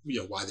for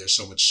why there's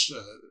so much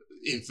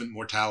infant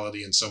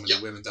mortality and so many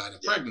women died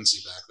of pregnancy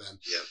back then.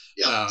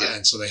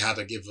 And so they had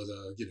to give it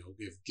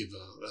give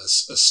a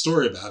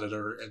story about it,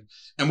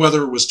 and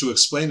whether it was to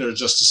explain it or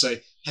just to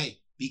say, hey,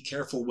 be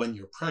careful when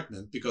you're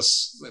pregnant,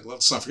 because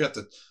let's not forget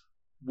that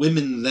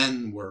women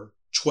then were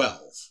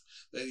 12.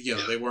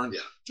 They weren't,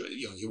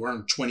 you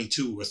weren't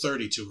 22 or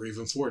 32 or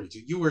even 42.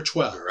 You were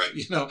 12. Right.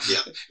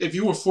 If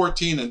you were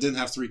 14 and didn't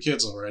have 3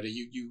 kids already,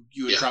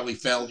 you had probably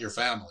failed your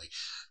family.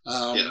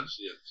 Or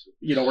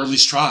at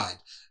least tried.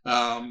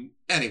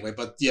 Anyway,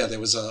 but there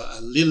was a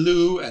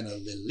Lilu and a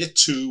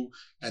Lilitu,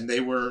 and they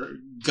were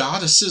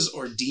goddesses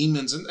or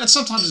demons. And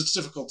sometimes it's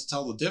difficult to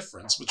tell the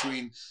difference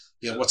between,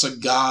 what's a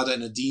god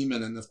and a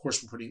demon. And of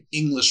course, we're putting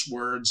English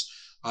words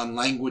on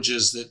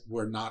languages that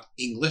were not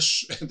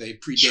English. They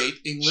predate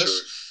English,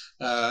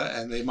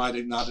 and they might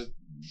not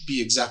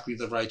be exactly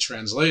the right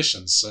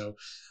translations. So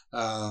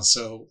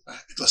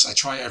listen, I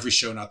try every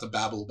show not to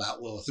babble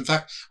about Lilith. In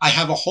fact, I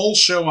have a whole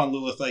show on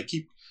Lilith I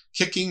keep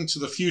kicking to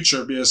the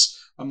future, because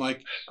I'm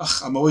like,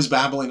 I'm always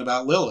babbling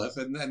about Lilith,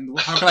 and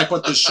how can I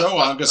put this show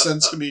on? Because then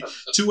it's going to be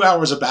 2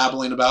 hours of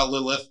babbling about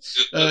Lilith,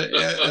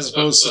 as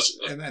opposed to,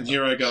 and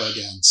here I go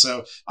again.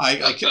 So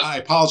I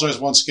apologize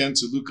once again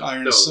to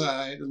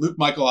Luke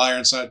Michael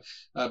Ironside,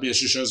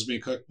 because your show's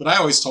being cooked, but I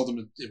always told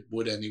him it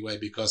would anyway,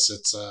 because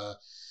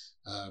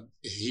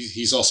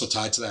He's also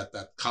tied to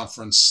that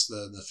conference,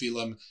 the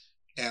Nephilim,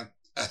 and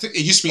I think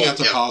it used to be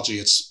anthropology.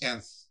 Yeah. It's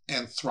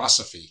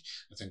anthrosophy,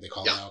 I think they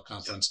call it now, a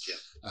conference.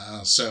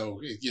 Yeah.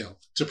 So,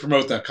 to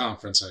promote that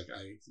conference,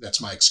 I that's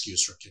my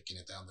excuse for kicking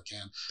it down the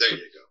can. There you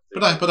go.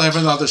 But I have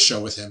another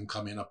show with him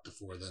coming up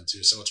before then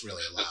too, so it's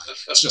really a lie.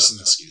 It's just an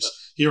excuse.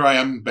 Here I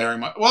am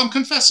I'm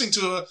confessing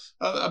to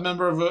a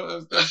member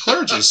of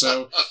clergy,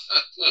 so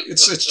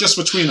it's just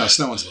between us.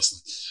 No one's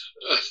listening.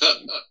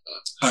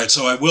 All right,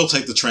 so I will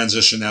take the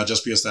transition now,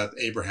 just because that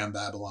Abraham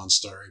Babylon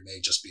story may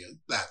just be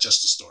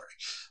just a story.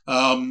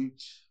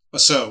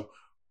 So,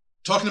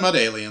 talking about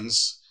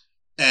aliens,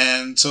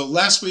 and so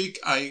last week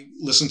I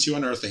listened to you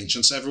on Earth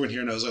Ancients. Everyone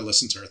here knows I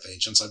listen to Earth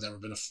Ancients. I've never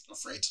been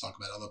afraid to talk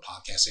about other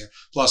podcasts here.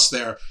 Plus,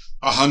 they're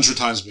 100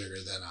 times bigger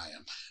than I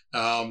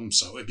am.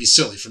 So it'd be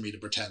silly for me to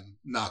pretend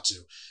not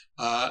to.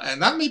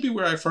 And that may be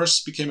where I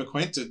first became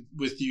acquainted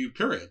with you,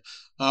 period.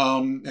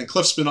 And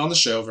Cliff's been on the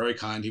show, very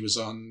kind. He was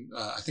on,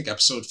 I think,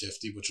 episode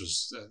 50, which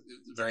was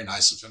very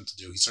nice of him to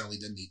do. He certainly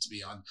didn't need to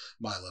be on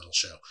my little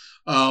show.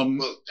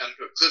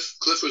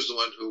 Cliff was the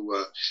one who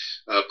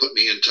put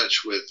me in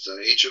touch with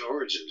Ancient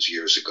Origins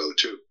years ago,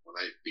 too. When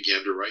I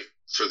began to write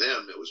for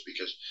them, it was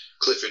because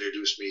Cliff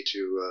introduced me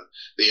to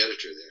the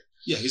editor there.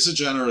 Yeah, he's a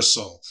generous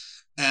soul.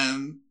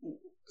 And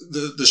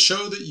the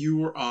show that you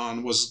were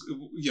on was,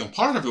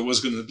 part of it was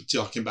going to be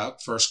talking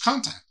about First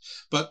Contact,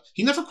 but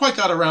he never quite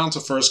got around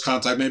to First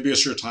Contact. Maybe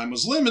because your time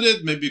was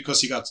limited, maybe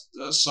because he got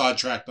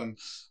sidetracked on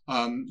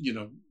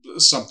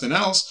something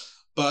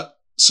else. But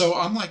so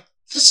I'm like,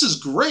 this is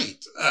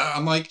great.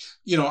 I'm like,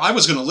 I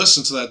was going to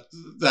listen to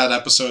that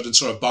episode and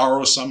sort of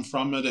borrow some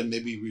from it and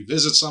maybe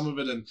revisit some of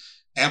it and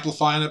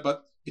amplify it.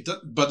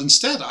 But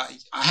instead I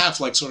have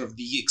like sort of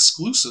the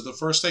exclusive, the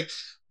first take.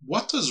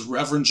 What does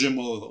Reverend Jim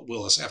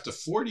Willis, after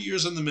 40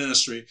 years in the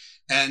ministry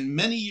and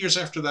many years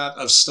after that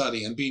of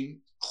study and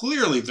being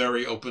clearly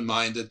very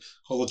open-minded,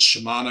 call it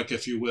shamanic,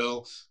 if you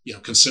will,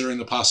 considering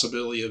the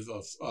possibility of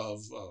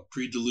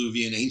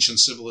pre-Diluvian ancient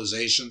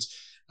civilizations,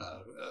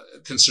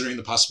 considering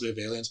the possibility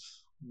of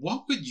aliens,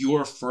 what would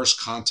your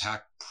first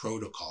contact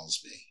protocols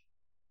be?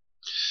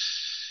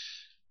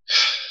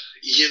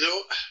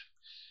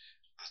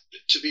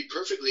 To be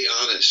perfectly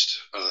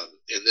honest,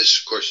 and this,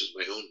 of course, is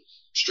my own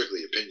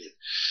strictly opinion,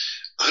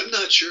 I'm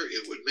not sure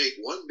it would make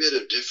one bit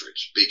of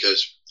difference,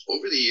 because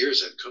over the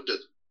years I've come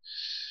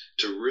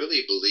to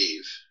really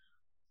believe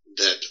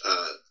that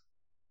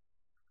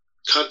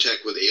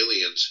contact with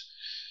aliens,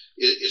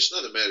 it's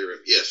not a matter of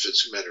if,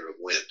 it's a matter of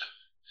when.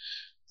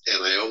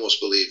 And I almost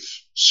believe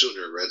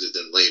sooner rather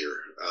than later.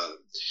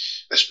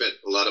 I spent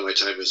a lot of my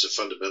time as a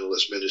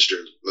fundamentalist minister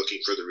looking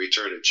for the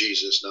return of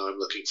Jesus. Now I'm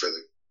looking for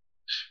the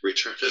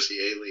return of the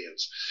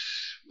aliens.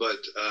 But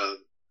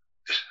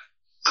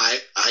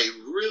I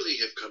really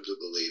have come to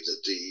believe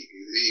that the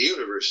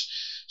universe,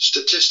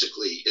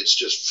 statistically, it's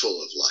just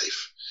full of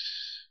life.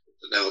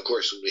 Now, of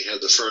course, when we had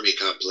the Fermi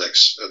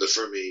complex, the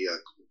Fermi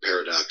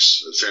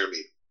paradox,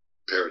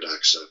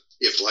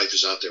 if life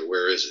is out there,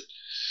 where is it?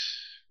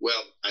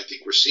 Well, I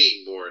think we're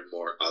seeing more and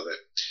more of it.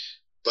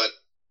 But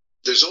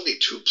there's only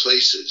two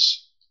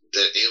places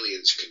that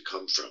aliens can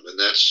come from, and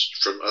that's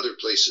from other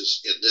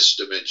places in this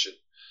dimension,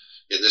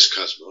 in this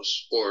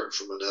cosmos, or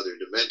from another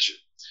dimension.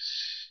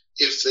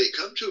 If they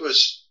come to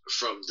us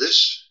from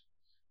this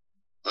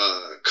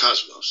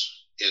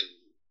cosmos, in,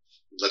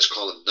 let's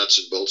call them nuts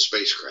and bolts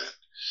spacecraft,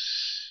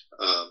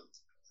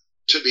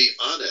 to be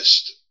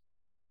honest,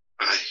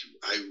 I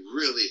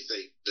really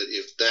think that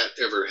if that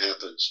ever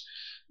happens,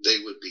 they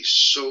would be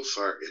so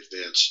far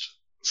advanced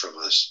from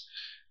us,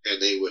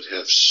 and they would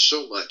have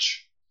so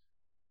much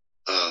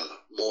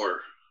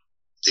more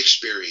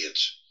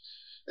experience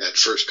at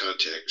first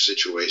contact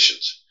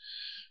situations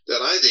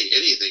that I think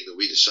anything that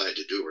we decide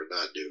to do or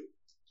not do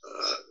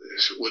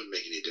wouldn't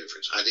make any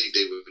difference. I think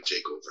they would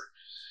take over,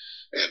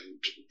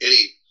 and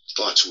any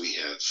thoughts we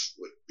have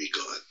would be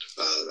gone.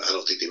 I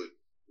don't think they would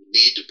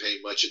need to pay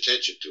much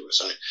attention to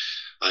us.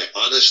 I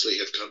honestly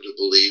have come to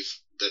believe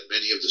that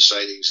many of the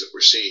sightings that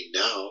we're seeing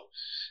now,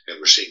 and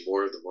we're seeing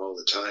more of them all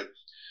the time,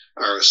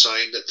 are a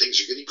sign that things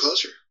are getting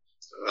closer.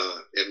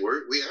 And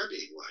we are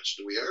being watched,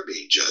 and we are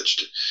being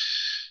judged.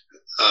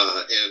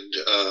 And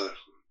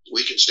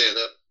we can stand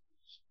up,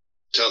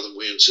 tell them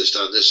we insist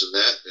on this and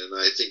that, and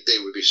I think they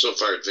would be so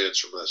far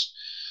advanced from us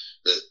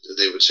that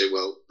they would say,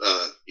 "Well,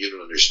 you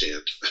don't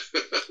understand.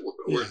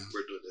 we're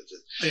doing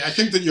it." I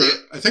think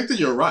that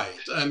you're right.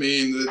 I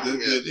mean,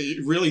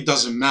 it really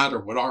doesn't matter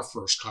what our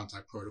first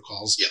contact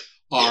protocols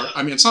are.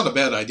 I mean, it's not a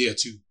bad idea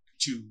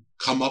to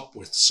come up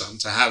with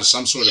to have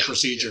some sort of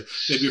procedure,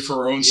 maybe for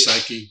our own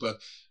psyche,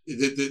 but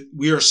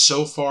we are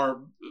so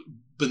far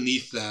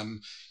beneath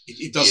them.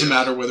 It doesn't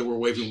matter whether we're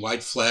waving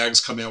white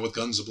flags, coming out with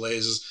guns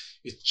ablazes.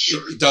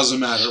 It doesn't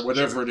matter,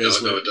 whatever it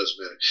is. No, it doesn't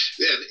matter.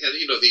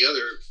 And the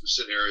other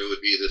scenario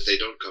would be that they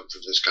don't come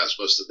from this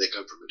cosmos, that they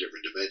come from a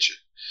different dimension.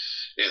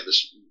 And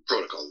this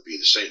protocol would be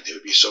the same. They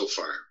would be so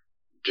far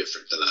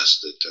different than us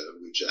that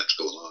we just have to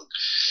go along.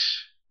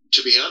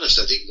 To be honest,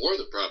 I think more of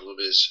the problem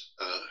is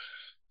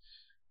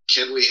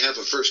can we have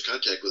a first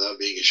contact without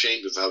being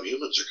ashamed of how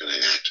humans are going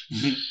to act?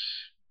 Mm-hmm.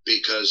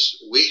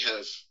 Because we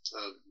have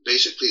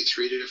basically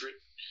three different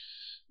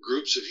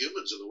groups of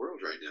humans in the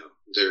world right now.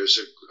 There's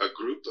a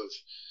group of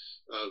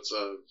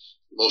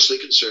mostly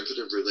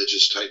conservative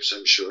religious types,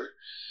 I'm sure,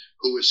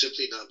 who would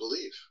simply not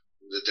believe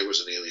that there was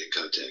an alien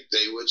contact.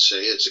 They would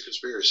say it's a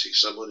conspiracy.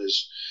 Some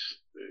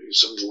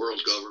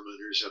world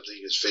government or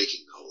something is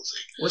faking the whole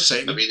thing. Or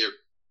Satan. I mean,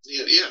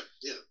 yeah.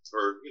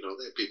 Or,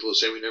 there are people who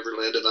say we never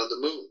landed on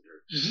the moon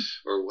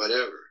or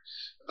whatever.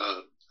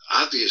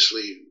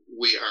 Obviously,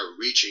 we are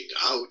reaching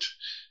out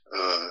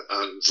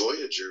on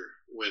Voyager.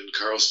 When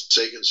Carl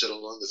Sagan said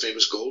along the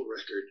famous gold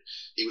record,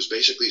 he was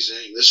basically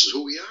saying, this is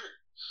who we are.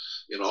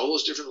 In all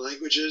those different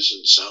languages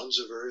and sounds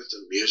of Earth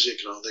and music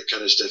and all that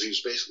kind of stuff, he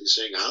was basically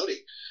saying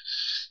howdy.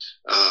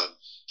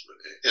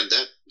 And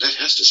that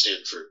has to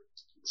stand for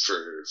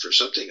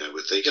something, I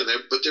would think.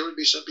 But there would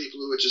be some people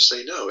who would just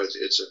say, no,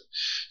 it's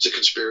a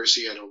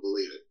conspiracy. I don't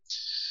believe it.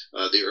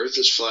 The Earth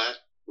is flat.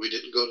 We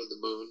didn't go to the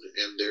moon,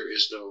 and there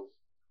is no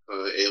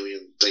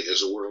alien thing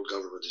as a world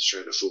government that's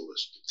trying to fool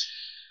us.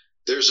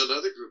 There's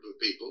another group of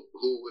people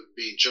who would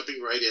be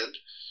jumping right in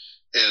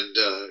and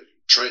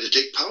trying to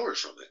take power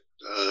from it.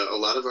 A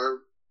lot of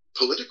our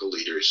political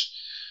leaders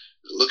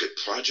look at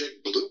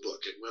Project Blue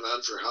Book. It went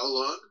on for how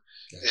long?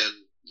 Okay. And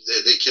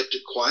they kept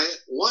it quiet.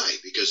 Why?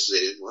 Because they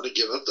didn't want to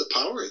give up the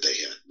power they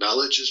had.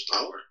 Knowledge is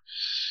power.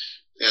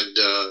 And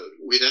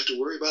we'd have to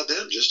worry about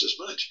them just as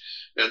much.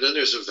 And then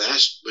there's a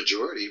vast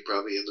majority,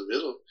 probably in the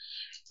middle,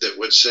 that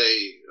would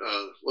say,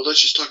 well,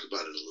 let's just talk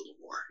about it a little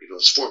more.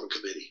 Let's form a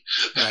committee.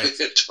 Right.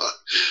 and talk.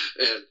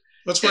 And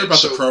let's worry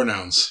about the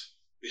pronouns.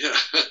 Yeah.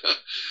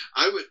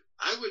 I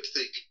would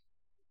think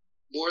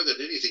more than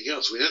anything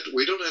else,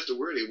 we don't have to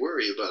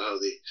worry about how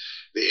the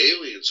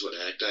aliens would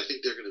act. I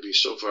think they're going to be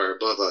so far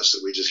above us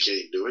that we just can't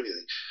even do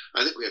anything.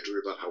 I think we have to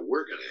worry about how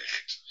we're going to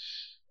act.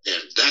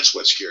 And that's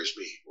what scares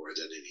me more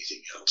than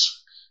anything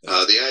else.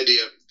 The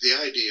idea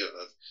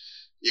of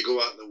you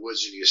go out in the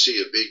woods and you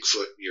see a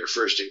Bigfoot, your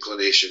first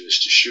inclination is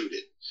to shoot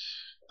it.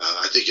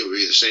 I think it would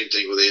be the same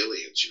thing with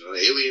aliens.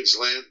 Aliens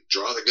land,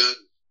 draw the gun,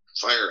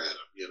 fire at them.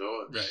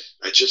 Right.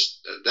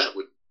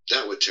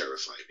 That would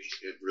terrify me.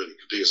 It really,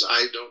 because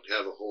I don't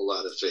have a whole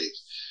lot of faith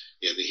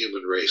in the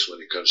human race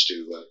when it comes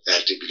to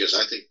acting, because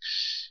I think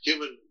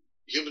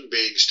human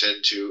beings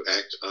tend to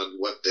act on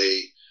what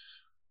they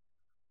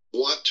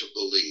want to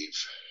believe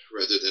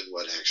rather than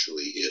what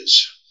actually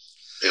is.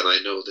 And I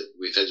know that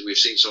we've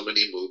seen so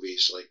many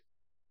movies like,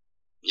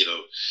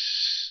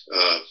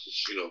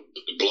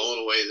 blowing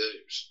away the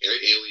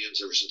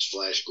aliens ever since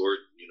Flash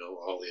Gordon.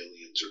 All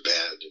aliens are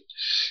bad, and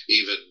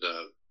even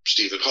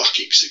Stephen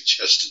Hawking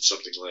suggested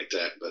something like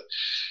that. But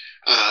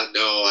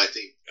no, I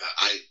think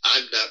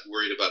I'm not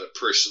worried about it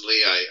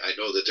personally. I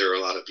know that there are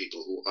a lot of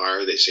people who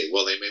are. They say,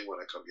 well, they may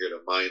want to come here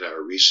to mine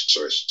our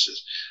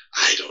resources.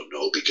 I don't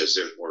know, because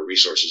there's more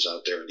resources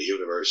out there in the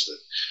universe that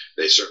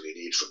they certainly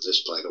need from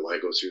this planet. Why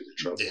go through the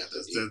trouble? Yeah,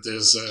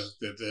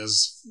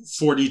 there's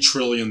 $40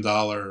 trillion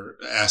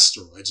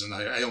asteroids, and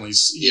I only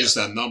use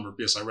that number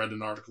because I read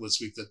an article this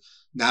week that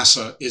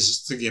NASA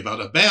is thinking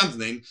about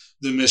abandoning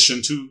the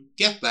mission to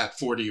get that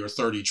 $40 or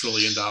 $30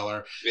 trillion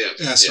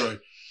asteroid.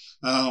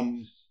 Yeah.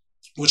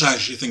 Which I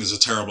actually think is a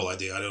terrible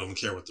idea. I don't even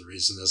care what the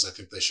reason is. I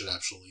think they should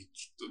actually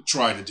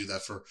try to do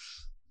that for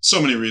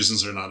so many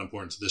reasons that are not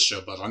important to this show.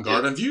 But on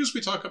Garden Views,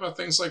 we talk about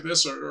things like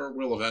this, or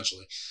will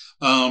eventually.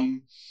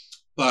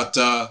 But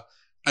I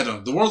don't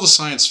know. The world of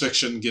science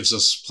fiction gives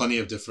us plenty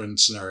of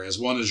different scenarios.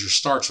 One is your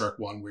Star Trek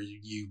one, where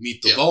you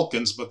meet the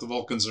Vulcans, but the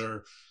Vulcans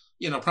are,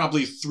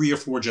 probably 3 or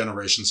 4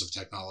 generations of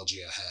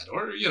technology ahead,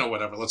 or,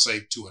 whatever, let's say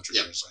 200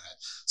 years ahead.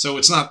 So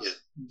it's not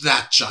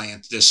that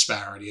giant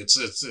disparity. It's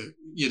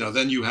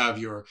then you have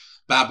your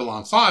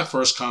Babylon 5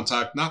 first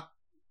contact, not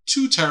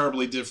too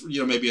terribly different,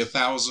 maybe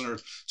 1,000 or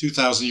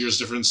 2,000 years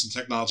difference in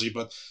technology,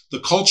 but the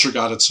culture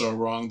got it so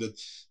wrong that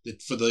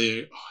for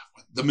the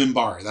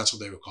Minbari, that's what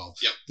they were called,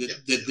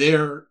 that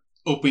their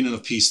opening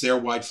of peace, their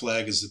white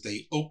flag is that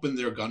they open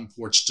their gun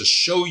ports to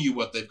show you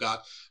what they've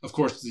got. Of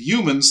course, the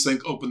humans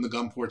think open the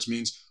gun ports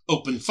means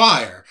open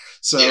fire.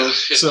 So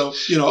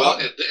well,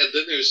 and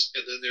then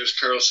there's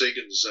Carl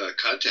Sagan's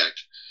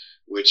Contact,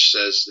 which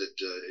says that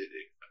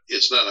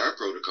it's not our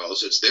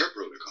protocols, it's their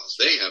protocols.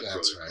 They have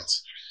protocols.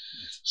 Right.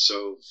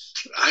 So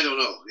I don't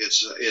know.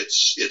 It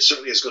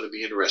certainly is going to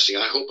be interesting.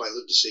 I hope I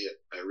live to see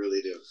it. I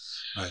really do.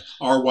 Right.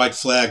 Our white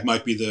flag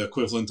might be the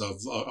equivalent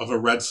of a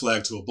red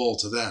flag to a bull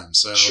to them.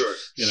 So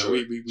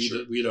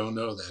we don't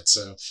know that.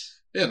 So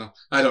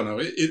I don't know.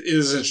 It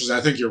is interesting. I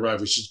think you're right.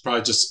 We should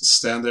probably just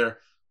stand there,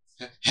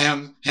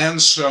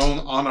 hands shown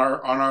on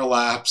our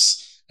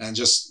laps, and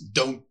just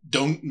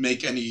don't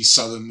make any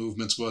sudden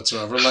movements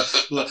whatsoever.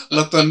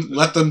 Let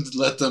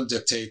them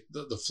dictate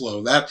the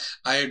flow. That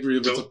I agree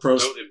with the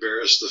pros. Don't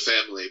embarrass the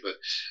family, but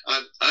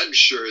I'm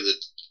sure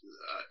that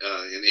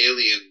an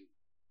alien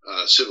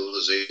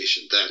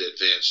civilization that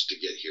advanced to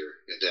get here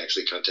and to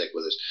actually contact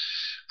with us,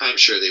 I'm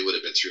sure they would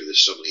have been through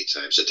this so many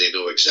times that they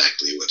know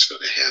exactly what's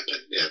going to happen.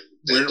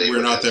 And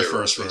we're not their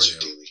first rodeo.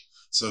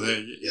 So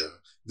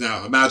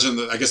Now, imagine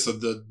I guess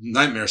the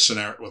nightmare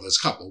scenario. Well, there's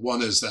a couple.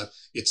 One is that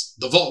it's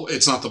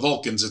not the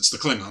Vulcans, it's the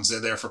Klingons.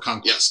 They're there for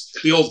conquest.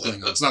 Yeah. The old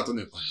Klingons, not the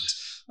new Klingons.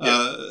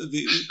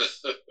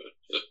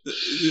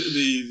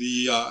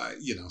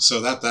 Yeah. So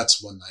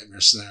that's one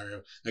nightmare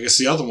scenario. I guess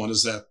the other one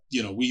is that,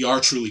 we are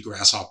truly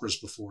grasshoppers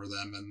before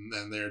them,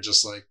 and they're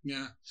just like,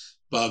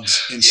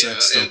 bugs,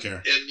 insects, don't care.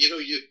 And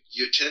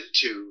you tend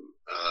to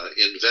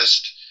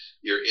invest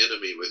your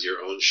enemy with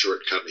your own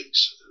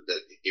shortcomings,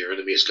 that your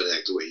enemy is going to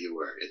act the way you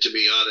are. And to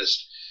be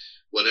honest,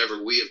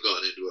 whenever we have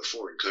gone into a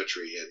foreign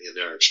country and in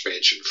our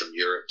expansion from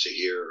Europe to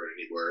here or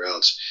anywhere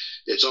else,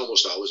 it's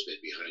almost always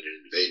been behind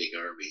an invading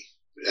army.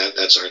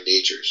 That's our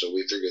nature. So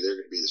we figure they're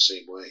going to be the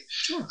same way.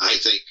 Sure. I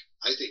think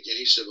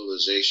any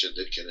civilization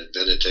that can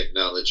invent a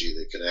technology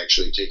that can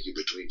actually take you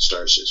between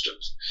star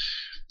systems,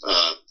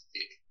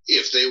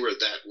 if they were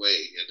that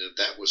way and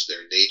that was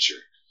their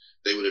nature,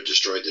 they would have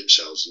destroyed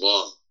themselves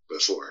long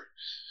before.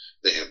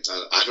 They have.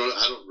 I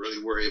don't really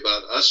worry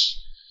about us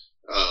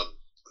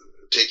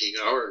taking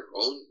our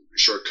own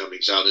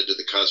shortcomings out into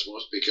the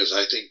cosmos, because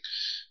I think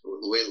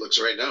the way it looks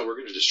right now, we're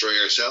going to destroy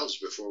ourselves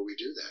before we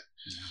do that.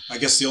 Yeah. I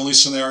guess the only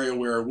scenario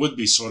where it would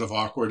be sort of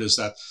awkward is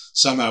that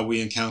somehow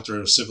we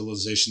encounter a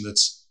civilization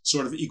that's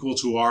sort of equal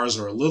to ours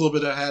or a little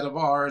bit ahead of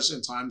ours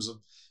in terms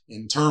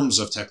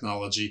of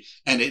technology,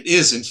 and it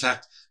is in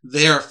fact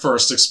their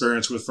first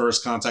experience with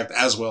first contact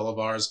as well of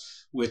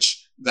ours,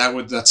 which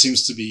that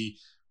seems to be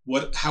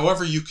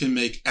however you can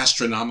make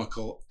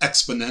astronomical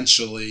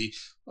exponentially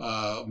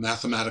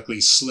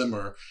mathematically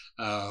slimmer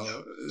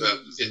until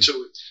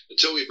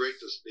we break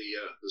the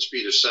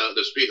speed of sound,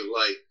 the speed of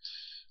light.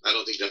 I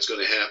don't think that's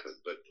going to happen,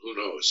 but who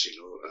knows?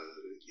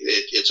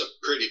 It's a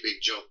pretty big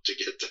jump to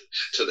get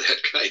to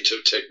that kind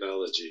of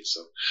technology.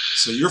 So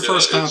your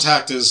first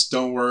contact is,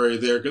 don't worry,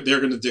 they're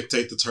going to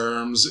dictate the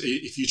terms.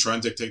 If you try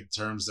and dictate the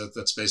terms,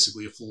 that's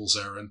basically a fool's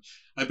errand.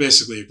 I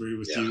basically agree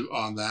with you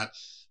on that.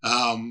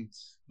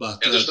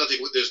 But there's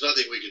nothing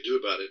we can do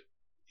about it.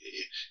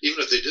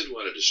 Even if they did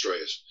want to destroy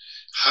us,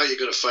 how are you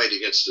going to fight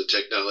against the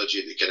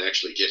technology that can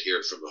actually get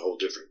here from a whole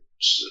different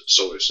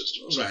solar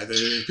system? Right.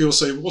 People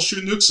say, we'll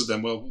shoot nukes at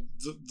them. Well,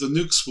 the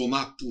nukes will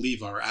not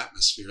leave our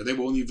atmosphere. They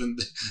won't even,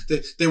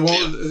 they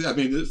won't, yeah. I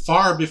mean,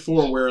 far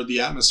before where the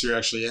atmosphere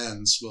actually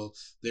ends,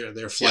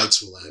 their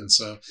flights will end.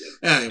 So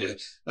anyway,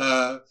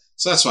 so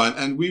that's fine.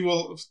 And we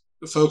will,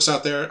 folks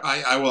out there,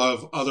 I will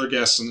have other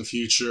guests in the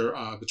future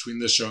between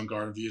this show and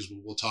Garden Views.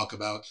 We'll talk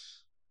about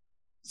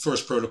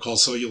First Protocol,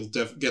 so you'll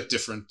get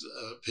different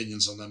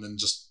opinions on them and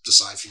just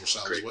decide for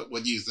yourselves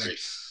what you think.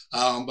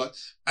 But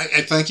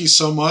I thank you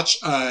so much.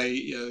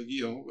 I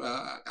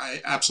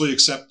absolutely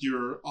accept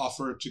your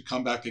offer to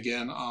come back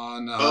again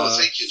on.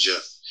 Thank you,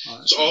 Jeff.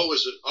 It's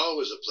always a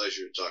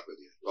pleasure to talk with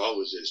you. It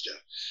always is,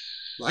 Jeff.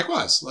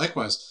 Likewise.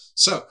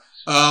 So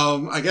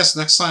I guess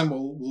next time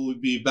we'll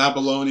be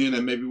Babylonian,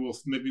 and maybe we'll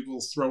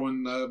throw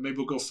in maybe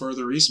we'll go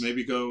further east,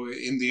 maybe go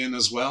Indian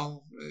as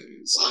well.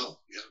 Wow,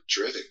 yeah,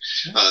 terrific.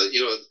 Yeah.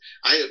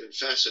 I have been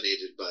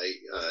fascinated by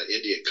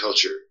Indian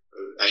culture.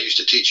 I used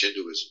to teach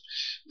Hinduism,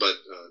 but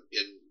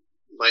in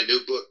my new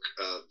book,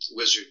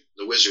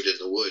 The Wizard in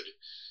the Wood,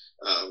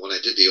 when I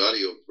did the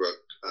audio book,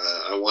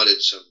 I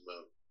wanted some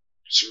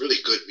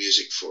really good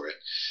music for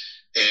it.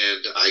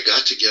 And I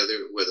got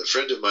together with a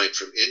friend of mine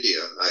from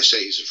India. I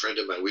say he's a friend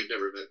of mine. We've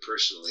never met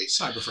personally.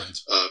 Cyber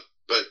friends.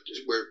 But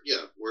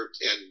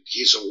and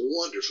he's a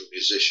wonderful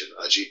musician,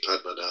 Ajit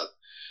Padmanabh.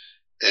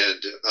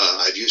 And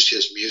I've used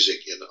his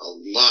music in a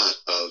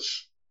lot of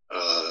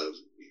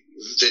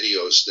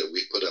videos that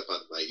we put up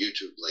on my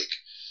YouTube link.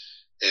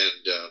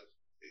 And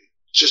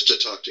just to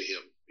talk to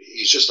him,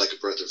 he's just like a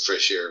breath of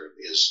fresh air.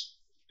 His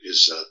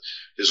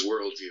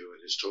worldview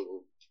and his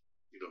total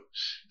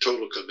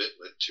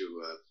commitment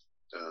to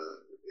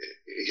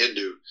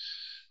Hindu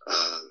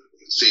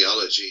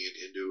theology and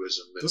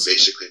Hinduism and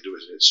basic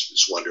Hinduism.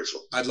 It's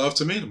wonderful. I'd love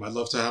to meet him. I'd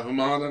love to have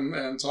him on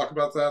and talk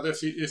about that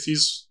if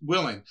he's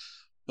willing.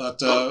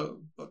 But I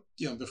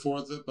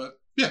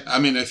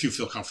mean, if you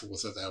feel comfortable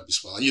with it, that would be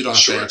swell. You don't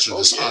have to answer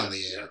this on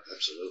the air. Yeah,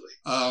 absolutely.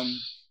 All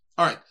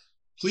right.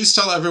 Please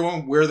tell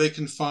everyone where they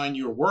can find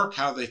your work,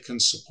 how they can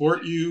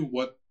support you,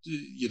 what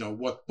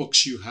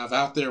books you have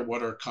out there,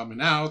 what are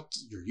coming out,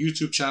 your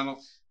YouTube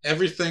channel,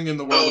 everything in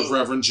the world of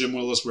Reverend Jim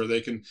Willis, where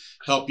they can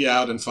help you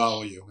out and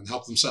follow you and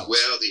help themselves.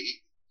 Well, the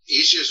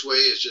easiest way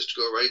is just to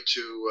go right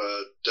to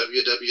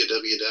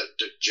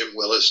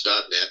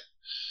www.jimwillis.net,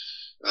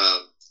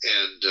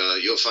 and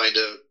you'll find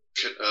a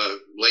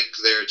link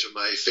there to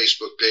my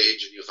Facebook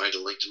page, and you'll find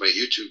a link to my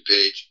YouTube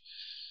page.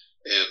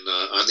 And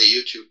on the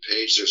YouTube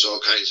page, there's all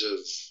kinds of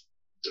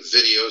the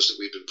videos that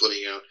we've been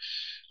putting out.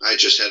 I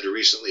just had to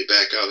recently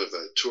back out of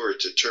a tour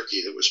to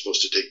Turkey that was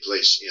supposed to take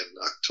place in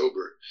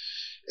October.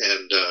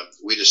 And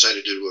we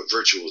decided to do a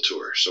virtual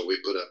tour. So we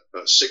put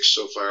up 6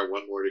 so far,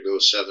 1 more to go,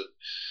 7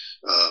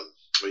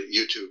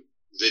 YouTube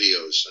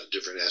videos on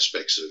different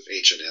aspects of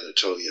ancient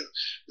Anatolia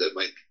that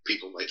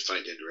people might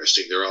find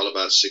interesting. They're all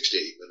about 6 to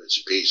 8 minutes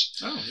apiece.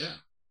 Oh, yeah.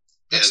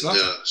 That's and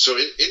so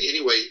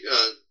anyway,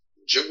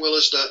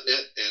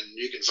 JimWillis.net, and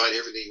you can find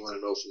everything you want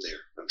to know from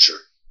there, I'm sure.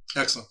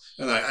 Excellent.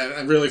 And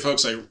I really,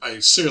 folks, I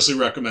seriously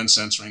recommend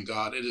Censoring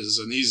God. It is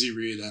an easy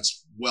read, and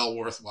it's well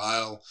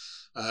worthwhile.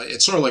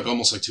 It's sort of like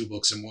almost like two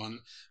books in one,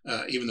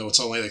 even though it's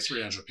only like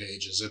 300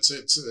 pages.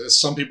 It's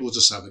some people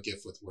just have a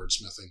gift with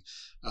wordsmithing.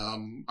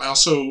 I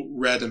also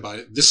read, and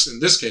in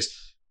this case,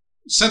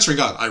 Censoring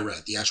God, I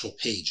read the actual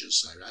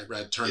pages. I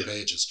read turn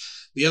pages.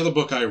 The other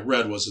book I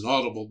read was an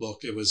Audible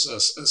book. It was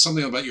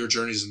something about your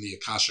journeys in the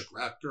Akashic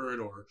record,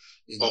 or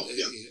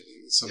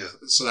so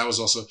that was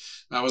also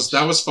that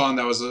was fun.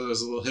 That was a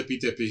little hippy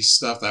dippy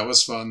stuff. That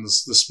was fun. The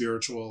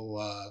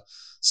spiritual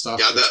stuff.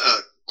 Yeah,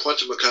 the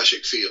Quantum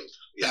Akashic Field.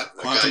 Yeah,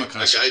 Quantum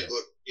Akashic Field.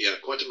 Field. Yeah,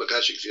 Quantum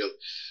Akashic Field.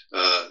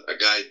 A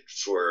guide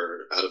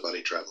for out of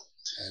body travel.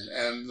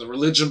 And the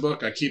religion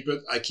book, I keep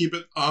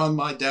it on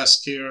my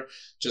desk here,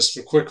 just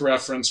for quick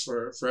reference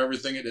for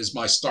everything. It is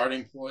my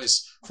starting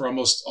place for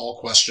almost all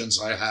questions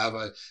I have.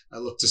 I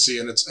look to see,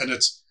 and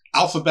it's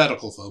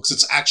alphabetical, folks.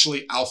 It's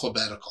actually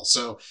alphabetical,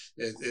 so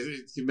it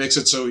makes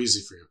it so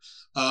easy for you.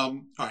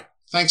 All right,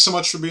 thanks so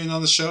much for being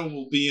on the show.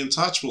 We'll be in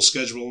touch. We'll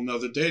schedule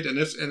another date, and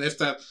if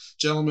that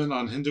gentleman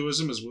on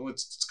Hinduism is willing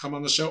to come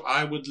on the show,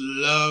 I would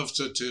love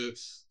to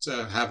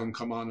have him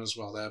come on as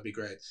well. That'd be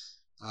great.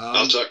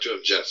 I'll talk to him,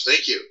 Jeff.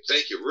 Thank you.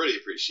 Really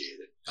appreciate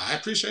it. I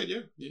appreciate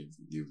you.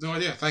 You have no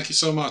idea. Thank you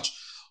so much.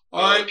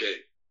 All right. Okay.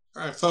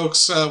 All right,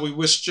 folks. We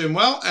wish Jim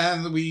well,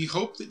 and we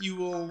hope that you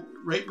will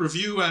rate,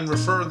 review, and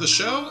refer the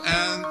show.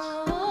 And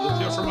you'll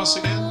hear from us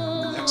again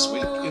next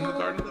week in the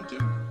Garden of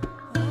Doom.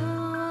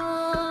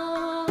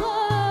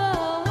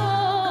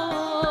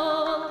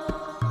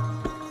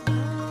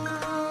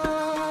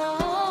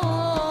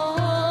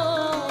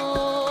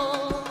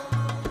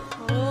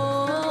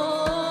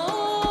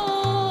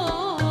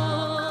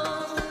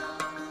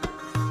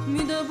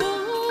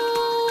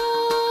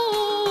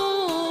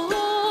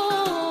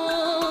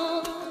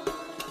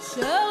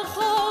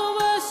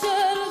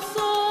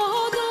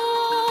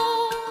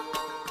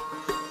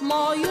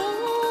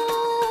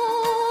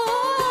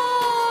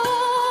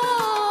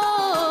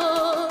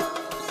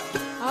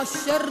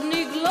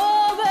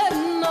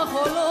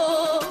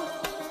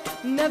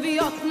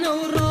 نبيات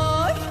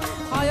نوراي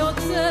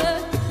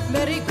حياتي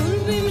بريكون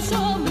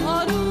بمشام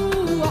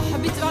هروح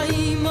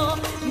بتعيما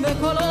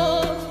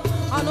بكلات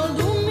عنال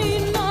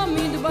دومين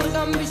ناميد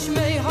برغم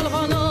بشمي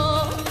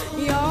هالغنا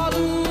يا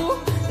علو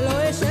لو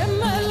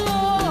يشم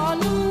الله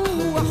عنو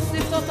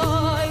وحسب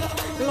تطاي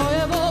لو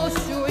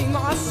يباشوي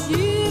مع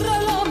الشير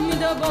لا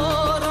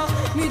مدبارا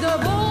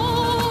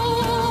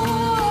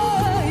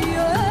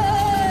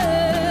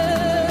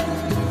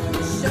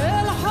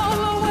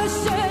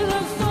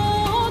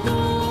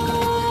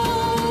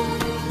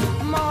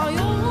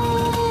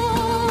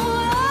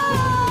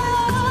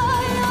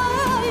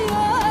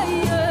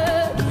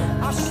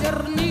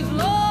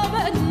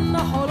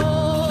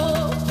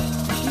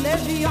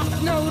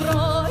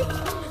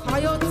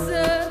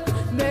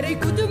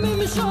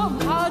شام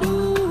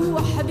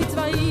هروح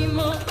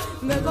بتويما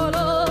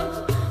مقالا